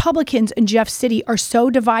the Republicans in Jeff City are so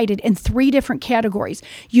divided in 3 different categories.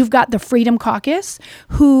 You've got the Freedom Caucus,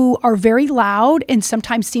 who are very loud and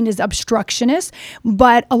sometimes seen as obstructionists.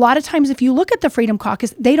 But a lot of times, if you look at the Freedom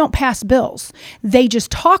Caucus, they don't pass bills. They just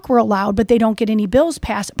talk real loud, but they don't get any bills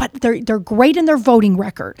passed. But they're great in their voting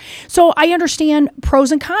record. So I understand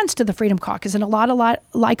pros and cons to the Freedom Caucus, and a lot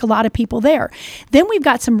of people there. Then we've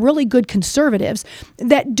got some really good conservatives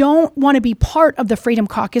that don't want to be part of the Freedom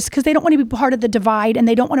Caucus because they don't want to be part of the divide, and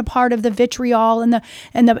they don't want to be part of the vitriol and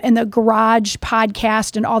the garage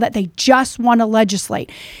podcast and all that. They just want to legislate.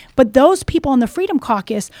 But those people in the Freedom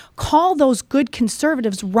Caucus call those good good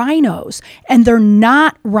conservatives rhinos, and they're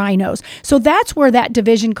not rhinos. So that's where that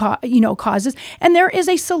division causes. And there is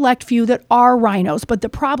a select few that are rhinos, but the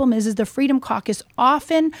problem is the Freedom Caucus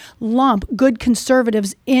often lump good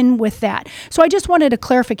conservatives in with that. So I just wanted a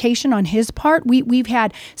clarification on his part. We've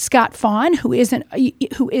had Scott Fawn, who isn't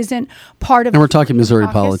part of. And we're talking Missouri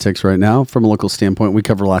politics right now from a local standpoint. We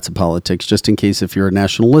cover lots of politics, just in case if you're a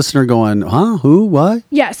national listener going, huh, who, what?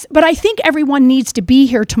 Yes, but I think everyone needs to be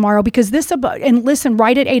here tomorrow because and listen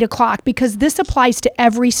right at 8:00 because this applies to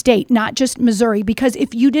every state, not just Missouri. Because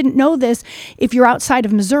if you didn't know this, if you're outside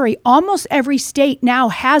of Missouri, almost every state now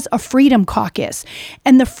has a Freedom Caucus.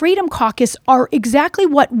 And the Freedom Caucus are exactly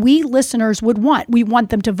what we listeners would want. We want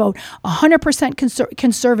them to vote 100%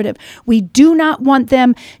 conservative. We do not want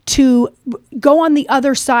them to go on the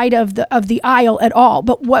other side of the aisle at all.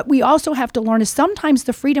 But what we also have to learn is sometimes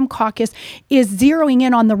the Freedom Caucus is zeroing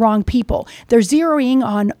in on the wrong people. They're zeroing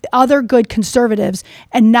on other good conservatives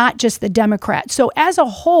and not just the Democrats. So as a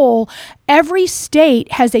whole, every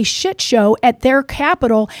state has a shit show at their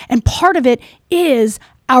capital, and part of it is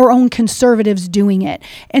our own conservatives doing it.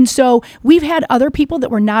 And so we've had other people that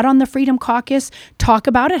were not on the Freedom Caucus talk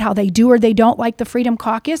about it, how they do or they don't like the Freedom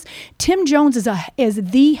Caucus. Tim Jones is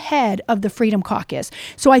the head of the Freedom Caucus.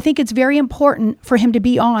 So I think it's very important for him to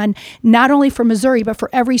be on, not only for Missouri, but for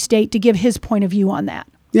every state to give his point of view on that.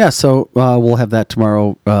 Yeah, so we'll have that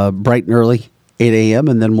tomorrow bright and early, 8 a.m.,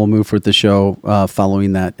 and then we'll move with the show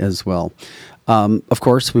following that as well. Of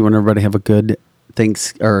course, we want everybody to have a good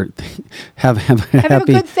have a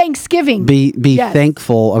good Thanksgiving. Be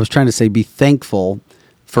thankful. I was trying to say be thankful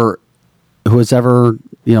for who is ever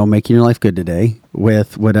making your life good today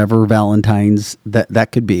with whatever Valentine's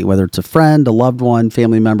that could be, whether it's a friend, a loved one,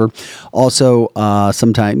 family member. Also,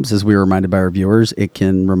 sometimes, as we were reminded by our viewers, it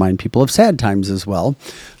can remind people of sad times as well.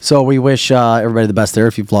 So we wish everybody the best there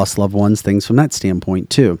if you've lost loved ones, things from that standpoint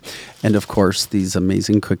too. And of course, these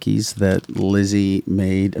amazing cookies that Lizzie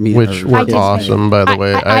made. Which were awesome, by the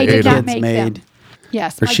way. I ate did not them. make them.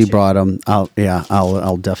 Yes, or she brought them.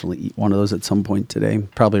 I'll definitely eat one of those at some point today,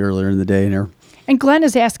 probably earlier in the day. And Glenn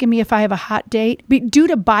is asking me if I have a hot date. Due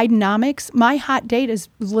to Bidenomics, my hot date is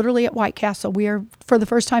literally at White Castle. We are, for the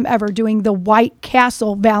first time ever, doing the White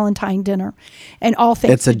Castle Valentine dinner. And all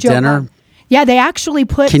thanks It's a to Joe dinner? Biden. Yeah, they actually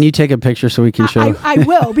put... Can you take a picture so we can show? I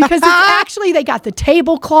will, because it's actually, they got the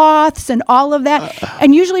tablecloths and all of that.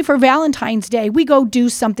 And usually for Valentine's Day, we go do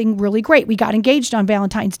something really great. We got engaged on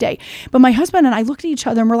Valentine's Day. But my husband and I looked at each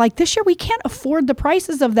other and we're like, this year we can't afford the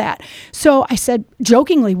prices of that. So I said,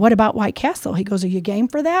 jokingly, what about White Castle? He goes, are you game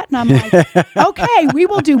for that? And I'm like, okay, we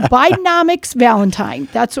will do Bidenomics Valentine.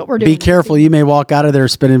 That's what we're doing. Be careful. You may walk out of there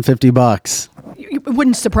spending $50. It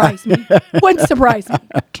wouldn't surprise me. Wouldn't surprise me.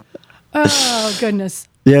 Oh, goodness.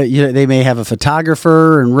 Yeah, they may have a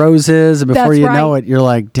photographer and roses, and before That's you right. know it, you're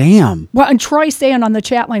like, damn. Well, and Troy's saying on the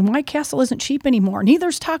chat line, White Castle isn't cheap anymore.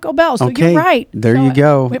 Neither's Taco Bell. So Okay, you're right. there So you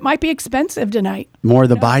go. It might be expensive tonight. More of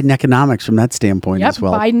the Biden economics from that standpoint Yep, as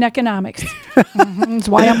well. Biden economics. That's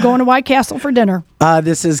why I'm going to White Castle for dinner.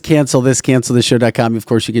 This is cancelthisshow.com. Of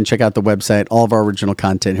course, you can check out the website, all of our original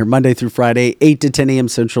content here Monday through Friday, 8 to 10 a.m.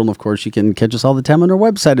 Central. And of course, you can catch us all the time on our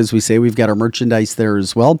website, as we say. We've got our merchandise there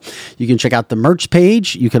as well. You can check out the merch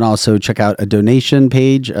page. You can also check out a donation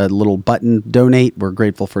page, a little button, donate. We're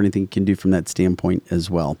grateful for anything you can do from that standpoint as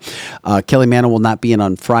well. Kelly Manna will not be in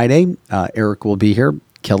on Friday. Eric will be here.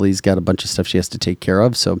 Kelly's got a bunch of stuff she has to take care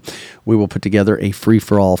of. So we will put together a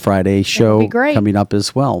free-for-all Friday show coming up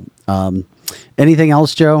as well. Anything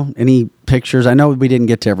else, Joe? Any pictures? I know we didn't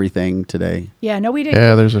get to everything today. Yeah, no, we didn't.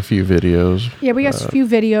 Yeah, there's a few videos. Yeah, we got a few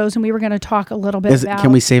videos, and we were going to talk a little bit about...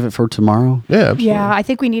 Can we save it for tomorrow? Yeah, absolutely. Yeah, I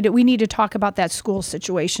think we need to talk about that school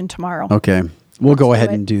situation tomorrow. Okay. We'll go ahead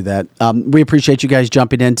and do that. We appreciate you guys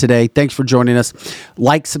jumping in today. Thanks for joining us.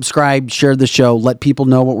 Like, subscribe, share the show. Let people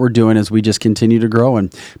know what we're doing as we just continue to grow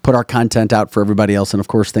and put our content out for everybody else. And, of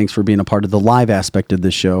course, thanks for being a part of the live aspect of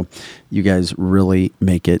this show. You guys really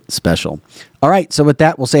make it special. All right. So with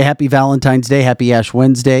that, we'll say happy Valentine's Day, happy Ash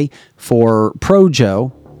Wednesday for Pro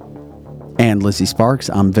Joe and Lizzie Sparks.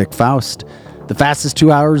 I'm Vic Faust. The fastest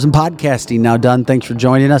 2 hours in podcasting now done. Thanks for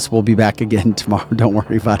joining us. We'll be back again tomorrow. Don't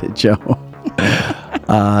worry about it, Joe.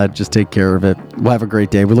 Just take care of it. We'll have a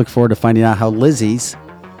great day. We look forward to finding out how Lizzie's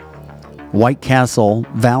White Castle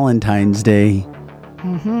Valentine's Day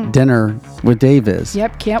dinner with Dave is.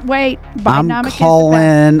 Yep, can't wait. I'm calling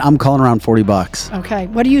around $40. Okay.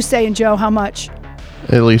 What are you saying, Joe? How much?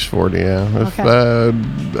 At least 40, yeah. If,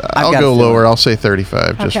 Okay. I'll go lower. I'll say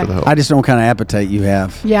 35 just for the hope. I just know what kind of appetite you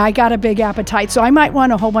have. Yeah, I got a big appetite, so I might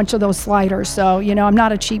want a whole bunch of those sliders. So, I'm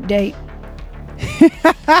not a cheap date.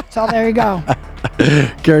 So there you go.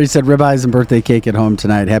 Gary said ribeyes and birthday cake at home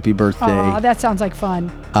tonight. Happy birthday. Aw, that sounds like fun.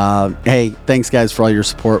 Hey, thanks, guys, for all your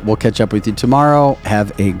support. We'll catch up with you tomorrow.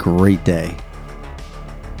 Have a great day.